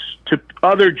influence to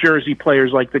other Jersey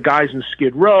players like the guys in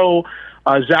Skid Row,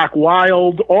 Zach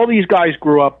Wilde. All these guys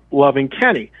grew up loving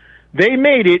Kenny. They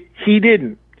made it. He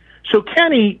didn't. So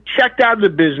Kenny checked out of the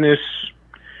business.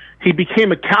 He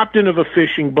became a captain of a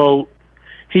fishing boat.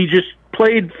 He just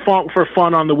played for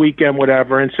fun on the weekend,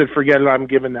 whatever, and said, forget it, I'm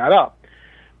giving that up.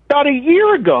 About a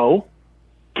year ago,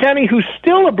 Kenny, who's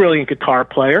still a brilliant guitar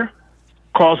player,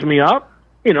 calls me up.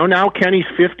 Now Kenny's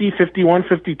 50, 51,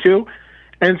 52,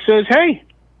 and says, hey,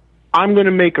 I'm going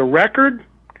to make a record.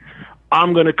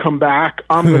 I'm going to come back.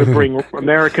 I'm going to bring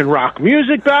American rock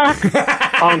music back.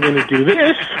 I'm going to do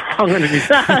this. I'm going to do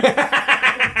that.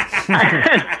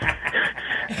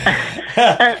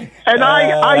 and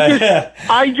I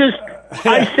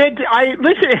said,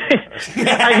 listen,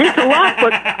 I hate to laugh,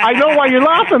 but I know why you're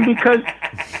laughing, because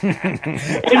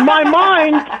in my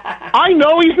mind, I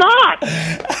know he's not.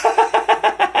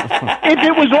 If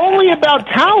it was only about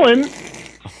talent,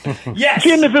 yes,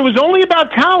 Jim, if it was only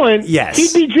about talent, yes,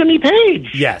 he'd be Jimmy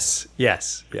Page. Yes. Yeah.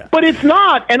 But it's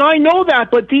not, and I know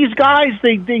that. But these guys,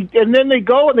 they and then they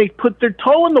go and they put their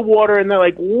toe in the water, and they're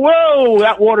like, "Whoa,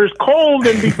 that water's cold!"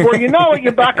 And before you know it,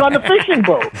 you're back on the fishing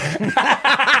boat.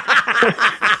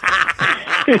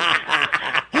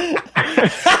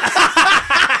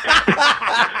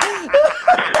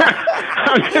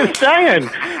 I'm just saying.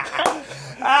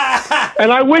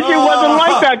 And I wish it wasn't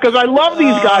like that, because I love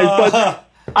these guys,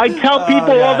 I tell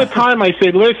people all the time, I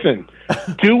say, listen,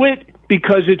 do it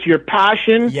because it's your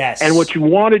passion and what you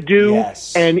want to do.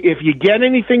 Yes. And if you get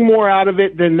anything more out of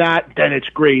it than that, then it's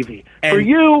gravy. And for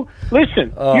you,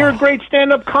 listen, you're a great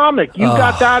stand-up comic. You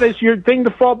got that as your thing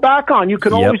to fall back on. You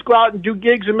can always go out and do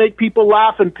gigs and make people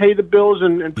laugh and pay the bills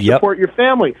and support your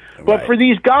family. But for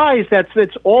these guys,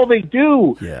 that's all they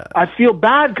do. Yeah. I feel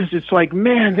bad because it's like,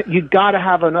 man, you got to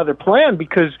have another plan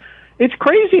because it's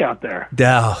crazy out there.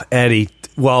 No, Eddie.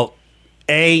 Well,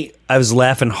 I was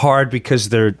laughing hard because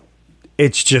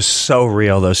it's just so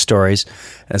real, those stories.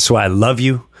 That's why I love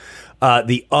you.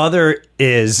 The other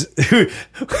is,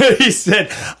 he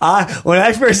said, when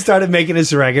I first started making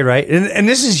this record, right? And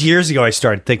this is years ago, I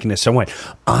started thinking this. I went,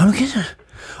 I'm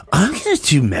gonna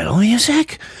do metal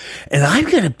music and I'm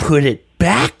gonna put it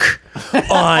back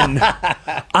on.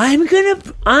 I'm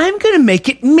gonna make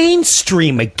it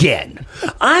mainstream again.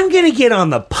 I'm gonna get on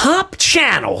the pop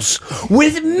channels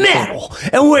with metal,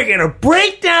 and we're gonna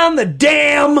break down the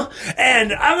dam.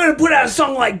 And I'm gonna put out a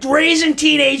song like "Raising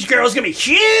Teenage Girls." Gonna be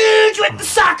huge with the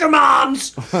soccer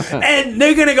moms, and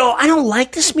they're gonna go, "I don't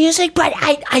like this music, but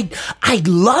I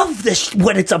love this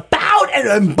what it's about." And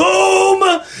then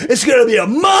boom, it's gonna be a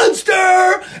monster,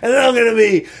 and then I'm gonna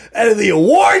be at the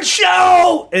award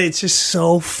show, and it's just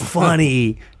so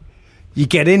funny. You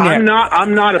get in there.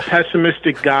 I'm not a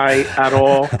pessimistic guy at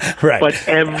all. Right. But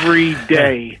every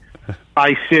day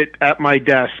I sit at my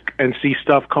desk and see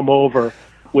stuff come over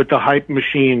with the hype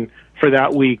machine for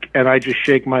that week, and I just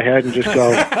shake my head and just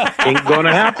go, "Ain't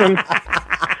gonna happen.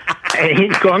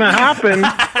 Ain't gonna happen."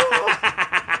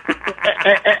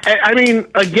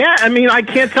 I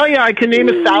can't tell you. I can name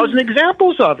 1,000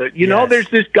 examples of it. You know, there's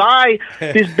this guy,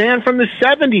 this band from the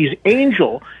 70s,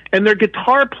 Angel, and their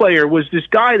guitar player was this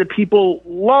guy that people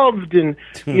loved, and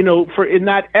for in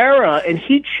that era. And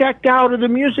he checked out of the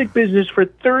music business for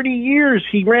 30 years.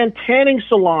 He ran tanning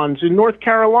salons in North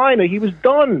Carolina. He was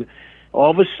done.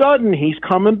 All of a sudden, he's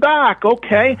coming back.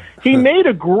 Okay, he made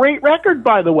a great record,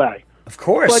 by the way. Of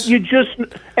course.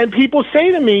 But and people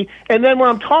say to me, and then when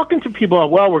I'm talking to people,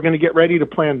 well, we're going to get ready to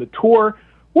plan the tour.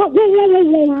 Whoa,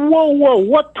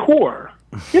 what tour?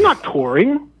 You're not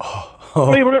touring.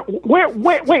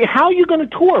 Wait, how are you going to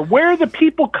tour? Where are the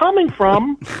people coming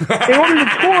from? In order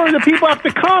to tour, the people have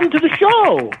to come to the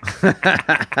show.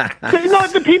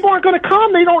 If the people aren't going to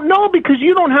come, they don't know because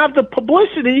you don't have the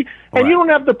publicity and you don't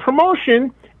have the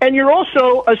promotion. And you're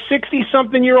also a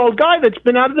 60-something-year-old guy that's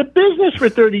been out of the business for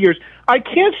 30 years. I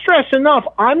can't stress enough,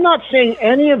 I'm not saying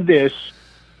any of this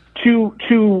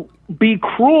to be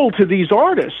cruel to these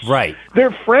artists. Right. They're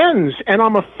friends, and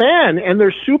I'm a fan, and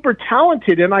they're super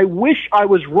talented, and I wish I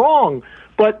was wrong.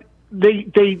 But they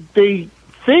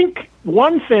think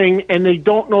one thing, and they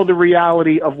don't know the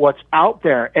reality of what's out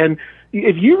there. And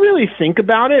if you really think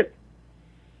about it,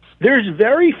 there's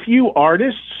very few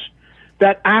artists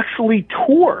that actually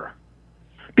tour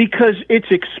because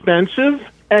it's expensive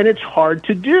and it's hard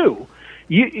to do.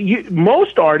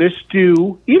 Most artists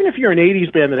do, even if you're an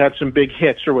 80s band that had some big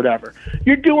hits or whatever,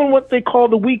 you're doing what they call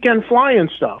the weekend fly-in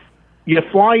stuff. You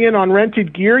fly in on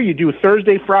rented gear, you do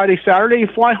Thursday, Friday, Saturday, you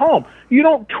fly home. You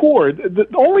don't tour.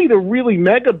 Only the really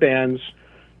mega bands,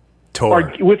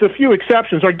 tour, with a few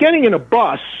exceptions, are getting in a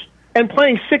bus and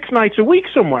playing 6 nights a week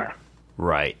somewhere.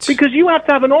 Right. Because you have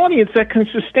to have an audience that can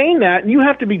sustain that, and you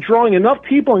have to be drawing enough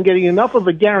people and getting enough of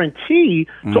a guarantee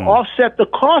to offset the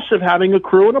cost of having a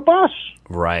crew and a bus.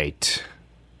 Right.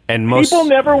 And people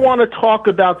never want to talk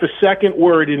about the second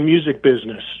word in music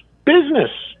business.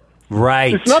 Business.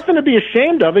 Right. It's nothing to be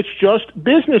ashamed of. It's just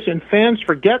business, and fans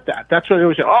forget that. That's why they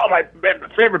always say, "Oh, my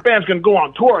favorite band's going to go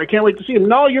on tour. I can't wait to see them."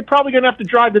 No, you're probably going to have to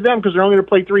drive to them because they're only going to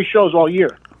play 3 shows all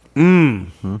year.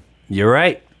 Mm-hmm. You're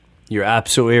right. You're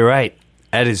absolutely right.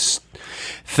 That is,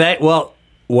 well,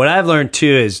 what I've learned too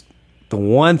is the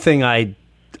one thing I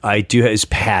do is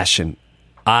passion.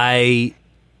 I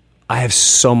have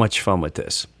so much fun with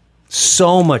this.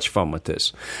 So much fun with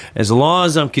this. As long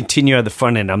as I'm continuing at the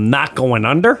front end, I'm not going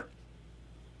under.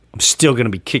 I'm still going to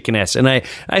be kicking ass. And I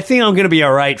think I'm going to be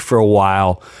all right for a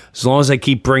while. As long as I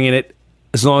keep bringing it,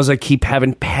 as long as I keep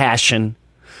having passion.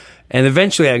 And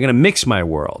eventually I'm going to mix my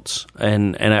worlds.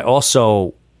 And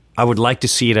I would like to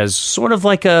see it as sort of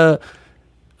like I'm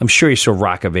sure you saw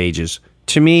Rock of Ages.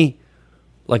 To me,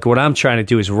 like what I'm trying to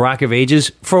do is Rock of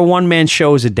Ages for a one-man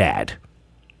show as a dad.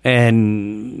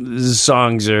 And the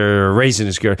songs are raising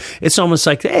his girl. It's almost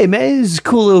like, hey, man, this is a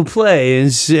cool little play.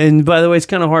 And by the way, it's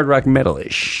kind of hard rock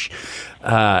metal-ish.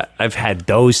 I've had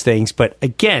those things. But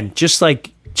again, just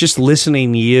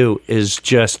listening to you is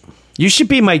just, You should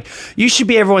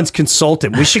be everyone's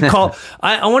consultant. We should call.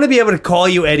 I want to be able to call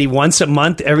you, Eddie, once a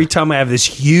month every time I have this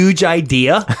huge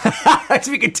idea.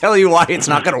 So we can tell you why it's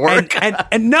not going to work.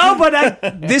 And no,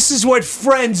 but this is what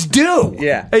friends do.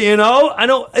 Yeah. You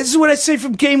know, this is what I say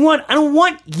from game one. I don't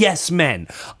want yes men.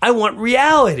 I want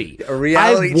reality. A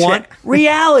reality check. I want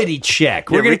reality check.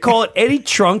 We're going to call it Eddie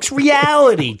Trunk's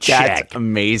reality check. That's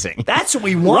amazing. That's what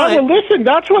we want. Well, listen,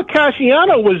 that's what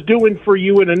Casciano was doing for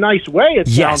you in a nice way, it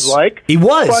sounds like. He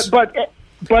was. But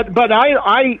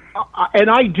I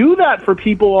do that for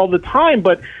people all the time,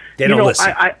 but they don't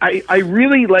listen. I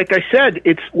really, like I said,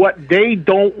 it's what they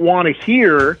don't want to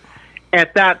hear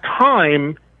at that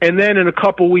time, and then in a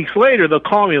couple weeks later they'll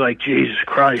call me like, Jesus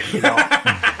Christ, you know.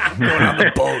 Going on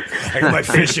the boat. I got my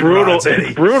fishing rods, Eddie.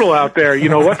 It's brutal out there, you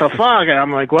know, what the fuck? And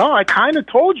I'm like, well, I kind of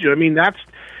told you. I mean, that's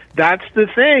the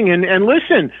thing. And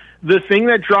listen, the thing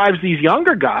that drives these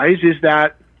younger guys is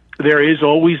that there is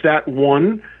always that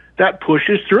one that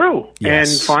pushes through and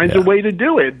finds a way to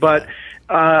do it. But,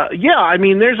 I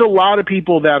mean, there's a lot of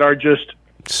people that are just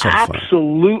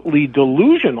absolutely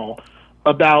delusional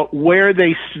about where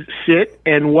they sit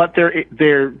and what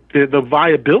the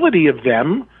viability of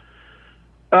them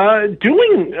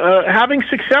having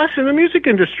success in the music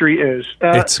industry is.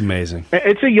 It's amazing.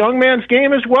 It's a young man's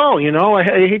game as well, you know. I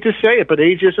hate to say it, but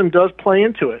ageism does play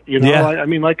into it. You know, I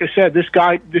mean, like I said, this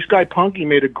guy Punky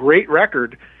made a great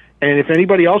record, and if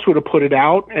anybody else would have put it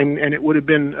out, and it would have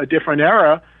been a different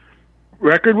era,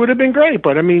 record would have been great.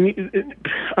 But I mean,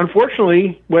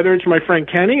 unfortunately, whether it's my friend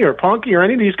Kenny or Punky or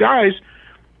any of these guys,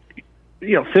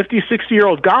 you know, 50,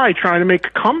 60-year-old guy trying to make a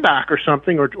comeback or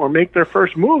something, or make their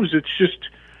first moves, it's just.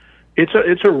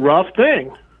 It's a rough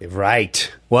thing.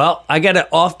 Right. Well, I got an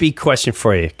offbeat question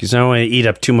for you because I don't want to eat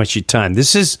up too much of your time.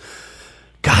 This has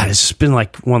been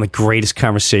like one of the greatest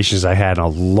conversations I had in a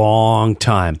long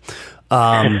time.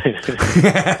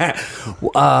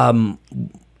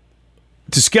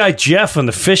 This guy Jeff on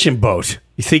the fishing boat,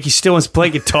 you think he still wants to play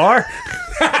guitar?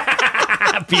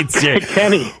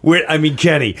 Kenny.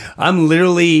 Kenny.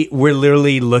 We're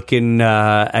literally looking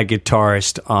at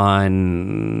guitarist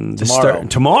on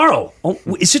tomorrow. Oh,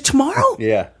 is it tomorrow?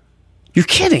 Yeah. You're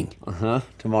kidding.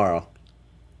 Tomorrow.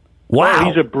 Wow.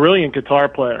 He's a brilliant guitar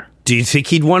player. Do you think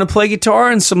he'd want to play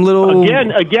guitar in some little...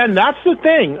 Again, that's the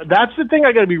thing. That's the thing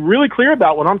I got to be really clear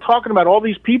about when I'm talking about all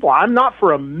these people. I'm not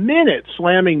for a minute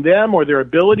slamming them or their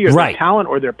ability or their talent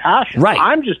or their passion. Right.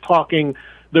 I'm just talking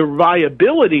the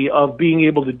viability of being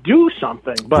able to do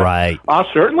something. But I'll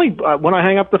certainly, when I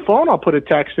hang up the phone, I'll put a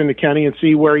text into Kenny and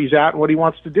see where he's at and what he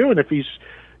wants to do, and if he's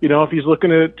looking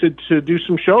to do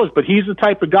some shows. But he's the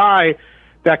type of guy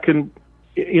that can,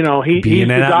 you know, he's the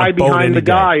guy behind the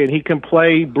guy, and he can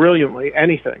play brilliantly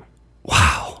anything.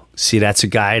 Wow. See, that's a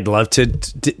guy I'd love to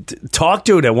talk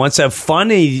to that wants to have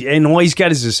fun, and all he's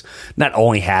got is this, not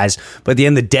all he has, but at the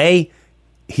end of the day,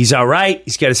 he's all right.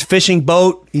 He's got his fishing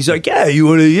boat. He's like,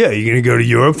 you're going to go to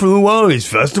Europe for a little while, these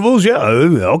festivals? Yeah,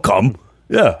 I'll come.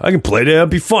 Yeah, I can play there. It'll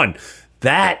be fun.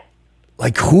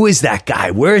 Who is that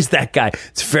guy? Where is that guy?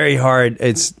 It's very hard.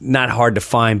 It's not hard to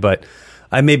find, but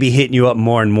I may be hitting you up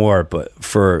more and more, but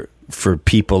for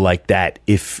people like that,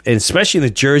 and especially in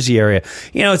the Jersey area,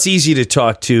 you know, it's easy to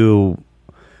talk to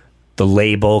the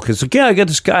label because, I got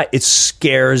this guy. It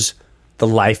scares the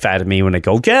life out of me when I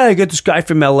go, I got this guy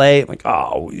from LA. I'm like,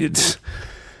 it's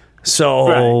so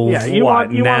right. Yeah, you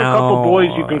want a couple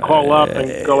boys you can call up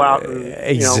and go out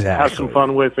and have some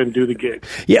fun with and do the gig.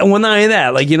 Yeah, well, not only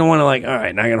that, you don't want to all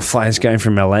right, now I got to fly this guy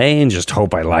from LA and just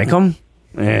hope I like him,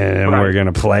 and we're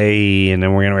gonna play, and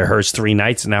then we're gonna rehearse 3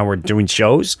 nights, and now we're doing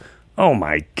shows. Oh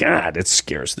my God, it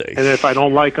scares me. And if I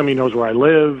don't like him, he knows where I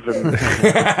live. And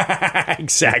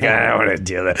exactly, I don't want to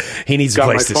do that. He needs a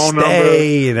place to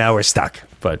stay, and now we're stuck.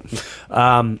 But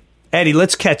Eddie,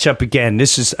 let's catch up again.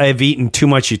 I've eaten too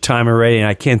much of your time already, and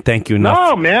I can't thank you enough.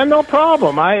 No, man, no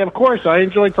problem. I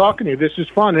enjoy talking to you. This is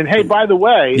fun. And hey, by the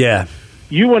way,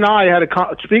 you and I had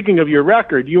speaking of your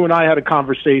record, you and I had a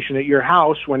conversation at your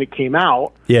house when it came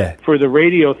out. Yeah. For the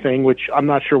radio thing, which I'm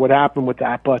not sure what happened with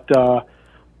that, but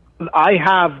I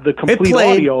have the complete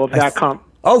audio of that.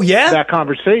 That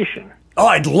conversation. Oh,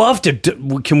 I'd love to.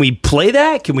 Can we play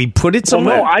that? Can we put it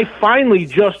somewhere? Well, no, I finally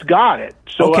just got it.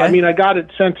 So, I mean, I got it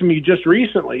sent to me just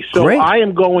recently. So I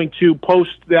am going to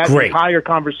post that entire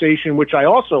conversation, which I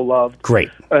also loved. Great.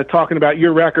 Talking about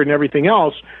your record and everything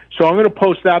else. So I'm going to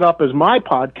post that up as my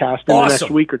podcast in the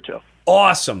next week or two.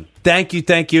 Awesome. Thank you.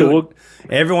 So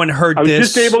everyone heard this. I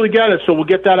was just able to get it, so we'll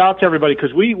get that out to everybody,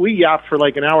 because we yapped for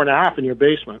like an hour and a half in your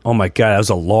basement. Oh my God, that was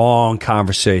a long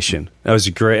conversation. That was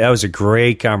a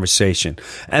great conversation.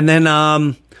 And then,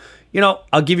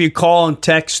 I'll give you a call and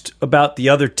text about the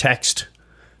other text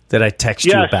that I text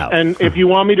you about. And if you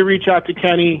want me to reach out to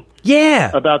Kenny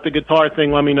about the guitar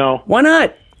thing, let me know. Why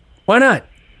not?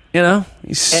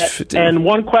 And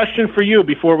one question for you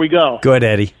before we go. Go ahead,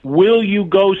 Eddie. Will you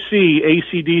go see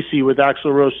AC/DC with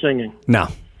Axl Rose singing? No.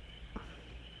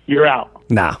 You're out.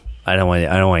 No, I don't want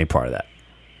any part of that.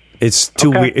 It's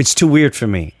too weird. It's too weird for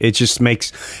me. It just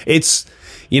makes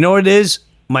you know what it is?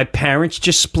 My parents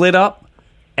just split up,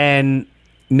 and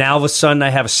now all of a sudden I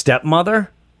have a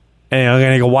stepmother, and I'm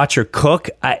gonna go watch her cook.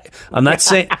 I'm not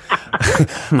saying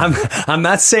I'm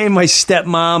not saying my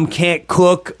stepmom can't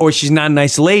cook or she's not a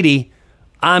nice lady.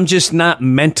 I'm just not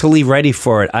mentally ready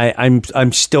for it.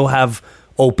 I'm still have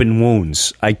open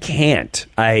wounds. I can't.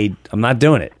 I'm not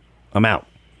doing it. I'm out.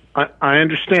 I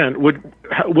understand. Would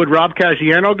Rob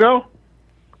Caggiano go?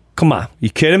 Come on. You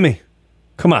kidding me?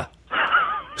 Come on.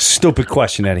 Stupid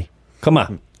question, Eddie. Come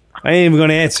on. I ain't even going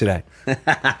to answer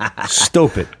that.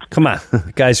 Stupid. Come on.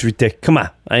 The guy's ridiculous. Come on.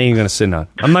 I ain't going to sit down.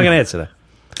 I'm not going to answer that.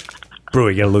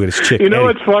 Breuer, you got to look at this chick. You know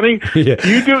Eddie. what's funny? Yeah.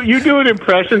 You doing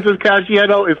impressions of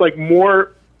Caggiano is like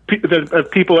more than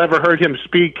people ever heard him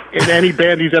speak in any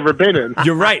band he's ever been in.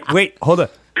 You're right. Wait, hold on.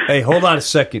 Hey, hold on a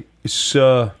second. It's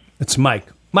Mike.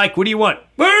 Mike, what do you want?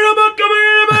 Blue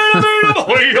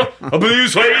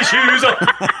suede shoes.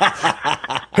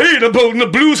 Hey, the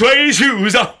blue suede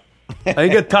shoes. I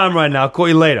ain't got time right now. I'll call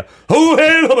you later. Oh,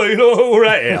 hey,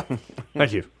 right here.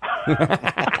 Thank you.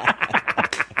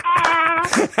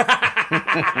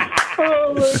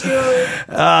 Oh my God.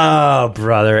 Oh,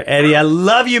 brother. Eddie, I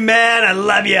love you, man. I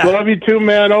love you. Love you too,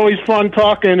 man. Always fun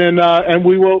talking, and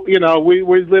we will, we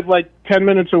live like 10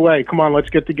 minutes away. Come on, let's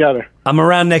get together. I'm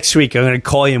around next week. I'm going to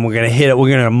call you, and we're going to hit it. We're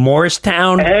going to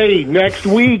Morristown. Hey, next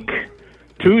week,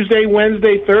 Tuesday,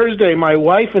 Wednesday, Thursday, my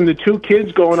wife and the 2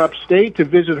 kids going upstate to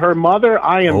visit her mother.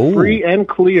 I am free and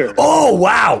clear. Oh,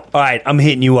 wow. All right, I'm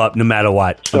hitting you up no matter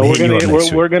what. So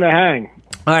we're going to hang.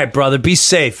 All right, brother, be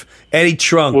safe. Eddie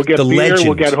Trunk, we'll get the beer, legend.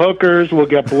 We'll get hookers, we'll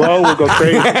get blow, we'll go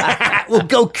crazy. We'll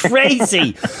go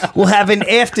crazy. We'll have an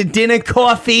after-dinner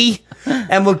coffee,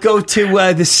 and we'll go to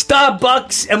the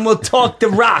Starbucks, and we'll talk The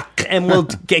Rock, and we'll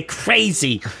get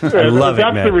crazy. I love it,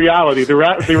 man. That's the reality. The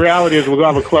reality is we'll go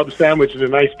have a club sandwich and a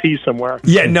nice tea somewhere.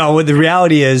 Yeah, no, the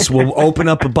reality is we'll open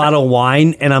up a bottle of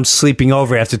wine, and I'm sleeping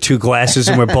over after 2 glasses,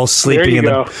 and we're both sleeping.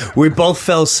 We both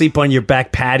fell asleep on your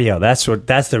back patio. That's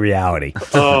the reality.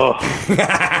 Oh.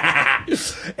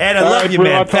 And I love you,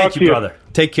 man. Thank you, brother.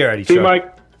 Take care, Eddie. See you,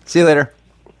 Mike. See you later.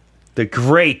 The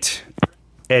great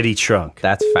Eddie Trunk.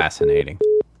 That's fascinating.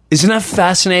 Isn't that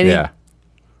fascinating? Yeah.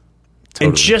 Totally.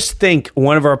 And just think,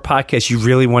 one of our podcasts, you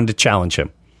really wanted to challenge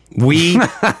him. Who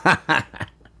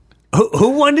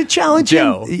wanted to challenge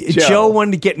him? Joe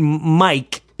wanted to get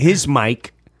Mike, his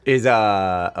mic. Is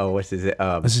what's it?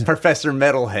 Professor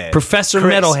Metalhead. Professor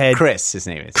Metalhead. Chris, his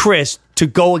name is. Chris, to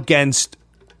go against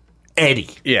Eddie.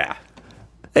 Yeah.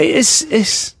 I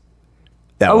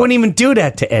wouldn't even do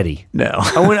that to Eddie. No.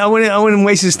 I wouldn't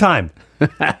waste his time.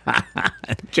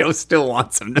 Joe still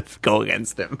wants him to go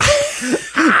against him.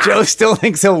 Joe still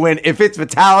thinks he'll win. If it's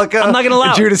Metallica, I'm not going to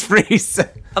allow Judas Priest.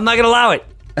 I'm not going to allow it.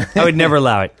 I would never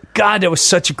allow it. God, that was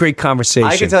such a great conversation.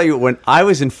 I can tell you, when I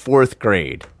was in 4th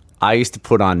grade, I used to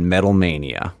put on Metal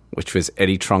Mania, which was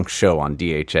Eddie Trunk's show on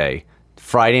DHA.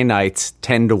 Friday nights,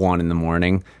 10 to 1 in the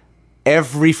morning.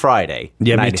 Every Friday.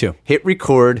 Yeah, me too. Hit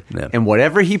record, and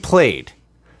whatever he played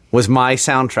was my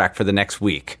soundtrack for the next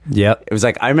week. Yep. It was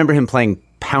like, I remember him playing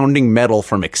Pounding Metal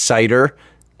from Exciter.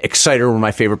 Exciter were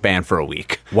my favorite band for a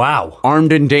week. Wow.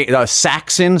 Armed and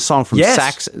Saxon, song from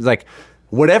Saxon. Like,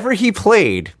 whatever he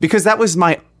played, because that was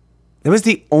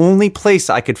the only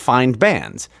place I could find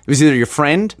bands. It was either your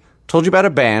friend told you about a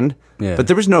band, but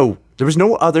there was no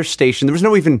other station. There was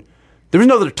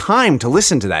no other time to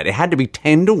listen to that. It had to be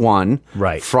 10 to 1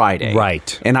 Friday.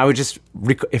 Right. And I would just,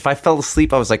 if I fell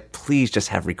asleep, I was like, please just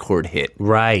have record hit.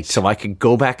 Right. So I could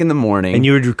go back in the morning. And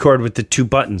you would record with the 2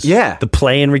 buttons. Yeah. The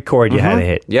play and record you had to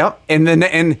hit. Yep.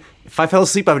 And if I fell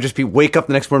asleep, I would just wake up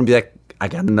the next morning and be like, I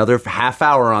got another half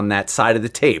hour on that side of the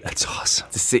tape. That's awesome.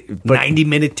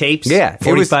 90-minute tapes? Yeah.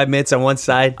 45 minutes on one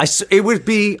side? I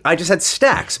just had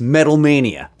stacks. Metal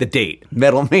Mania, the date.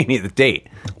 Metal Mania, the date.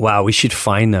 Wow, we should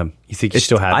find them. You think you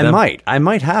still have them? I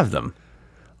might have them.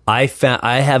 I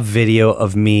have video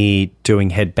of me doing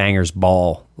Headbangers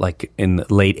Ball, like in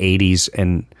the late 80s,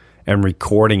 and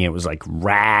recording it. It was like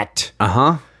Rat.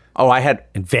 Uh-huh. Oh, I had...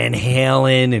 And Van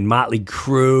Halen and Motley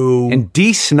Crue. And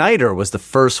Dee Snider was the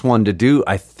first one to do,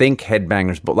 I think,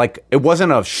 Headbangers Ball. Like, it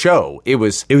wasn't a show. It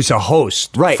was a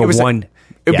host. Right. For one...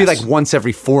 It would be like once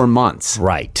every 4 months.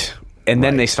 Right. And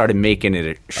then they started making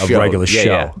it a show. A regular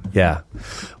show. Yeah.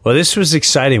 Well, this was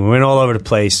exciting. We went all over the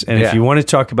place. And if you want to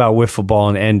talk about wiffle ball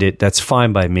and end it, that's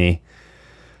fine by me.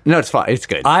 No, it's fine. It's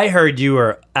good. I heard you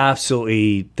were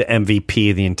absolutely the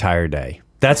MVP the entire day.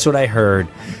 That's what I heard.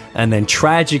 And then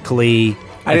tragically...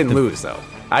 I didn't lose, though.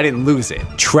 I didn't lose it.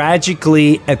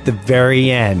 Tragically, at the very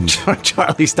end...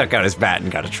 Charlie stuck out his bat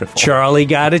and got a triple. Charlie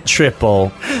got a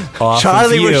triple off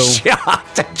Charlie of you. was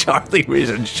shocked. Charlie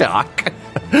was in shock.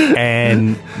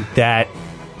 And that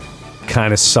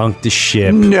kind of sunk the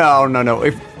ship. No.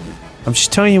 I'm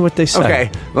just telling you what they said.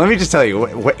 Okay, let me just tell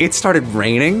you. It started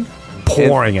raining.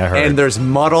 Pouring, I heard. And there's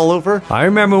mud all over. I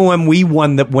remember when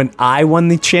when I won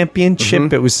the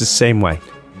championship, it was the same way.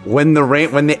 When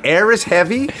the air is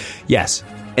heavy, yes,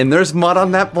 and there's mud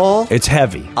on that ball, it's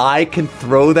heavy. I can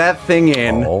throw that thing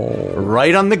in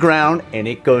right on the ground, and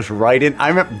it goes right in. I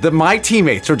remember my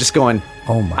teammates were just going,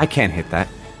 "Oh my, I can't hit that.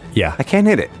 Yeah, I can't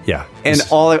hit it. Yeah." And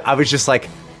I was just like,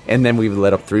 and then we would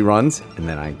let up 3 runs, and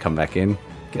then I'd come back in,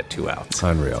 get 2 outs.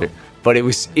 Unreal. But it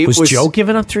was Joe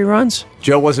giving up 3 runs?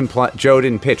 Joe wasn't Joe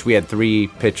didn't pitch. We had 3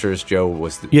 pitchers. Joe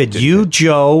was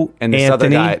Joe, and this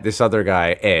Anthony. This other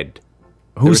guy, Ed.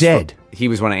 Who's Ed? He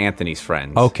was one of Anthony's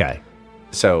friends. Okay.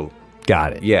 So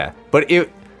got it. Yeah. But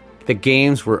the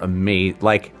games were amazing.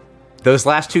 Like those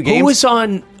last 2 games. Who was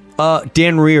on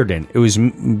Dan Reardon?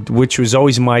 Which was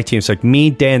always my team. It's like me,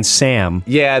 Dan, Sam.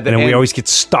 Yeah, and then we always get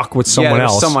stuck with someone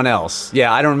else. Someone else.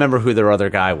 Yeah, I don't remember who their other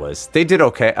guy was. They did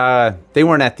okay. They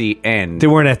weren't at the end.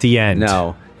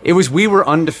 No. It was we were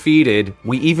undefeated.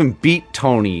 We even beat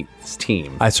Tony's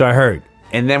team. That's what I heard.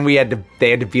 And then they had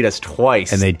to beat us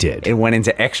twice. And they did. It went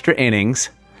into extra innings.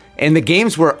 And the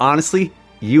games were honestly,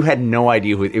 you had no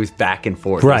idea who it was back and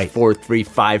forth. Right. It was 4-3,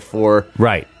 5-4.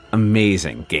 Right.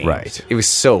 Amazing games. Right. It was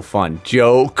so fun.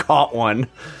 Joe caught one,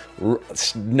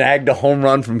 snagged a home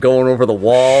run from going over the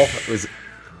wall. It was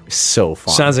so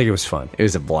fun. Sounds like it was fun. It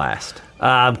was a blast.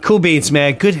 Cool beans,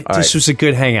 man. Good. This was a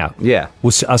good hangout. Yeah.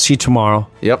 I'll see you tomorrow.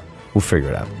 Yep. We'll figure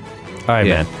it out. All right,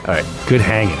 man. All right. Good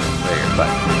hanging. Later.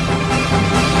 Bye.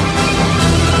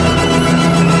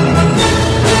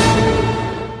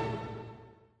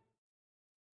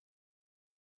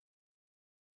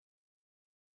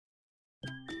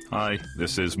 Hi,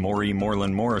 this is Maury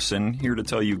Moreland Morrison, here to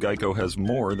tell you Geico has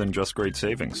more than just great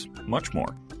savings. Much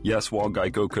more. Yes, while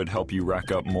Geico could help you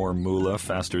rack up more moolah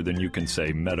faster than you can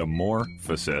say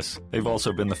metamorphosis, they've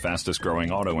also been the fastest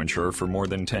growing auto insurer for more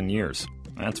than 10 years.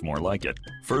 That's more like it.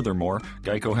 Furthermore,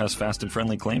 Geico has fast and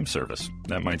friendly claim service.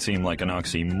 That might seem like an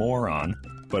oxymoron,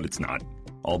 but it's not.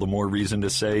 All the more reason to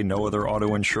say no other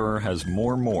auto insurer has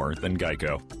more than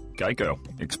Geico. Geico.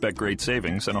 Expect great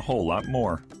savings and a whole lot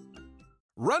more.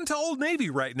 Run to Old Navy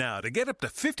right now to get up to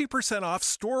 50% off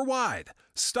store-wide.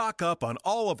 Stock up on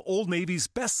all of Old Navy's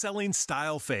best-selling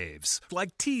style faves,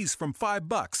 like tees from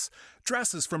 $5,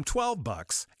 dresses from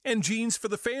 $12, and jeans for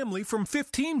the family from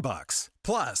 $15.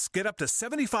 Plus, get up to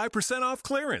 75% off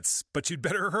clearance. But you'd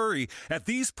better hurry. At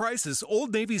these prices,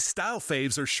 Old Navy's style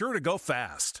faves are sure to go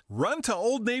fast. Run to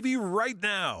Old Navy right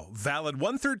now. Valid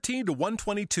 113 to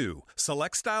 122.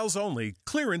 Select styles only.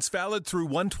 Clearance valid through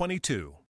 122.